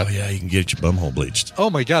care of that. Oh, yeah, you can get your bumhole bleached. Oh,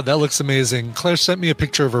 my God, that looks amazing. Claire sent me a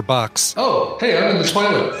picture of her box. Oh, hey, I'm in the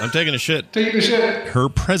toilet. I'm taking a shit. Taking a shit. Her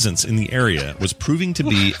presence in the area was proving to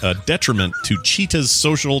be a detriment to Cheetah's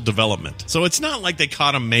social development. So it's not like they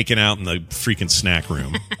caught him making out in the freaking snack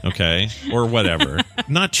room, okay? Or whatever.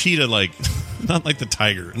 Not Cheetah, not like the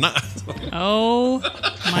tiger. Oh,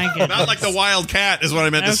 my goodness. Not like the wild cat is what I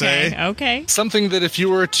meant to say. Okay. Something that if you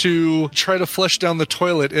were to try to flush down the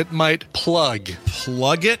toilet, it might plug.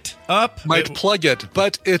 Plug it up? Might plug it,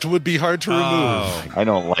 but it would be hard to remove. I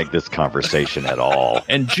don't like this conversation at all.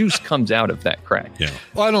 And juice comes out of that crack. Yeah.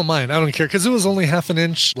 Well, I don't mind. I don't care because it was only half an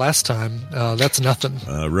inch last time. That's nothing.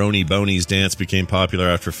 Roni Boney's dance became popular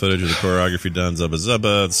after footage of the choreography done. Zubba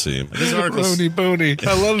Zubba. Let's see. This Roni Boney.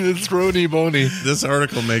 I love this Roni Boney. This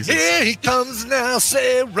article makes it. Here he comes now,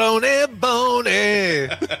 say Roni Boney.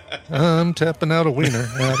 I'm tapping out a wiener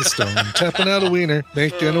out of stone. Tapping out a wiener,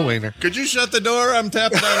 making a wiener. Could you shut the door? I'm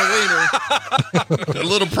tapping out a wiener. A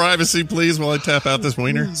little privacy, please, while I tap out this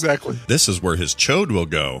wiener. Exactly. This is where his chode will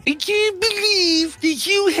go. I can't believe that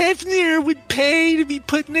Hugh Hefner would pay to be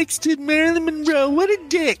put next to Marilyn Monroe. What a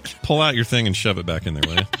dick. Pull out your thing and shove it back in there,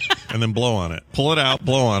 will you? And then blow on it. Pull it out,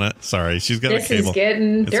 blow on it. Sorry, she's got a cable. This is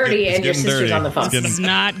getting dirty, and your sister's dirty. on the phone. This is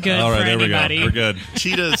not good all right, for there anybody. We go. We're good.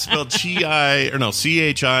 Cheetah is spelled Chi, or no,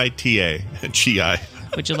 Chita. Chi.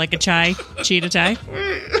 Would you like a chai? Cheetah tie?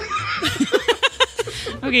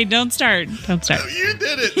 Okay, don't start. Don't start. You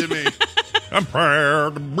did it to me. I'm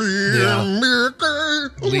proud to be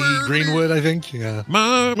America. Lee Greenwood, I think. Yeah.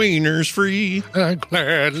 My wiener's free. I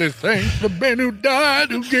gladly thank the man who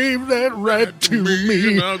died who gave that right to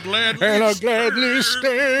me. And I'll gladly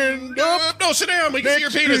stand up. No, sit down. We can see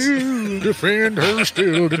your penis. To defend her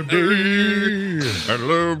still today. I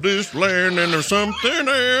love this land and there's something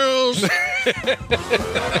else.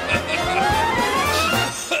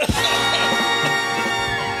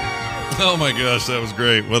 Oh my gosh, that was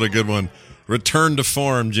great. What a good one. Return to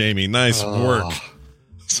form, Jamie. Nice work.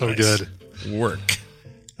 So nice good. Work.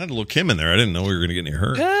 I had a little Kim in there. I didn't know we were going to get any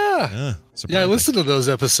hurt. Yeah. I listened to those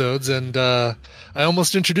episodes, and I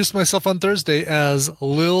almost introduced myself on Thursday as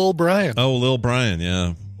Lil Brian. Oh, Lil Brian,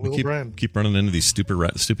 yeah. Brian. Keep running into these stupid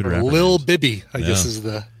rappers. Lil Bibby, I guess is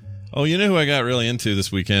the... Oh, you know who I got really into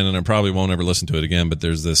this weekend, and I probably won't ever listen to it again, but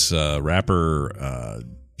there's this rapper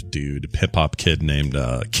dude, hip-hop kid named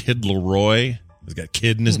Kid Leroy. He's got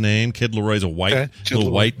Kid in his name. Kid Leroy's a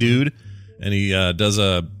white dude, and he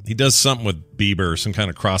does something with Bieber, some kind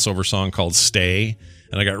of crossover song called Stay,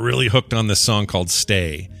 and I got really hooked on this song called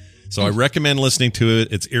Stay. So I recommend listening to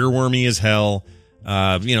it. It's earwormy as hell,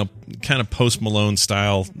 kind of Post Malone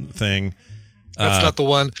style thing. That's not the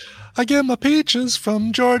one. I get my peaches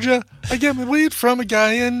from Georgia. I get my weed from a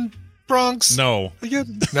guy in Bronx. No.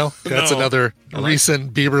 That's another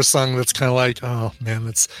recent Bieber song that's kind of like, oh man,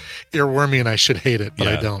 that's earwormy and I should hate it, but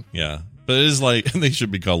I don't. Yeah, but it is like they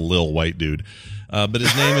should be called Lil White Dude. But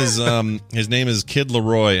his name is Kid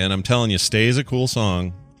Leroy, and I'm telling you, Stay is a cool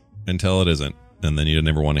song until it isn't, and then you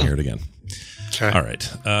never want to hear it again. Okay. All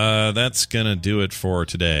right. That's gonna do it for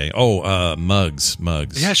today. Oh, mugs.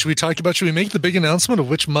 Yeah, should we make the big announcement of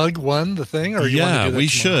which mug won the thing? Or we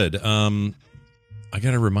should. I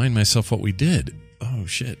got to remind myself what we did. Oh,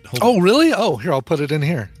 shit. Really? Oh, here, I'll put it in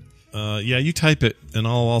here. Yeah, you type it, and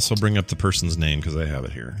I'll also bring up the person's name because I have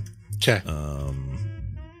it here. Okay.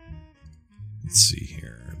 Let's see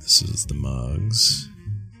here. This is the mugs.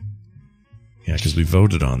 Yeah, because we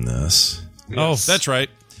voted on this. Yes. Oh, that's right.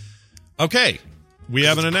 Okay. We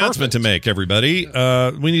have an announcement to make, everybody.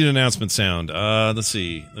 We need an announcement sound. Let's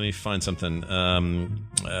see. Let me find something.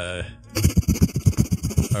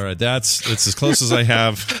 All right, that's as close as I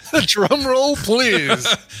have. Drum roll, please.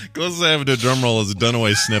 Close as I have to a drum roll is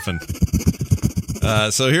Dunaway sniffing.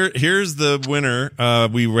 So here's the winner.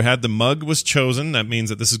 We had the mug was chosen. That means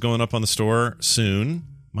that this is going up on the store soon.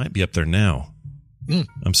 Might be up there now.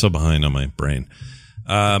 I'm so behind on my brain.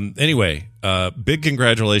 Anyway, big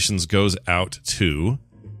congratulations goes out to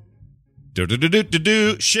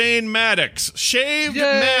Shane Maddox. Shaved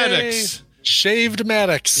Maddox. Shaved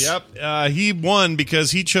Maddox. Yep. He won because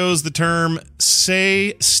he chose the term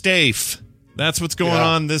 "say stafe." That's what's going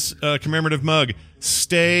on this commemorative mug.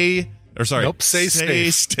 Say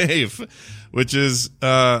stafe, which is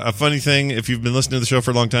a funny thing. If you've been listening to the show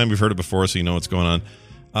for a long time, you've heard it before, so you know what's going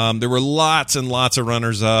on. There were lots and lots of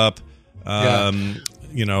runners up.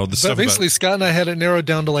 You know, the stuff. Basically, Scott and I had it narrowed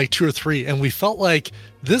down to like 2 or 3, and we felt like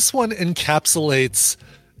this one encapsulates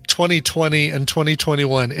 2020 and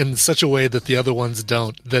 2021 in such a way that the other ones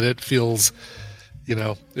don't. That it feels,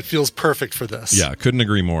 it feels perfect for this. Yeah, couldn't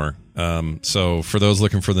agree more. So for those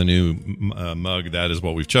looking for the new mug, that is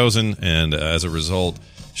what we've chosen, and as a result,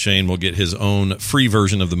 Shane will get his own free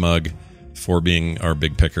version of the mug for being our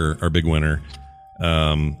big picker, our big winner.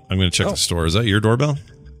 I'm going to check the store. Is that your doorbell?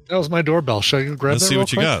 That was my doorbell. Should I grab Let's that see real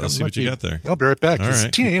what you quick? got. Let's see what you got there. I'll be right back. All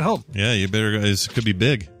right. Tina ain't home. Yeah, you better. This could be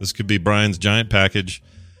big. This could be Brian's giant package.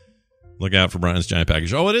 Look out for Brian's giant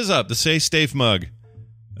package. Oh, it is up. The Say Stafe mug.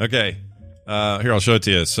 Okay. Here, I'll show it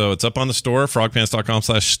to you. So it's up on the store,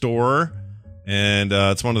 frogpants.com/store. And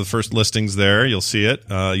it's one of the first listings there. You'll see it.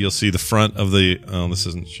 You'll see the front of the... Oh, this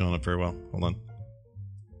isn't showing up very well. Hold on.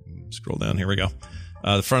 Scroll down. Here we go.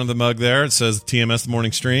 The front of the mug there, it says TMS The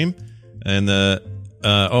Morning Stream. And the...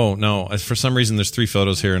 oh, no. For some reason, there's 3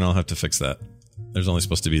 photos here, and I'll have to fix that. There's only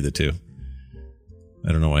supposed to be the 2.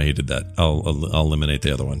 I don't know why he did that. I'll eliminate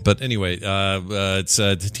the other one. But anyway, it's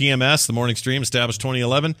TMS, The Morning Stream, established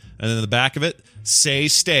 2011. And then the back of it, Say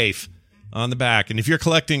Stafe on the back. And if you're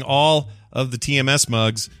collecting all of the TMS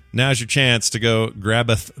mugs, now's your chance to go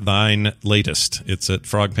grabbeth thine latest. It's at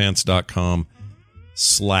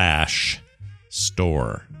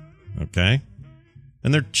frogpants.com/store. Okay?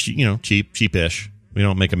 And they're cheapish. We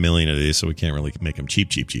don't make a million of these, so we can't really make them cheap.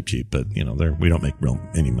 But, we don't make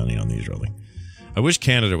any money on these, really. I wish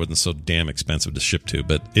Canada wasn't so damn expensive to ship to,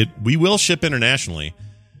 but we will ship internationally,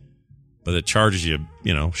 but it charges you,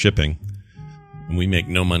 shipping. And we make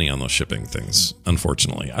no money on those shipping things,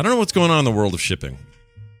 unfortunately. I don't know what's going on in the world of shipping.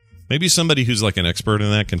 Maybe somebody who's like an expert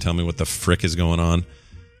in that can tell me what the frick is going on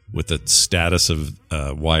with the status of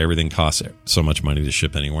why everything costs so much money to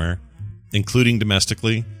ship anywhere, including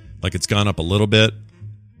domestically. Like, it's gone up a little bit,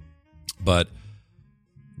 but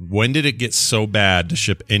when did it get so bad to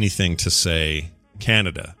ship anything to, say,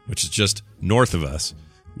 Canada, which is just north of us,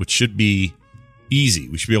 which should be easy?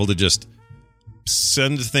 We should be able to just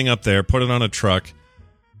send the thing up there, put it on a truck,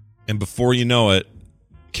 and before you know it,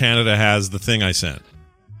 Canada has the thing I sent.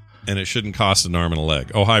 And it shouldn't cost an arm and a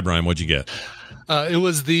leg. Oh, hi, Brian. What'd you get? It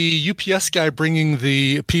was the UPS guy bringing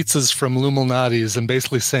the pizzas from Luminati's and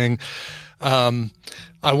basically saying,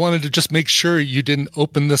 I wanted to just make sure you didn't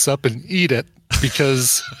open this up and eat it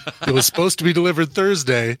because it was supposed to be delivered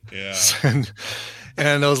Thursday. Yeah.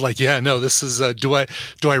 And I was like, yeah, no, this is, do I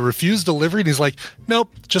refuse delivery? And he's like,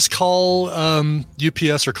 nope, just call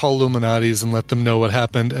UPS or call Luminati's and let them know what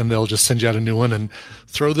happened, and they'll just send you out a new one and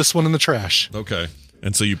throw this one in the trash. Okay.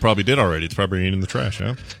 And so you probably did already. It's probably in the trash,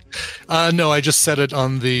 huh? No, I just set it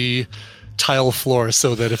on the tile floor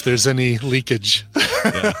so that if there's any leakage.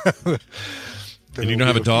 Yeah. And you don't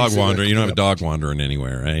have a dog wandering. You don't have a dog wandering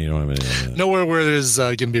anywhere, right? You don't have any. Nowhere where there's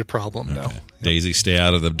going to be a problem. Okay. No. Daisy, stay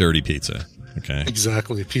out of the dirty pizza. Okay.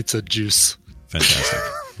 Exactly. Pizza juice. Fantastic.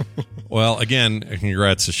 Well, again,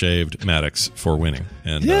 congrats to Shaved Maddox for winning.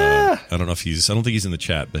 And I don't think he's in the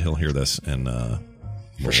chat, but he'll hear this, and we'll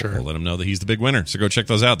let him know that he's the big winner. So go check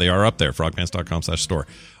those out. They are up there, frogpants.com/store.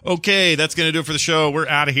 Okay, that's going to do it for the show. We're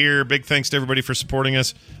out of here. Big thanks to everybody for supporting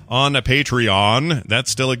us on Patreon. That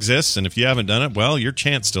still exists, and if you haven't done it, well, your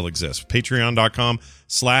chance still exists.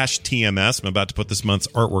 Patreon.com/TMS. I'm about to put this month's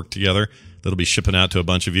artwork together that'll be shipping out to a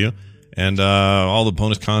bunch of you. And all the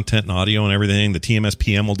bonus content and audio and everything. The TMS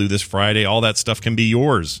PM will do this Friday. All that stuff can be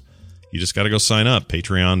yours. You just got to go sign up.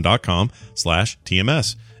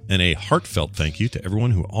 Patreon.com/TMS. And a heartfelt thank you to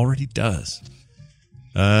everyone who already does.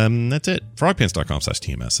 That's it.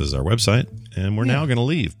 Frogpants.com/TMS is our website, and we're now going to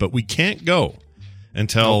leave. But we can't go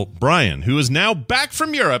until Brian, who is now back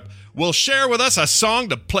from Europe, will share with us a song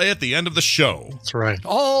to play at the end of the show. That's right.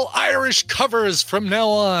 All Irish covers from now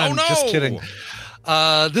on. Oh, no! Just kidding.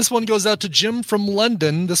 This one goes out to Jim from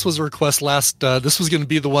London. This was a request this was going to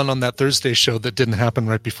be the one on that Thursday show that didn't happen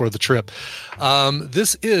right before the trip.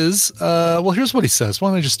 This is, here's what he says. Why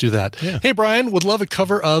don't I just do that? Yeah. Hey, Brian, would love a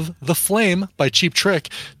cover of The Flame by Cheap Trick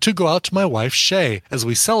to go out to my wife, Shay, as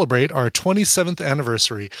we celebrate our 27th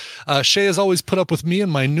anniversary. Shay has always put up with me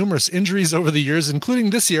and my numerous injuries over the years,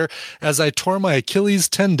 including this year, as I tore my Achilles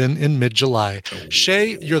tendon in mid-July.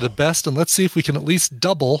 Shay, you're the best, and let's see if we can at least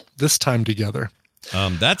double this time together.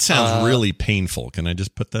 That sounds really painful. Can I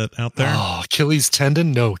just put that out there? Oh, Achilles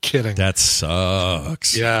tendon? No kidding. That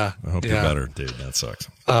sucks. Yeah. I hope you're better, dude. That sucks.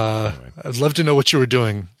 Anyway. I'd love to know what you were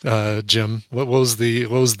doing, Jim. What was the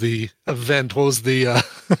event? What was the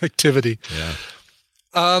activity? Yeah.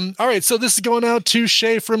 All right, so this is going out to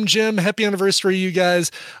Shay from Jim. Happy anniversary, you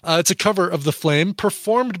guys. It's a cover of The Flame,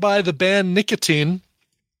 performed by the band Nicotine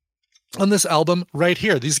on this album right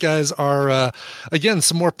here. These guys are, again,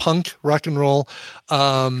 some more punk rock and roll.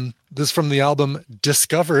 This is from the album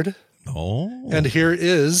Discovered. Oh. And here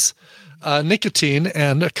is Nicotine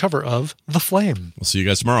and a cover of The Flame. We'll see you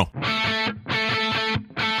guys tomorrow.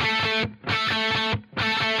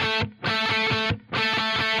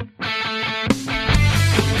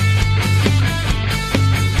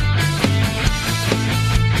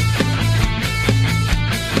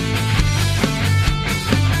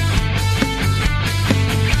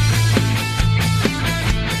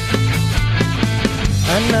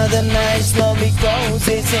 Another night slowly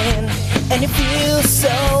closes in, and it feels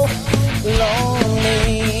so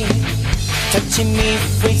lonely. Touching me,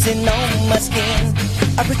 freezing on my skin.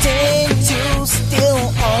 I pretend to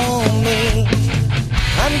still own me.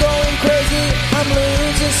 I'm going crazy, I'm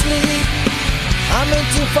losing sleep. I'm in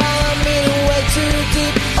too far, I'm in way too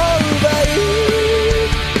deep over you.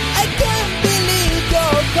 I can't believe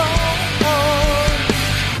you're gone.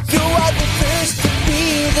 You are the first to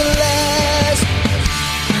be the last.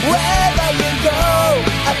 Wherever you go,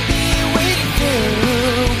 I'll be with you.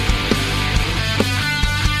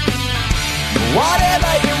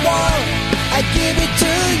 Whatever you want, I give it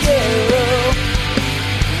to you.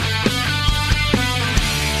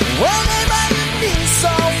 Whenever you need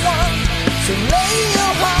someone to lay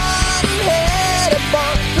your heart and head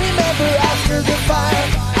upon, remember after the fire,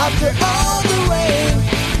 after all the rain,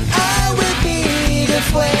 I will be the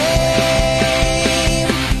flame.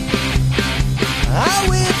 I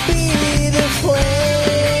will be the flame.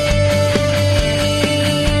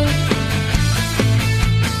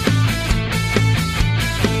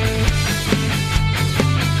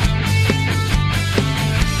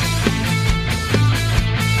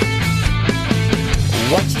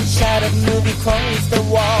 Watching shattered movie close the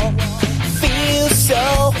wall feels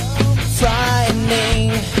so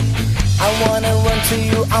frightening. I wanna run to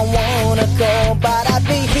you, I wanna go, but I'd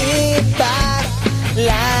be hit by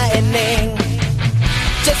lightning.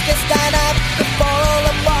 Just can't stand up to fall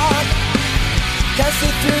apart. Can't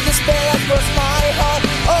see through the spell that cross my heart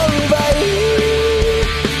over you.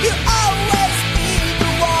 You always be the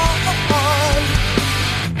one.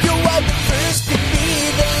 You are the first to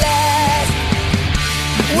be the last.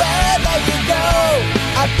 Wherever you go,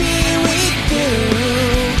 I'll be with you.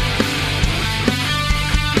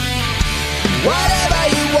 Whatever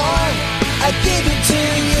you want, I give it to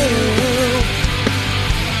you.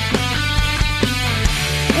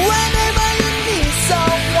 Whenever you need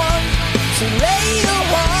someone to lay your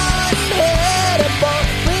heart and head upon,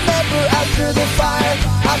 remember after the fire,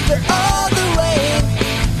 after all the rain,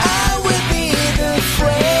 I will be the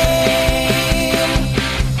flame.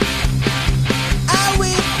 I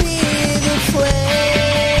will be the flame.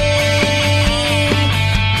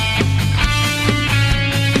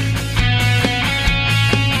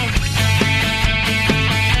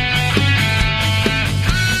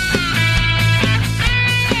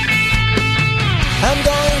 I'm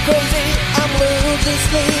going crazy, I'm losing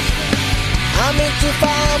sleep. I'm in too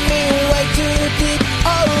far, I'm in way too deep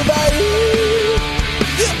over you.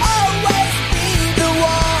 You always be the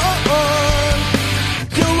one.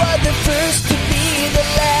 You are the first to be the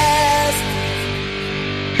last.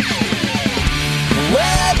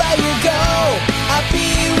 Wherever you go, I'll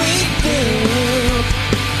be with you.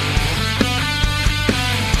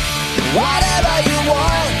 Whatever you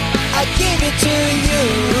want, I give it to you.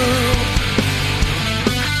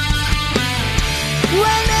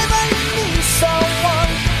 Whenever you need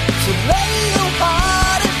someone to lay your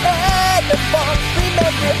heart and head upon,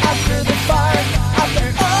 remember after the fire, after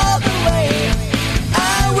all the rain, I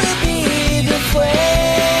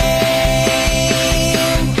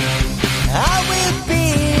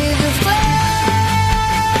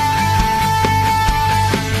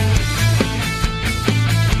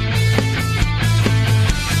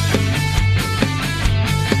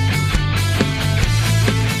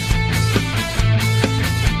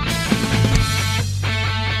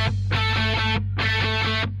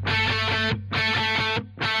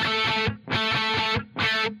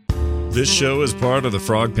This show is part of the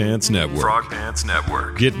Frog Pants Network. Frog Pants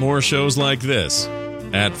Network. Get more shows like this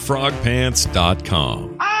at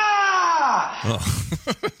frogpants.com.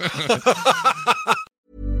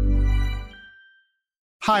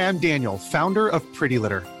 Hi, I'm Daniel, founder of Pretty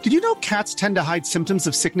Litter. Did you know cats tend to hide symptoms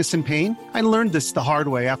of sickness and pain? I learned this the hard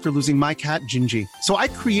way after losing my cat, Gingy. So I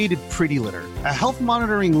created Pretty Litter, a health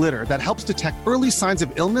monitoring litter that helps detect early signs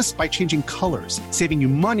of illness by changing colors, saving you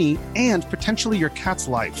money and potentially your cat's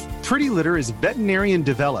life. Pretty Litter is veterinarian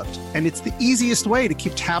developed, and it's the easiest way to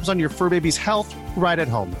keep tabs on your fur baby's health right at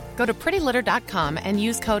home. Go to prettylitter.com and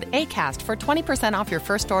use code ACAST for 20% off your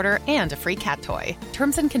first order and a free cat toy.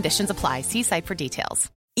 Terms and conditions apply. See site for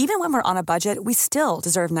details. Even when we're on a budget, we still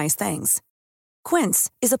deserve nice things. Quince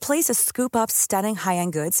is a place to scoop up stunning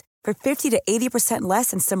high-end goods for 50 to 80%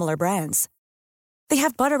 less than similar brands. They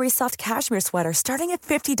have buttery soft cashmere sweaters starting at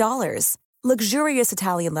 $50, luxurious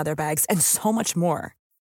Italian leather bags, and so much more.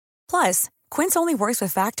 Plus, Quince only works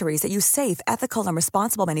with factories that use safe, ethical, and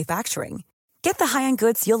responsible manufacturing. Get the high-end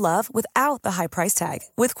goods you'll love without the high price tag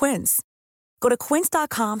with Quince. Go to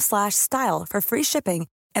quince.com/style for free shipping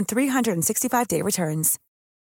and 365-day returns.